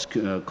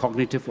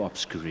cognitive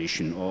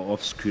obscuration, or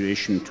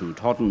obscuration to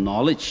total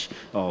knowledge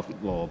of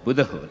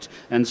Buddhahood.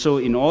 And so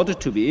in order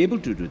to be able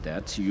to do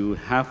that, you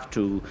have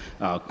to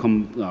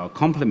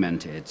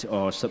complement it,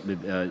 or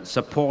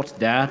support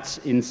that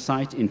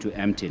insight into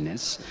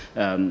emptiness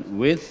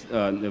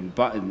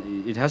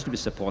it has to be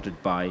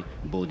supported by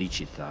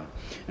bodhicitta.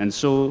 And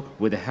so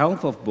with the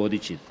help of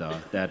bodhicitta,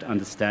 that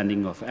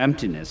understanding of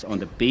emptiness on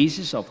the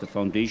basis of the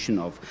foundation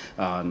of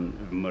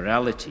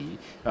morality,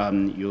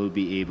 you'll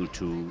be able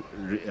to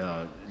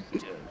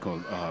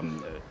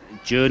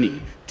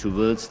journey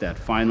towards that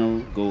final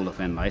goal of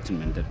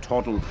enlightenment, the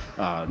total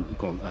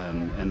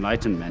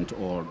enlightenment,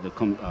 or the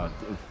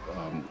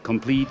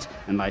complete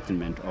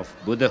enlightenment of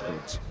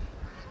Buddhahood.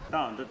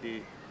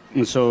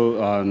 And so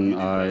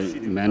I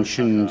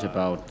mentioned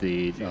about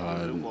these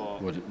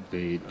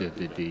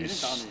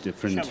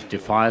different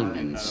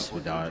defilements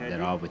that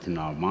are within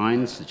our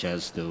minds, such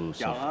as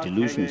those of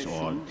delusions,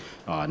 or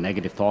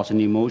negative thoughts and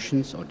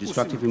emotions, or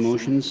destructive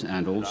emotions,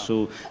 and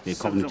also the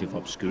cognitive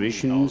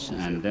obscurations,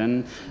 and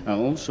then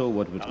also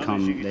what would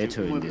come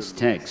later in this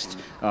text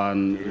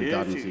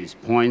regarding these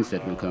points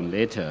that will come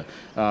later.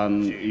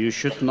 You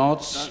should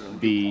not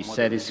be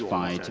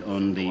satisfied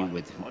only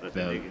with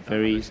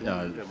very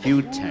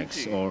few texts,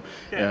 or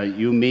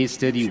you may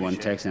study one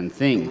text and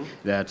think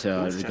that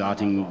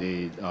regarding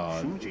the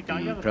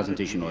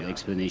presentation or the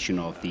explanation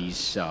of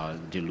these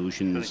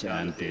delusions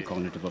and the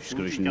cognitive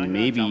obscuration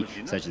may be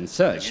such and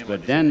such,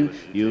 but then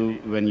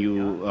when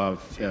you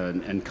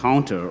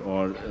encounter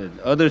or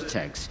other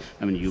texts,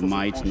 I mean, you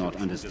might not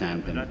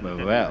understand them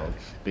very well.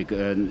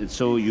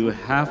 So you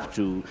have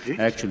to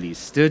actually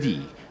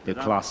study the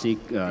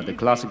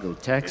classical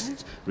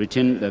texts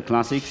written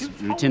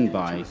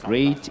by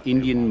great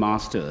Indian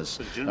masters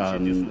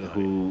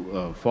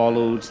who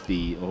followed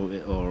the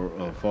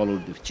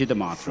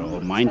Chittamatra,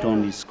 or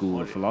mind-only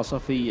school of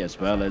philosophy, as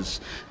well as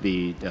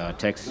the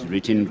texts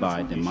written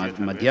by the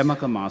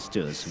Madhyamaka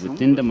masters.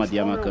 Within the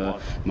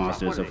Madhyamaka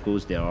masters, of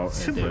course, there are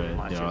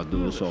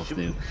those of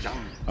the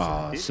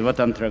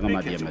Svatantraka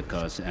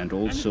Madhyamakas, and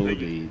also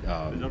the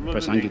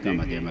Prasangika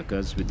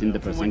Madhyamakas. Within the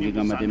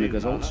Prasangika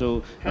Madhyamakas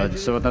also,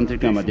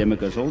 Svatantrika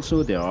Madhyamakas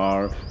also, there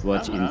are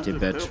what in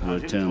Tibet were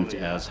termed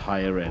as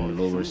higher and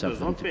lower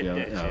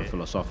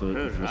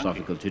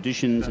philosophical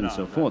traditions, and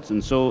so forth.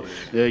 And so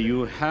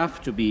you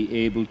have to be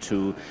able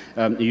to,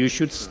 you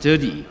should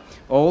study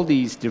all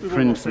these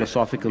different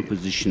philosophical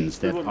positions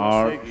that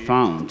are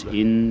found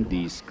in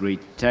these great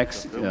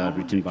texts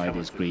written by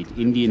these great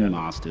Indian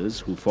masters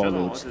who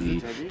followed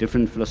the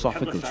different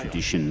philosophical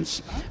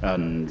traditions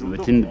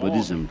within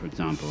Buddhism, for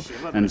example.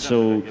 And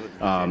so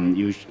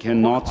you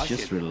cannot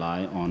just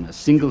rely on a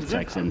single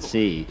text and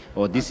say,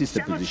 oh, this is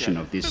the position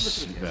of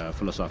this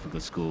philosophical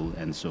school,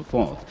 and so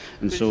forth.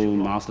 And so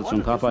Master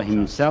Tsongkhapa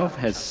himself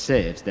has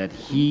said that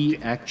he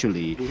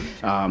actually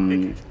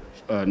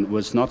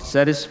was not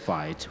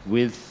satisfied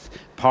with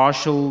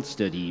partial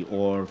study,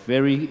 or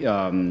very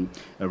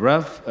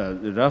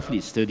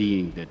roughly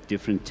studying the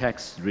different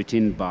texts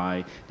written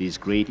by these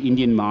great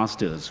Indian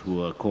masters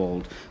who are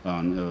called,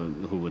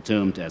 who were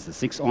termed as the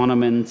 6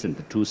 ornaments and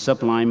the 2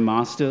 sublime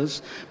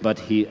masters, but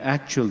he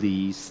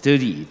actually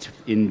studied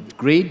in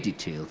great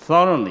detail,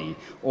 thoroughly,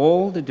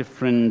 all the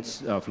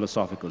different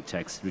philosophical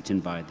texts written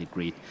by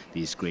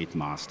these great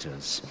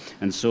masters.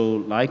 And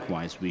so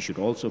likewise, we should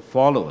also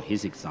follow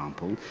his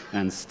example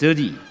and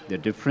study the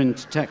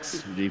different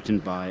texts written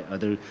by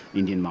other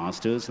Indian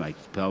masters like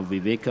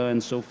Viveka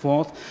and so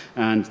forth,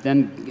 and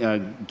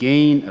then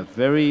gain a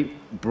very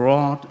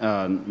broad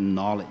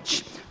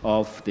knowledge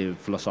of the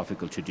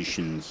philosophical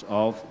traditions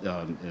of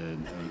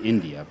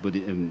India,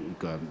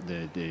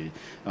 the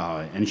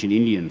ancient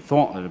Indian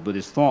thought,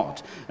 Buddhist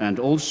thought, and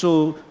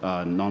also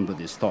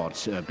non-Buddhist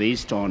thoughts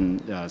based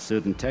on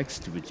certain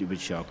texts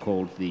which are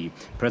called the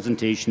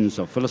presentations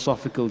of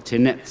philosophical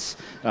tenets.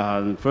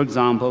 For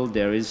example,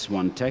 there is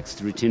one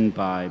text written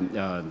by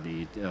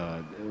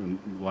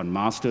one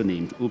master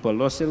named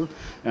Upalosil,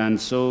 and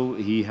so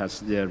he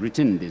has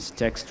written this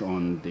text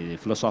on the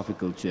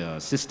philosophical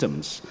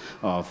systems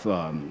of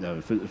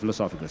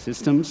philosophical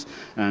systems,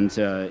 and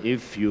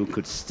if you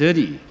could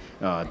study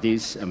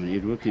this, I mean,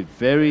 it would be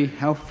very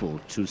helpful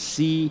to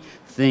see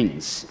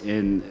things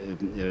in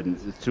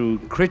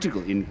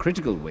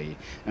critical way,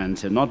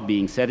 and not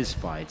being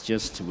satisfied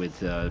just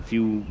with a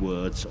few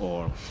words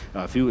or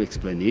a few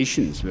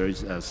explanations, very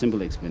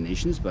simple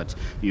explanations, but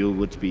you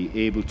would be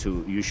able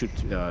to, you should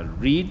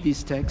read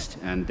this text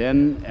and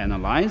then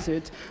analyze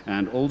it,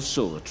 and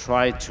also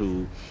try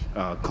to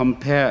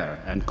compare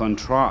and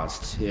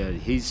contrast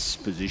his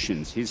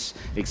positions, his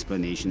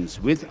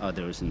explanations with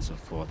others, and so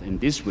forth. In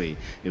this way,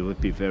 it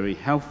would be very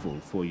helpful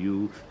for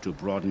you to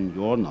broaden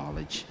your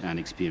knowledge and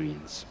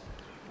experience.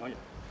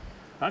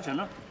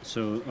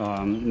 So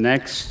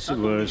next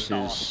verse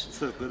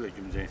is,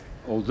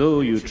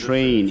 although you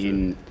train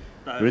in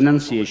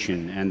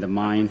renunciation and the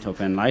mind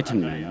of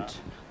enlightenment.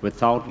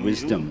 Without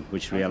wisdom,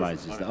 which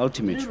realizes the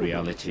ultimate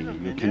reality,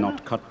 you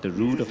cannot cut the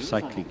root of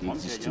cyclic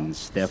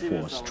existence.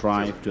 Therefore,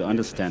 strive to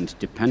understand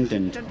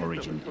dependent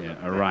origin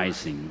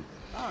arising.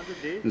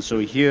 And so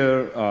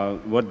here,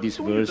 what this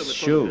verse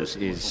shows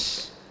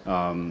is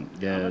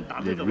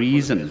the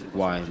reason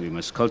why we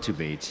must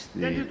cultivate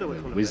the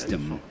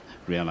wisdom,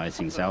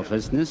 realizing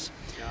selflessness,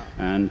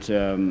 and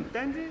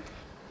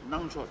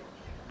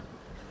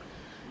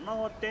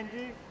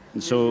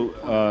so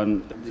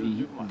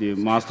the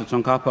Master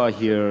Tsongkhapa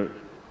here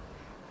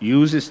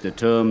uses the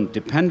term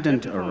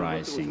dependent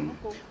arising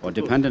or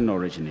dependent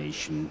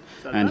origination,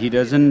 and he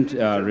doesn't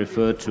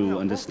refer to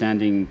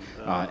understanding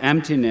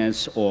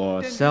emptiness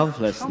or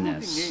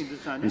selflessness.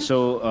 And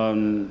so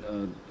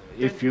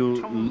if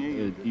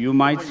you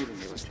might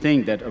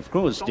think that, of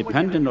course,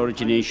 dependent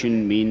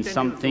origination means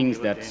some things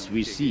that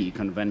we see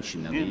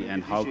conventionally,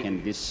 and how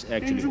can this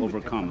actually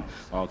overcome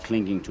our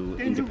clinging to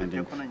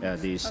independent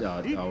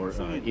our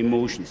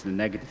emotions, the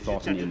negative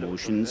thoughts and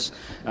emotions,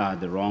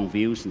 the wrong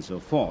views and so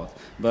forth.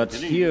 But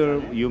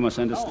here you must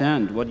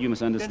understand, what you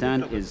must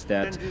understand is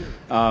that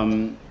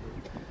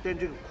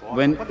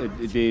when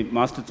the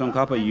Master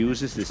Tsongkhapa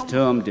uses this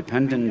term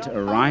dependent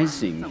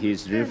arising, he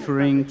is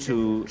referring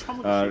to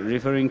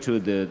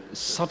the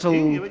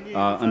subtle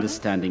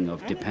understanding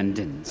of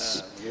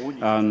dependence.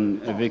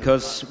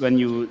 Because when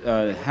you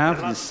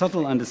have this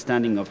subtle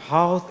understanding of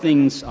how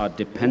things are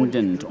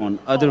dependent on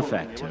other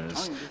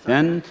factors,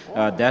 then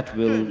that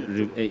will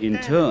in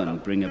turn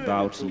bring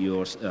about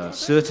your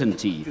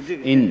certainty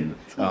in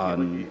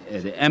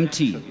the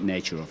empty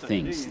nature of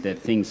things, that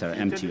things are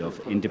empty of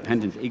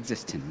independent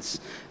existence.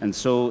 And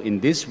so in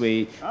this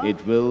way,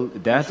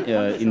 that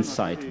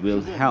insight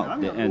will help,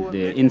 and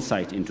the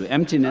insight into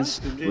emptiness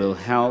will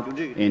help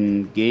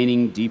in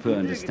gaining deeper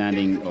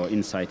understanding or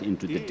insight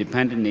into the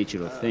dependent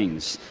nature of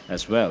things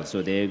as well.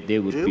 So they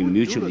would be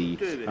mutually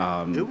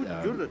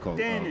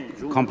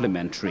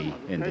complementary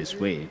in this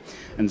way.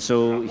 And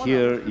so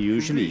here,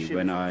 usually,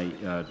 when I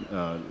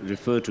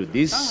refer to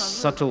this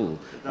subtle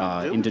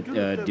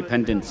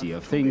interdependency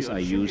of things, I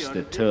use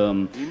the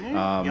term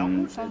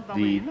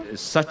the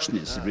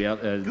suchness,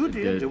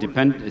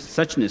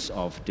 suchness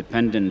of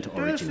dependent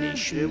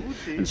origination.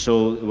 And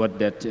so what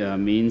that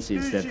means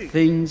is that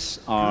things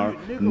are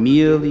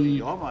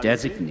merely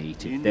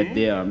designated, that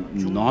they are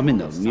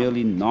nominal,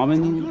 merely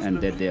nominal, and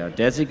that they are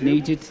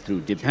designated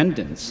through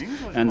dependence.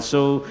 And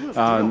so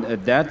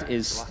that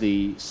is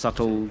the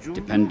subtle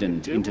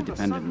dependent,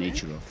 interdependent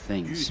nature of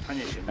things.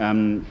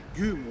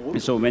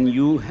 So when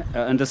you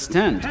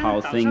understand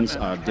how things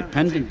are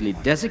dependently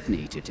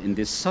designated in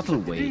this subtle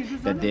way,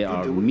 that they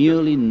are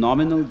merely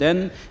nominal,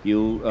 then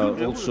you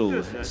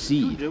also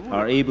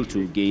are able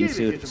to gain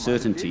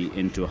certainty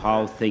into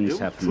how things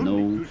have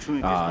no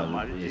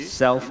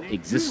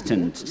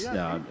self-existent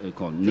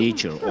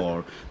nature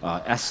or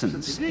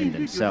essence in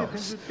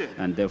themselves.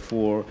 And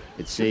therefore,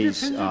 it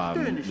says in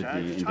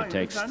the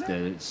text,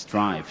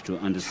 strive to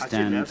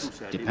understand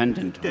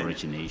dependent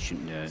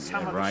origination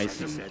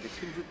arising.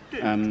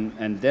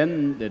 And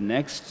then the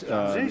next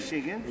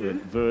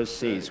verse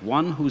says,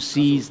 one who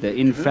sees the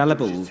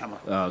infallible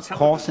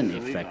cause and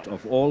effect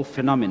of all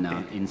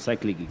phenomena in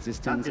cyclic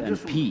existence and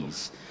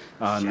peace,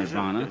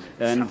 nirvana,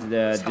 and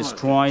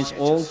destroys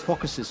all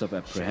focuses of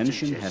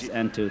apprehension, has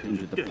entered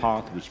into the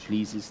path which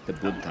pleases the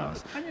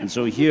Buddhas. And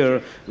so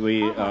here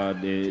we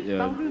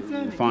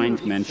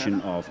find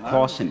mention of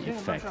cause and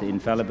effect, the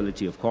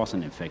infallibility of cause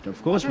and effect.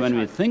 Of course, when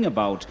we think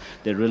about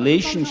the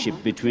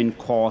relationship between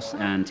cause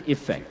and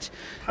effect,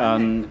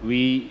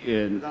 we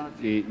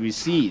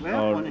see,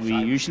 or we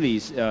usually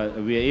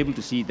we are able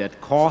to see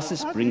that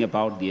causes bring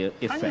about the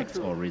effects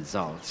or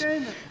results,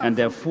 and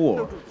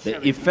therefore the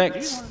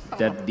effects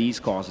that these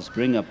causes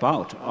bring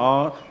about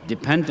are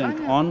dependent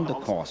on the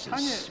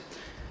causes,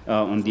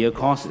 on their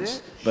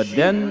causes. But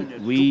then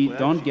we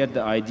don't get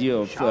the idea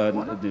of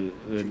the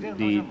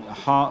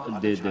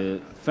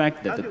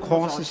fact that the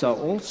causes are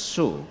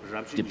also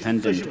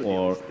dependent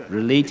or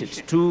related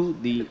to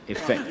the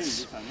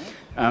effects,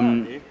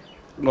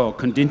 or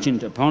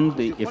contingent upon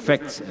the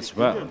effects as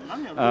well.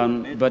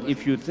 But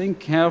if you think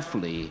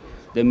carefully,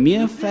 the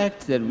mere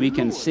fact that we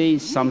can say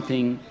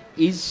something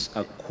is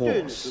a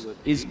cause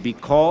is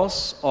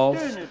because of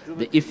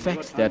the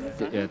effect that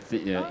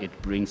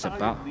it brings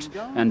about.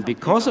 And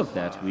because of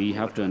that, we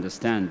have to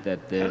understand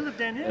that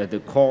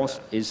the cause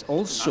is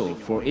also,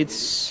 for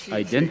its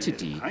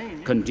identity,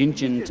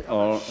 contingent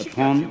or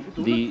upon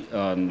the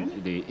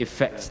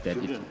effects that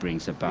it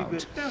brings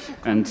about.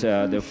 And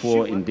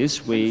therefore, in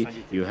this way,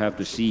 you have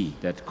to see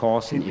that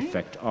cause and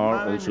effect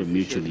are also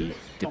mutually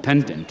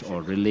dependent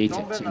or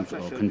related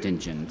or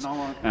contingent.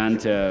 And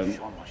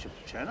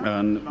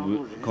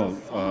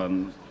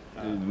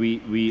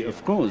we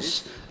of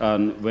course,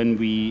 when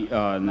we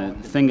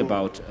think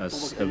about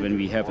when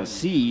we have a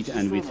seed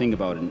and we think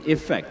about an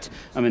effect,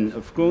 I mean,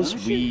 of course,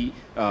 we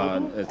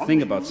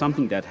think about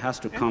something that has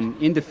to come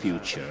in the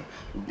future,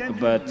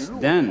 but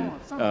then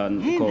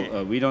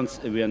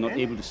we are not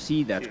able to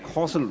see that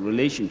causal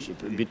relationship,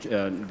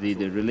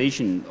 the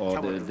relation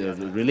or the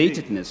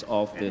relatedness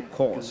of the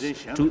cause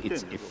to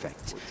its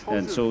effect.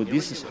 And so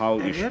this is how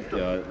we should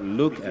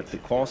look at the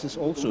causes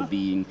also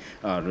being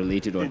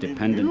related or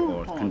dependent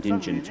or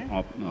contingent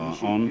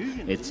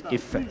on its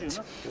effect.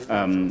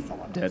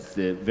 That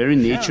the very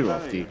nature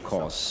of the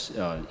cause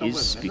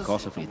is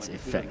because of its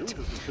effect.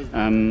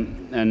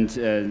 And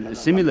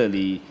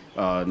similarly,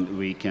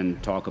 we can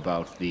talk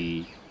about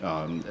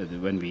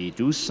when we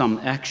do some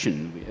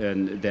action,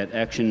 and that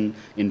action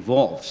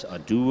involves a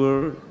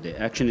doer, the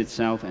action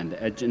itself, and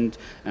the agent,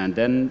 and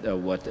then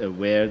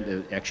where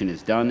the action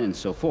is done, and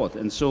so forth.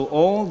 And so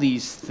all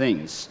these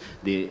things,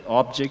 the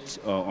object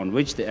on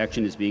which the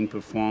action is being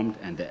performed,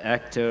 and the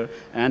actor,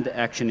 and the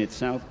action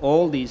itself,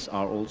 all these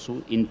are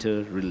also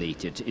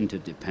interrelated,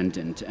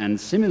 interdependent. And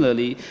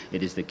similarly,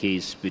 it is the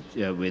case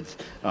with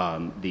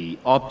the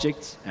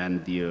objects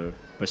and their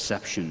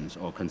perceptions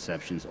or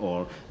conceptions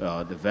or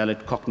the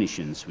valid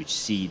cognitions which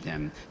see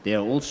them. They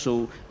are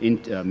also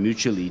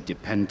mutually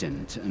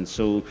dependent. And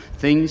so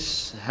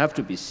things have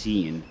to be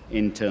seen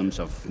in terms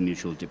of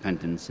mutual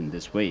dependence in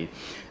this way.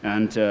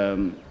 And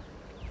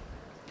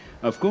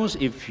of course,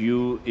 if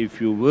you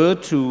were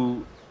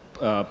to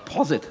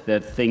posit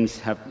that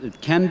things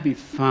can be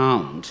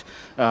found,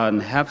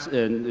 and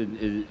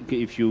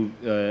if you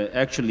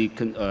actually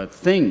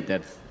think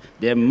that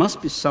there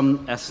must be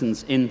some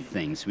essence in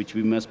things which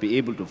we must be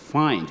able to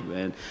find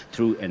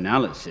through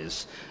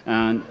analysis.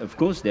 And of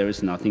course, there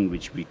is nothing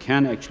which we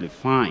can actually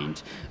find.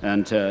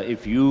 And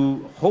if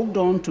you hold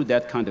on to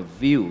that kind of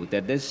view,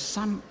 that there's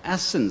some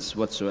essence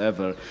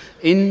whatsoever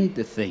in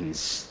the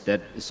things that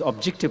is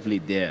objectively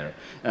there,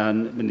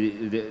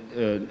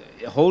 and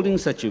holding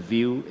such a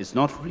view is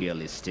not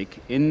realistic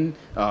in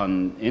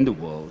the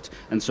world.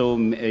 And so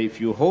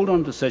if you hold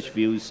on to such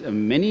views,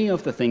 many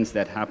of the things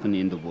that happen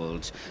in the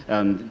world,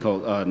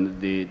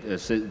 the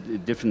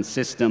different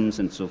systems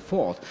and so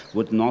forth,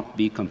 would not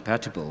be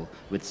compatible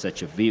with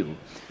such a view.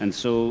 And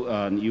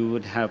so you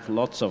would have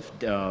lots of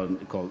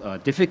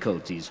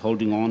difficulties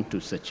holding on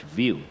to such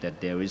view, that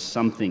there is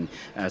something,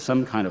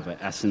 some kind of an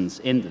essence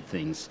in the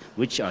things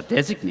which are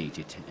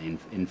designated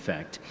in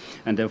fact.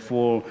 And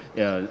therefore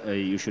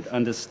you should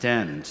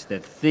understand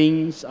that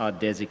things are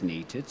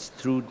designated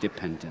through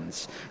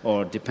dependence,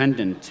 or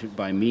dependent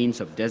by means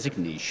of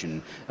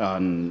designation,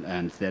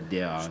 and that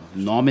they are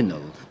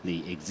nominally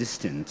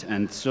existent.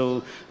 And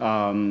so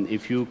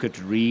if you could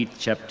read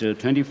chapter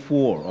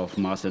 24 of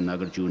Master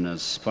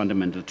Nagarjuna's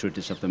Fundamental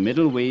Treatise of the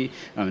Middle Way,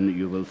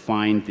 you will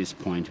find this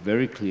point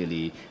very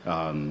clearly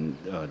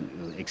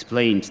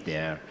explained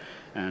there.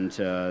 And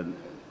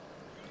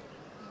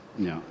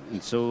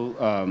and so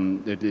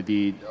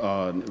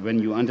when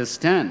you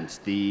understand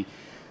the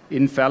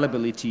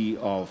infallibility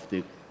of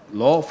the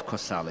law of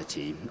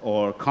causality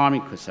or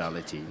karmic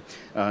causality,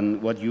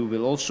 and what you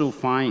will also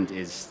find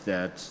is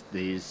that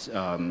these,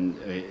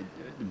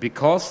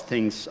 because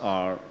things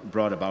are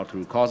brought about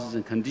through causes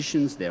and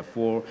conditions,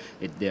 therefore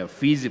they are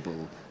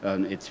feasible.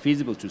 It's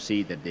feasible to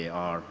say that they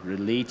are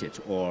related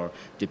or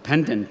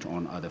dependent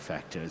on other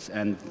factors,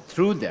 and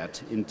through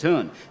that, in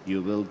turn,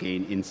 you will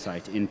gain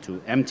insight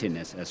into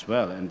emptiness as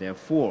well. And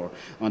therefore,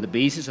 on the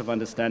basis of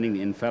understanding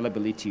the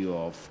infallibility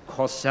of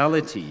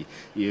causality,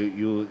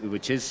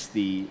 which is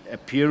the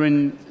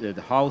appearance,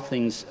 how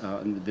things,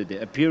 the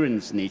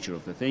appearance nature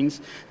of the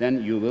things,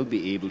 then you will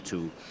be able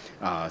to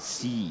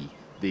see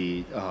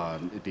the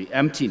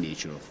empty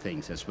nature of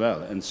things as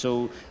well. And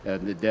so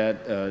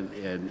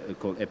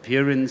called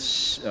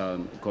appearance,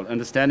 called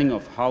understanding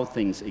of how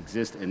things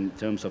exist in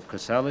terms of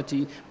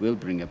causality, will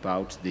bring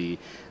about the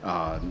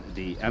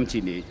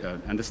empty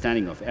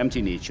understanding of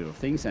empty nature of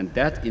things, and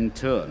that in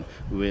turn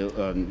will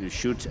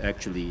should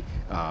actually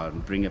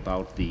bring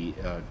about the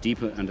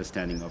deeper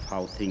understanding of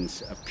how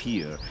things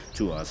appear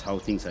to us, how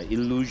things are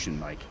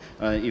illusion-like.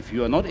 If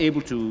you are not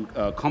able to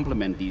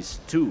complement these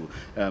two,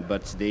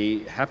 but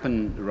they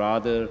happen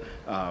rather,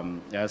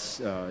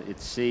 as it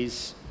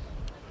says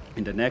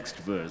in the next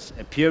verse,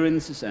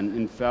 appearances and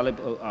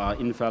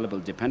infallible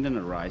dependent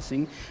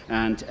arising,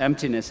 and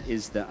emptiness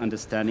is the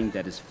understanding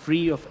that is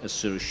free of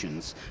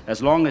assertions.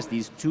 As long as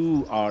these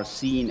two are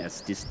seen as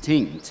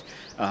distinct,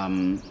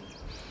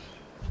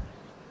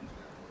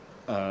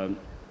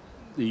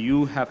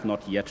 you have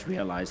not yet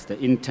realized the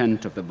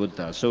intent of the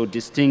Buddha. So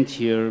distinct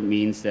here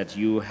means that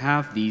you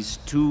have these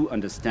two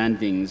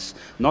understandings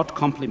not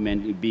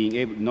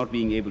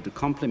being able to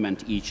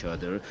complement each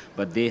other,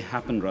 but they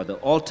happen rather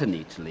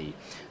alternately.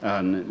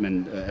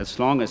 And as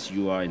long as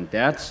you are in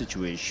that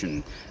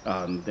situation,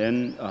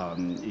 then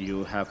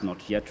you have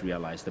not yet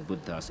realized the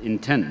Buddha's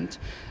intent.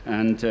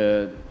 And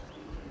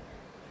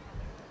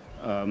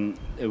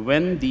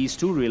when these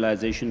two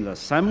realizations are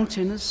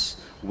simultaneous,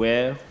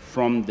 where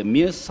from the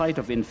mere sight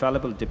of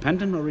infallible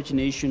dependent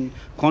origination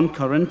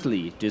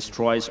concurrently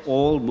destroys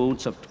all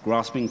modes of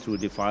grasping through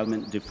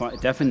defilement,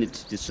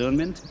 definite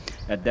discernment,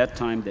 at that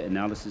time the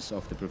analysis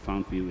of the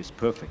profound view is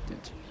perfected.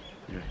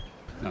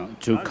 Now,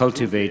 to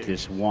cultivate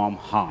this warm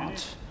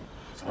heart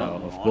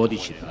of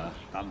bodhicitta,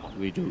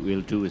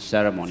 we'll do a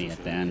ceremony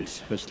at the end.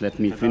 First, let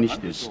me finish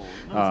this,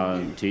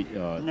 which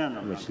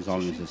is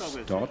always a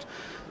thought.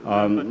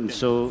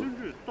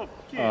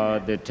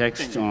 The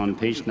text on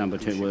page number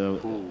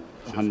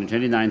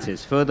 129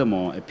 says,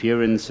 furthermore,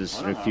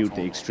 appearances refute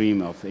the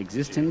extreme of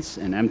existence,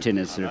 and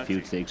emptiness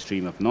refutes the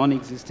extreme of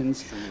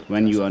non-existence.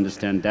 When you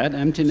understand that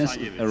emptiness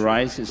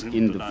arises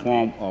in the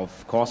form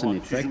of cause and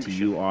effect,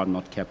 you are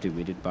not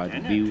captivated by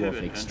the view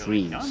of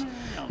extremes.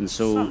 And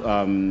so,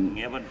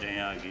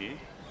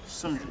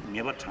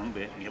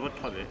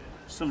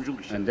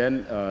 and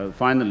then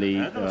finally,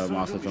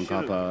 Master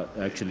Tsongkhapa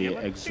actually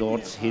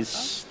exhorts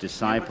his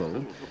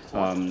disciple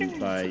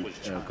by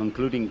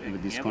concluding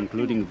with this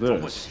concluding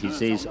verse. He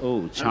says,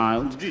 "Oh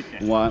child,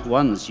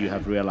 once you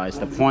have realized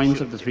the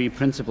points of the three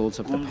principles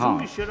of the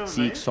path,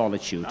 seek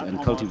solitude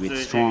and cultivate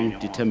strong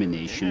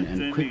determination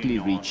and quickly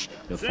reach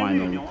the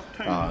final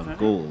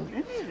goal."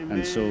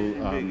 And so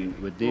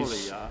with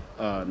this,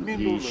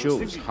 he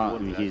shows how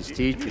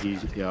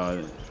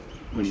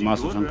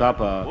Master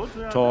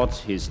Tsongkhapa taught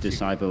his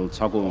disciple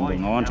Tsago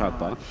Mbongawan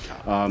Chakpa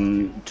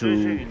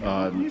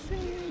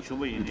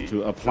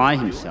to apply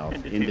himself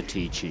in the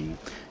teaching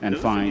and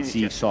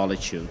seek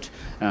solitude.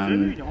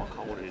 And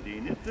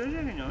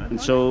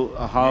so,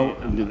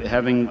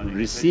 having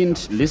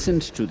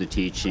listened to the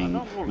teaching,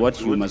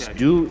 what you must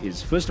do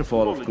is, first of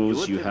all, of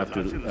course, you have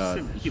to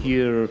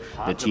hear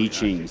the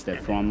teachings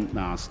that from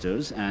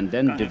masters, and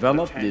then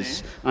develop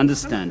this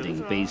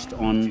understanding based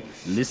on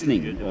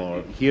listening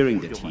or hearing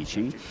the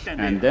teaching,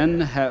 and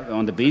then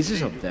on the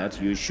basis of that,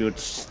 you should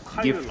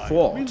give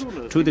thought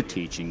to the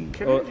teaching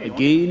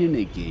again and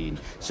again,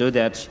 so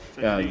that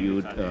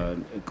you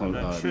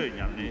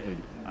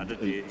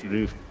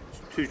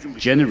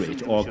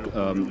generate or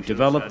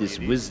develop this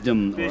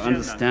wisdom or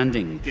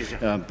understanding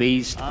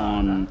based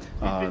on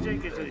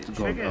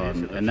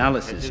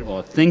analysis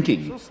or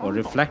thinking or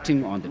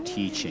reflecting on the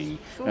teaching.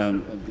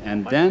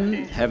 And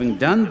then, having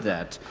done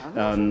that,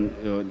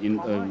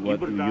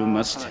 what you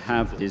must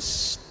have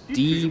this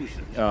deep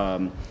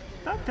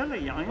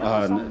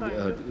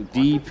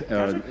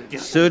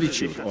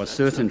certitude or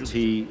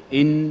certainty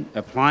in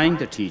applying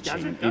the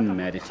teaching in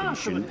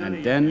meditation,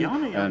 and then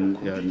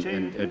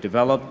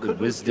develop the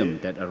wisdom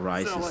that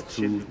arises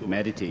through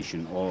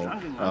meditation or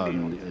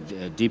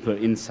deeper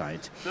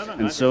insight.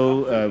 And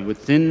so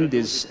within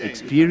this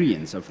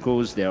experience, of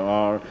course, there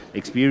are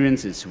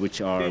experiences which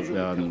are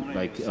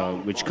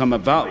which come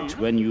about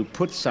when you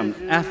put some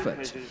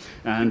effort,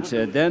 and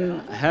then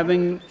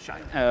having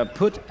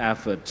put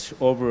effort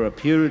over a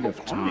period of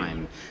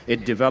time,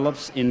 it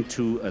develops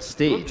into a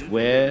state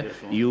where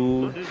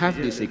you have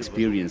this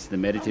experience, the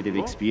meditative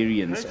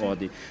experience, or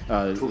the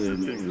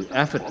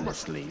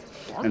effortlessly.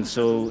 And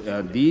so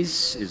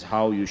this is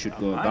how you should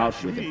go about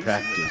with the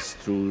practice,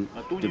 through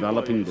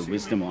developing the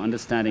wisdom or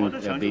understanding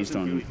based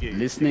on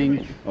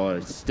listening or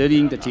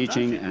studying the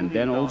teaching, and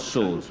then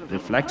also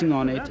reflecting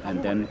on it,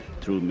 and then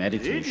through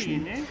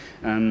meditation.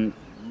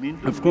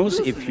 Of course,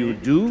 if you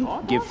do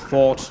give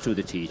thought to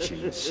the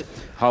teachings,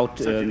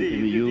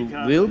 you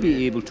will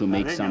be able to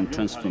make some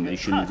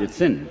transformation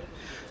within.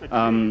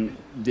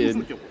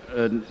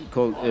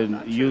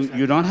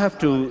 You don't have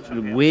to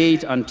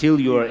wait until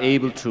you are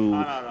able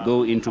to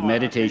go into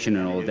meditation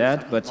and all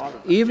that, but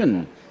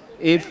even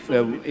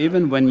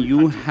when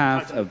you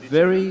have a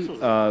very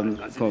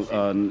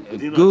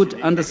good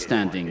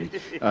understanding,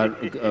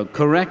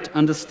 correct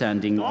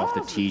understanding of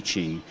the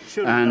teaching,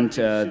 and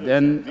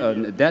then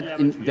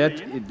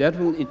that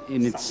will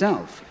in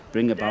itself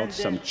bring about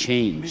some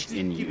change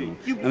in you.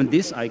 And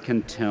this I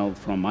can tell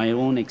from my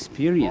own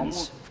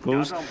experience, of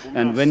course.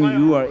 And when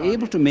you are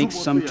able to make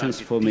some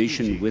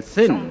transformation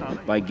within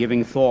by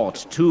giving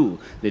thought to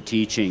the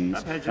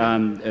teachings,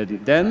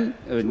 then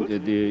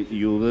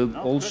you will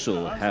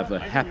also have a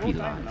happy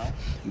life.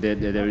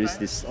 There is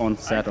this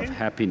onset of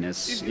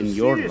happiness in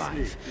your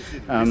life.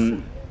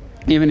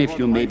 Even if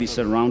you may be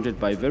surrounded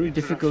by very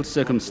difficult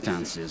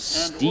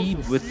circumstances, deep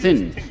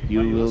within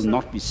you will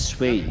not be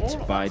swayed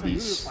by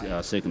these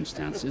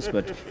circumstances,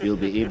 but you'll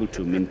be able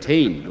to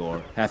maintain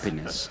your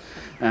happiness.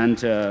 And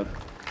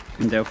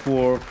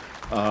therefore,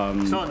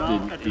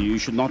 you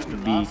should not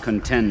be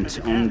content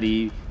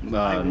only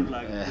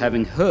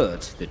having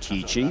heard the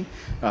teaching,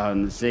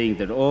 saying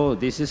that, oh,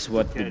 this is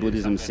what the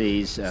Buddhism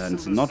says,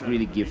 and not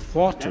really give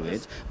thought to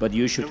it, but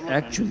you should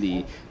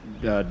actually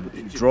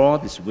draw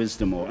this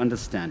wisdom or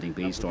understanding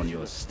based on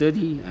your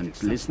study and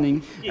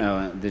listening,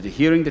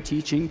 hearing the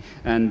teaching,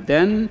 and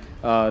then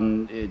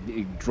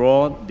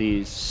draw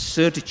the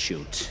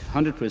certitude,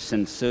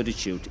 100%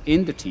 certitude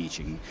in the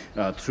teaching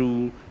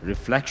through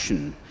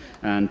reflection.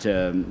 and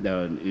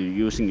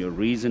using your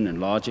reason and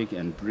logic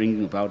and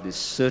bringing about this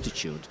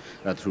certitude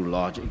through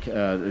logic,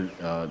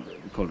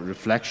 called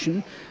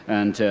reflection.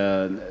 And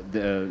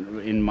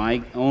in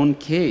my own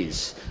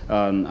case,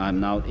 I'm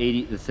now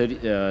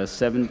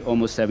 37,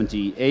 almost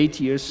 78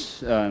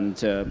 years,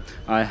 and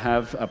I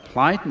have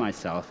applied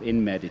myself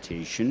in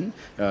meditation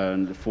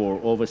for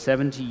over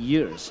 70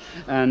 years.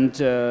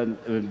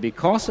 And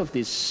because of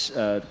this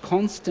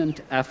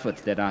constant effort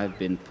that I've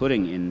been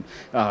putting in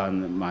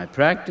my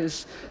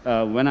practice,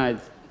 when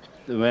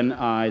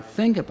I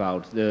think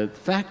about the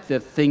fact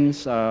that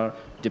things are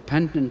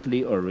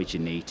dependently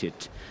originated,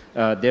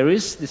 there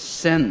is this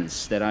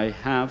sense that I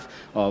have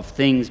of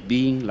things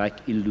being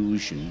like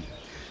illusion.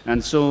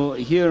 And so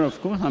here,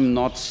 of course, I'm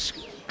not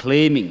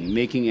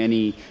making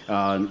any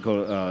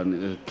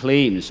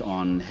claims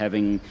on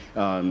having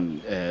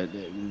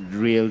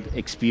real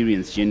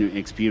experience, genuine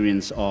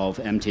experience of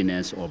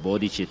emptiness or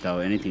bodhicitta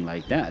or anything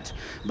like that.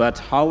 But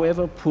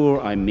however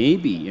poor I may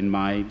be in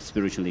my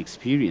spiritual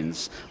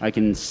experience, I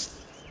can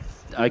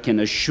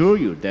assure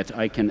you that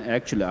I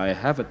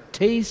have a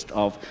taste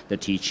of the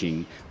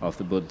teaching of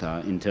the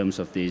Buddha in terms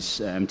of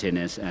this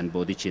emptiness and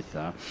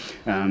bodhicitta.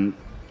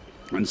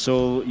 And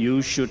so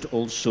you should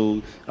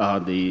also,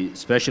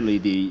 especially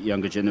the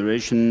younger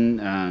generation,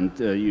 and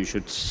you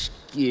should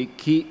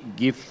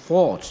give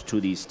thought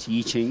to these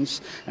teachings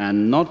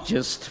and not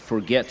just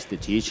forget the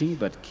teaching,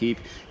 but keep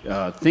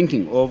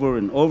thinking over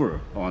and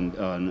over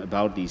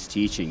about these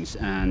teachings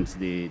and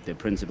the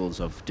principles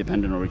of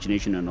dependent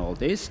origination and all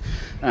this,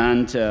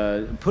 and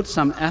put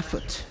some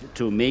effort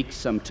to make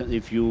some,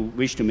 if you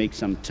wish to make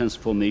some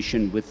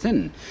transformation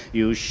within,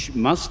 you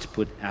must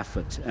put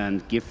effort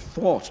and give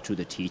thought to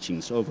the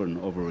teachings over and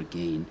over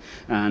again.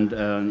 And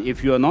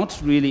if you are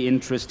not really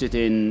interested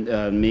in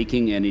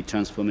making any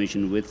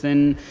transformation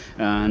within,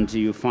 and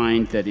you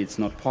find that it's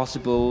not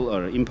possible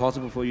or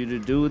impossible for you to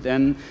do,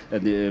 then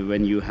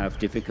when you have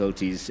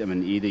difficulties, I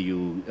mean, either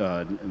you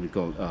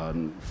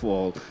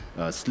fall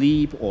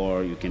asleep,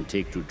 or you can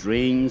take to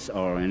drinks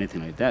or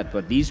anything like that,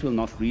 but these will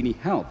not really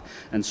help.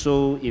 And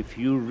so if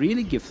you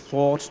really give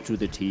thought to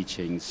the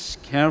teachings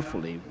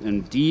carefully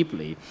and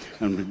deeply,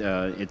 and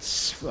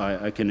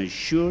I can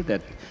assure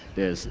that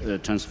there's a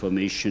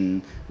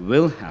transformation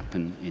will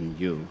happen in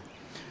you.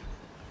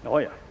 Oh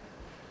yeah,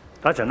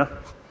 that's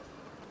enough.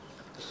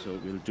 So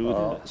we'll do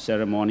the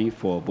ceremony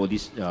for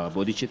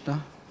bodhicitta.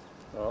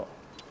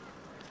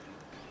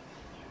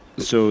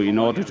 So in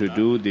order to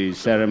do the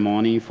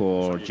ceremony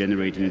for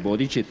generating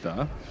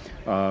bodhicitta,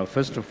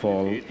 first of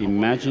all,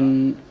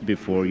 imagine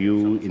before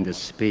you in the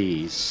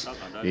space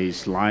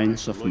these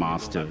lines of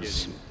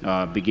masters,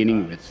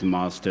 beginning with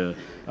Master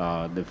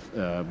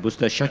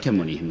Buddha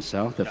Shakyamuni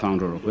himself, the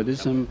founder of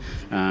Buddhism,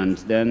 and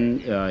then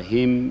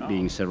him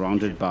being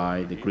surrounded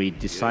by the great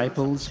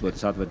disciples,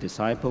 Bodhisattva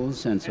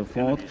disciples, and so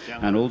forth,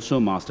 and also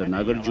Master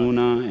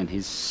Nagarjuna and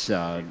his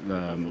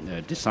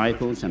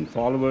disciples and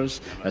followers,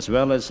 as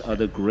well as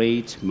other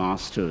great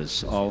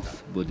masters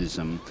of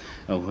Buddhism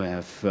who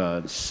have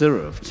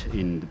served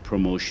in the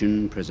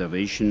promotion,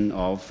 preservation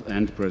of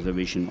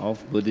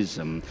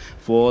Buddhism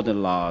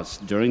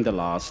during the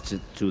last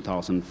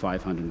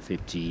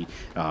 2,550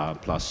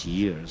 plus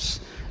years.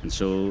 And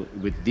so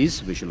with this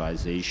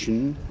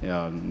visualization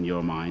in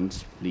your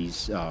mind,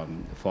 please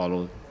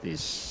follow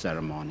this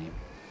ceremony.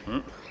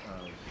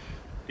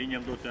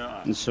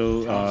 And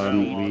so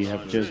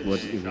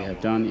what we have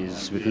done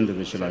is, within the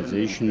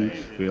visualization,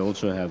 we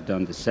also have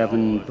done the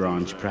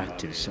 7-branch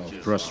practice of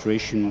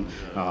prostration,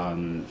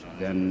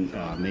 then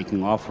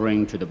making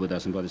offering to the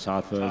Buddhas and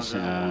Bodhisattvas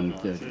and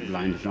the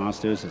blind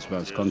masters, as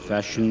well as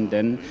confession.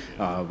 Then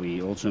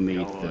we also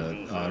made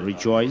the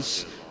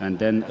rejoice, and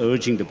then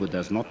urging the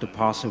Buddhas not to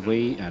pass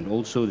away, and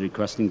also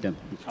requesting them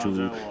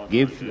to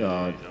give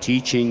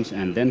teachings,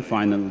 and then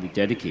finally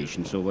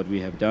dedication. So what we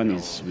have done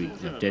is we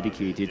have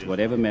dedicated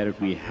whatever merit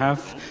we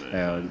have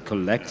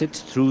collected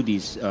through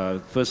these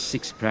first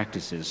 6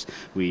 practices.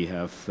 We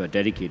have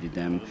dedicated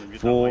them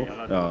for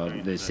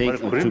the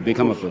sake to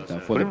become a Buddha,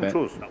 for the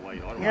better.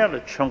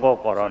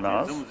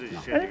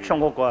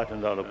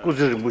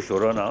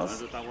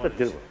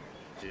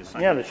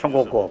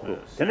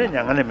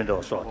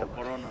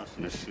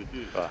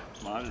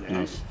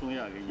 Yes.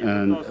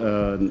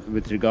 And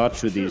with regard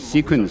to the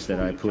sequence that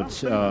I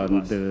put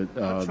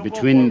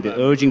between the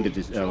urging the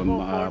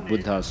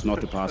Buddhas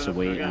not to pass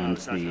away and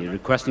the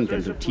requesting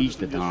them to teach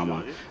the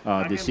Dharma,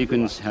 the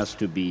sequence has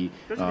to be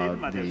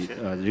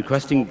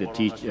requesting the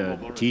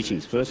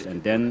teachings first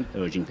and then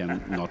urging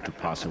them not to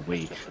pass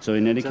away. So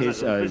in any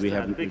case, we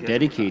have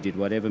dedicated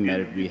whatever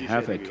merit we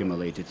have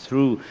accumulated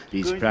through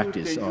this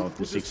practice of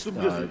the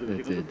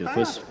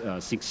first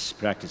 6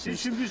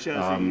 practices,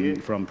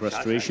 from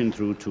prostration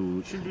through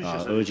to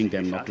urging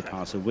them not to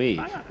pass away.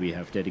 We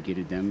have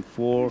dedicated them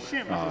for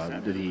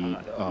the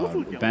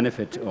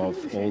benefit of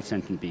all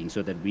sentient beings,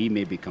 so that we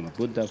may become a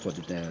Buddha for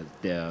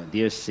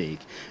their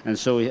sake. And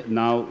so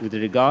now, with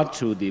regard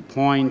to the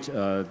point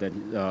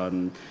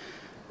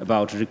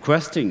about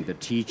requesting the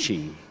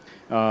teaching,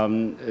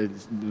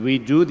 we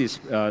do this,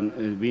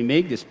 we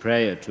make this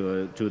prayer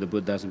to the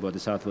Buddhas and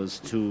Bodhisattvas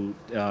to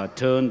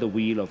turn the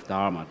wheel of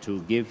Dharma,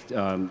 to give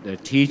the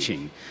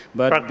teaching.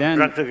 But then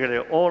practically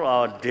all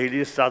our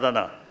daily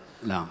sadhana,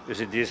 no. you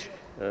see these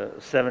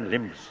 7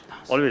 limbs,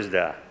 always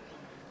there.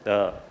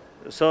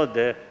 So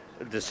the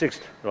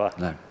 6th,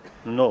 right?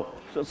 No,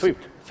 so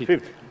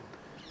 5th.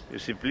 You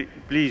see,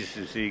 please,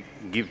 you see,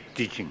 give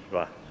teaching,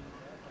 right?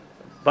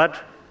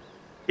 But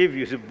if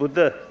you see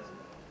Buddha,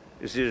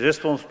 you see,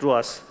 response to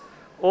us,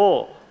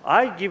 oh,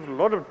 I give a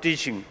lot of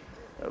teaching,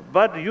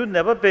 but you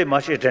never pay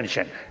much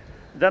attention.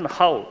 Then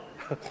how?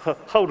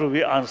 How do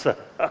we answer?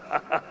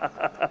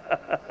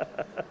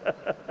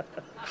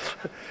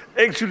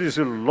 Actually, there's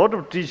a lot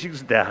of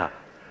teachings there.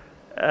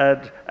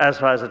 And as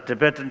far as the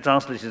Tibetan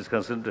translation is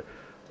concerned,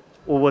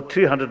 over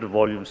 300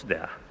 volumes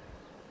there.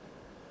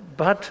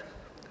 But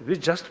we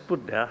just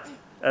put there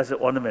as an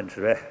ornament,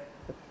 right?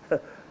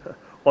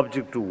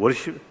 Object to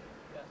worship.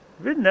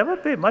 We never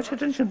pay much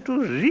attention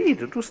to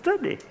read, to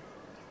study.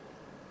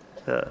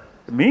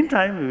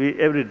 Meantime, we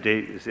every day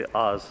you say,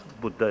 ask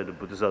Buddha and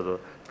Bodhisattva,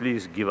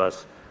 please give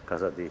us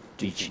kasati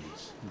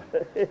teachings.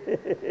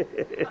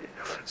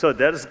 So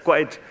that's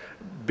quite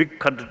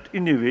big,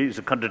 in a way, it's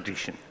a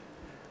contradiction.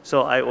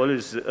 So I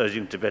always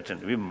urging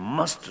Tibetan, we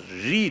must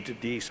read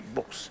these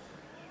books.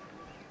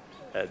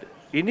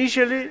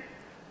 Initially,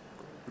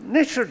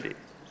 naturally,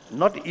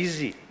 not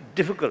easy,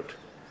 difficult,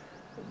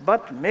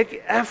 but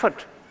make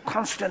effort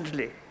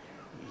constantly,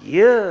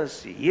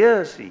 years.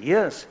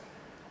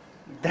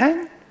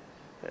 Then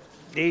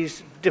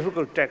these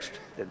difficult texts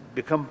that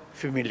become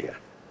familiar.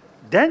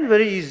 Then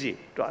very easy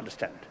to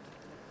understand.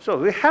 So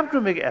we have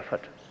to make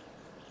effort.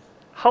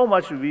 How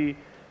much we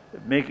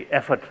make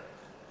effort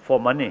for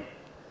money?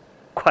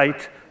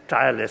 Quite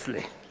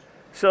tirelessly.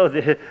 So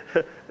the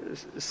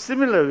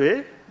similar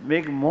way,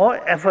 make more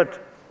effort,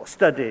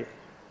 study,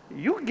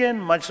 you gain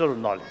much sort of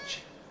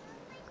knowledge.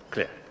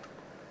 Clear?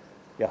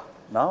 Yeah.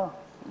 Now,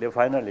 they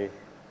finally,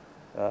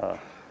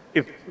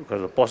 if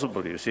because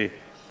possible, you see,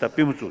 the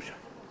Pimsuja.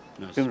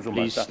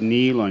 Please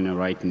kneel on your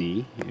right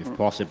knee, if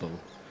possible.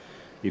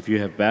 If you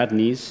have bad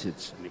knees,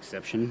 it's an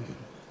exception.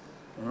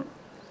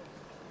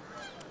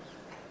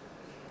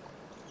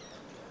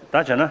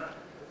 Tachana,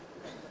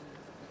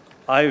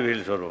 I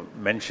will sort of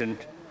mention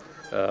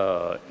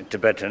in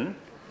Tibetan,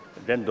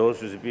 then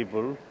those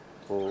people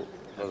who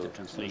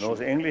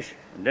knows English,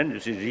 then you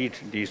see read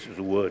these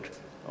words.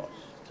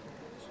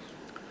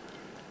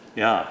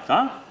 Yeah,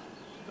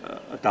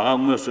 다가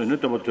무엇을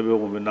또부터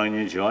보면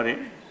나는 저래.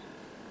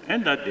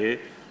 And that day,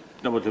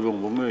 또부터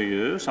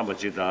보면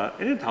삼바지다.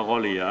 이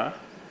다걸이야.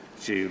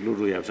 지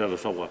루루 yap사로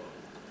쏘고.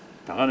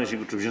 다가는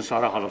지금 주신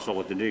살아가서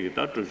쏘고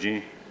되게다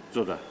주신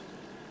조다.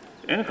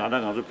 에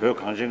가다가서 별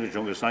관심이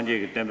좀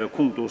산재이기 때문에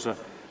콩도서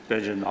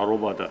대전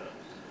나로바다.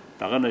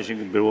 다가는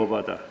지금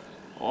배워바다.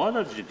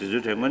 어다지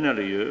되지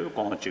되면은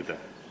광찍다.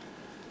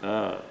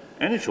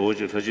 애니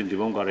조지 터진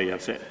디본가를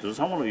yap세. 그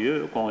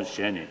상황으로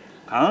광시에니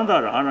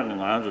강다를 하는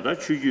건 아주다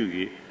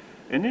추규기.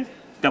 애니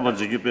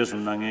담아주기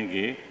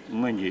배송당에게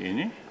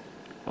문제이니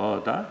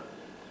다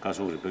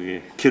가서 우리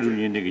거기 길을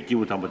있는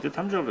기부 담을 때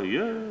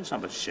탐정으로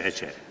삼바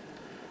셰체.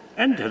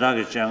 엔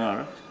대다게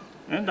장을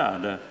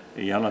엔다다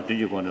양라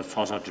뒤지고는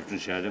서사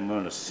집중해야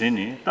되는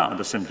신이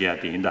다한테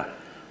섬겨야 된다.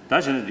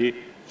 다시는 이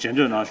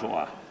전도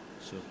나셔와.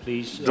 So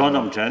please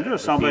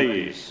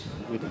somebody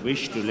with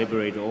wish to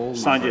liberate all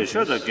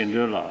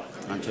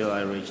until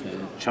I reach the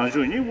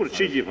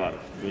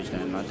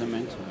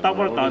enlightenment in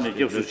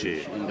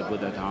the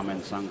Buddha, Dharma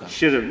and Sangha.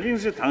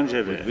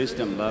 With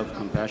wisdom, love,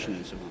 compassion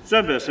and so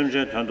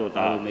on.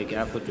 I will make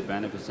effort to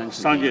benefit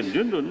sentient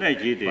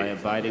by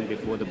abiding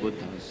before the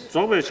Buddhas.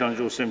 I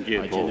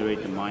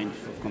generate the mind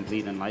of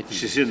complete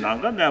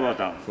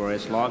enlightenment. For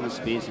as long as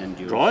space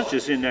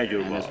endures, and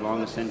as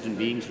long as sentient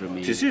beings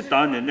remain, for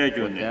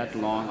that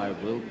long I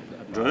will.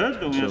 So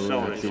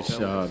at this,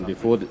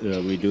 before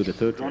we do the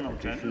third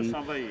repetition,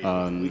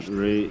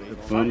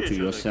 reaffirm to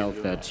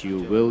yourself that you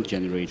will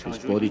generate this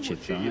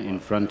bodhicitta in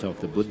front of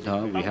the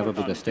Buddha. We have a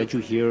Buddha statue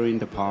here in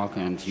the park,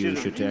 and you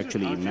should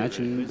actually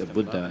imagine the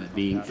Buddha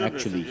being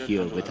actually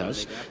here with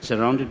us,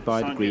 surrounded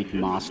by the great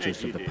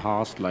masters of the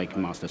past, like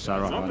Master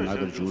Saraha,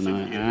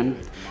 Nagarjuna, and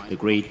the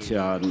great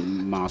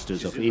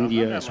masters of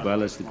India, as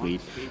well as the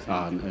great,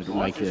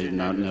 like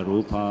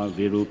Narupa,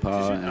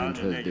 Virupa, and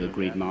the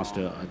great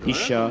master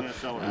Adisha,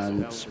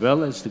 and as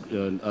well as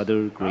the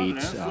other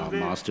great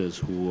masters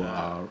who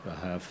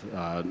have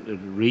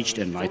reached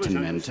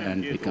enlightenment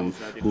and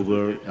who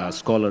were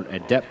scholar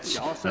adepts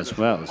as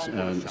well,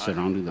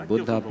 surrounding the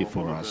Buddha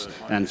before us.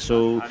 And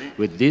so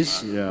with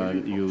this,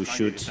 you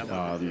should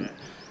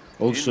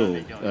also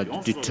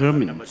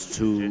determined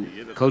to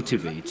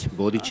cultivate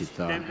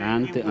bodhicitta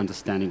and the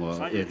understanding or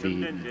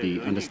the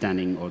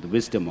understanding or the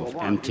wisdom of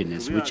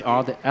emptiness, which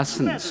are the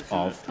essence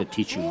of the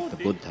teaching of the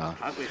Buddha.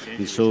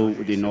 And so,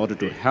 in order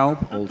to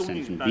help all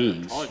sentient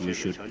beings, you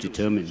should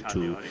determine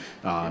to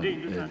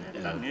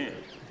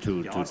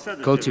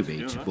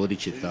cultivate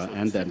bodhicitta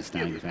and the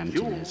understanding of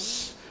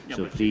emptiness.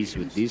 So please,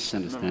 with this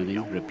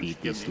understanding,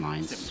 repeat these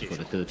lines for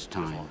the third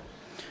time.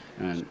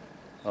 And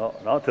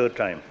now third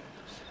time.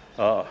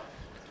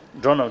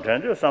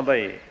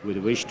 with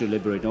the wish to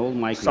liberate all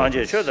my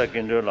creatures,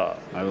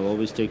 I will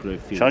always take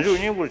refuge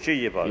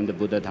in the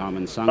Buddha, Dharma,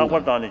 and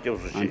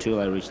Sangha until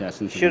I reach the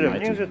essence of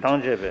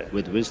enlightenment.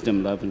 With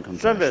wisdom, love, and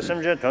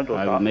compassion,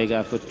 I will make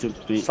effort to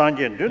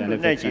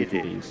benefit sentient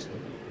beings.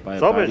 By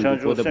abiding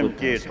before the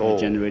Buddhas, I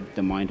generate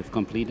the mind of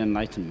complete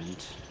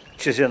enlightenment.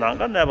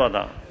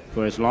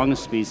 For as long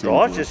as peace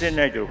endures, and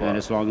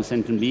as long as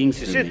sentient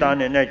beings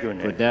remain,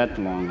 for that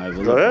long I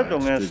will abide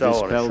to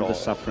dispel the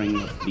suffering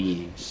of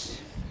beings.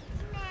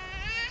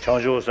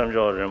 Changju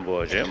Samjo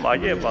Rinpoche,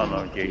 Maje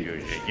Panam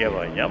Jeju,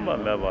 Yeva Yamba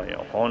Meba,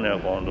 Hone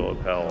Gondo,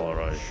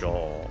 Pawara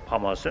Shaw,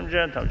 Pama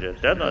Simjan Tamje,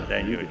 Deda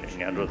Danu,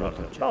 Yandro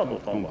Tatu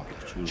Tomba,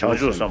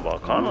 Changju Samba,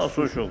 Kana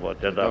Sushuba,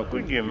 Deda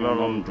Kuki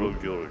Melon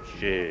Druju,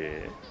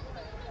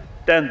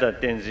 Tenda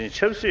Tenzin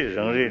Chelsea,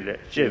 Rangle,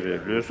 Jeve,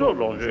 Luso,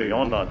 Longe,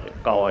 Yonda,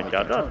 Kawa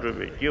Jada,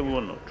 Drubi,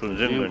 Yevun,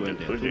 Tunzim,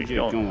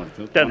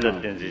 Tuju, Tenda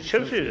Tenzin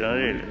Chelsea,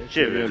 Rangle,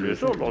 Jeve,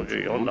 Luso,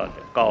 Longe, Yonda,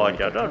 Kawa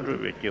Jada,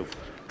 Drubi, Yev.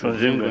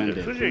 Tunzim,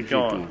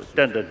 Tuju,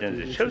 Tenda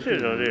Tenzin Chelsea,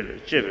 Rangle,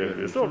 Jeve,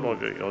 Luso,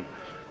 Longe, Yonda.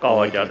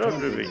 Kawajada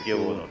Rubi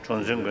Givu,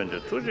 Tunzing,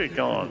 Tuju,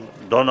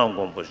 Donam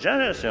Gompo,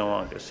 Janet,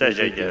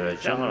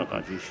 Saja,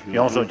 Janaka,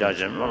 Yonso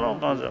Jajim,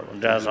 Molokanza,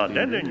 Dasa,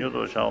 Dendi,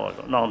 Nudo Shaw,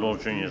 Nando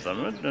Junior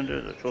Summit, and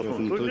the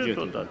Chosun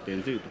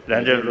Tuju,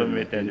 Lander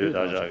Lumi, Tendu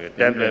Dajak,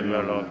 Temple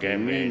Melon,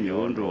 Gaming,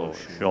 Yondo,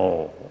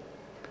 Show.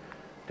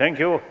 Thank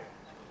you.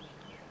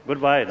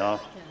 Goodbye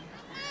now.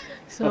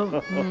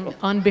 So,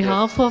 on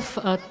behalf of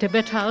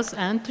Tibet House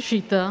and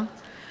Tushita,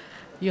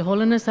 Your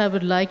Holiness, I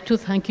would like to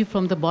thank you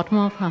from the bottom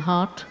of my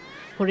heart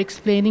for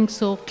explaining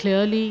so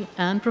clearly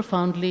and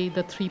profoundly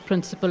the three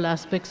principal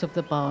aspects of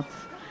the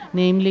path,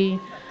 namely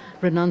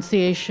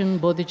renunciation,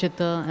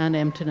 bodhicitta, and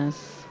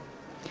emptiness.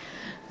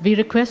 We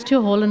request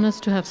Your Holiness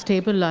to have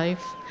stable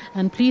life,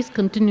 and please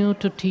continue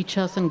to teach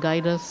us and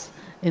guide us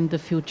in the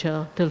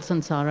future till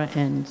samsara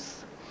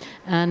ends.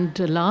 And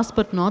last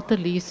but not the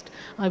least,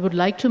 I would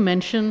like to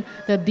mention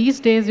that these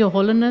days, Your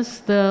Holiness,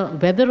 the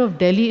weather of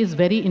Delhi is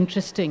very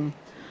interesting.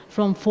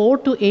 From 4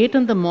 to 8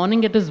 in the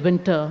morning, it is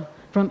winter.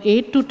 From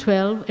 8 to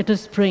 12, it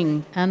is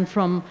spring. And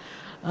from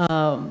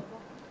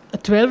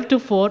 12 to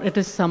 4, it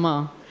is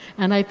summer.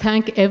 And I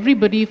thank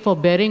everybody for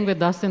bearing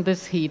with us in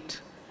this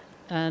heat.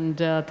 And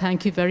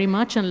thank you very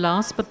much. And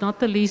last but not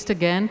the least,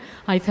 again,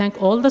 I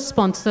thank all the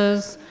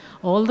sponsors,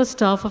 all the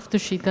staff of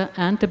Tushita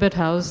and Tibet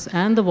House,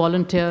 and the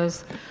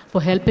volunteers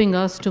for helping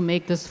us to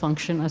make this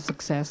function a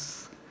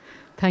success.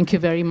 Thank you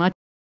very much.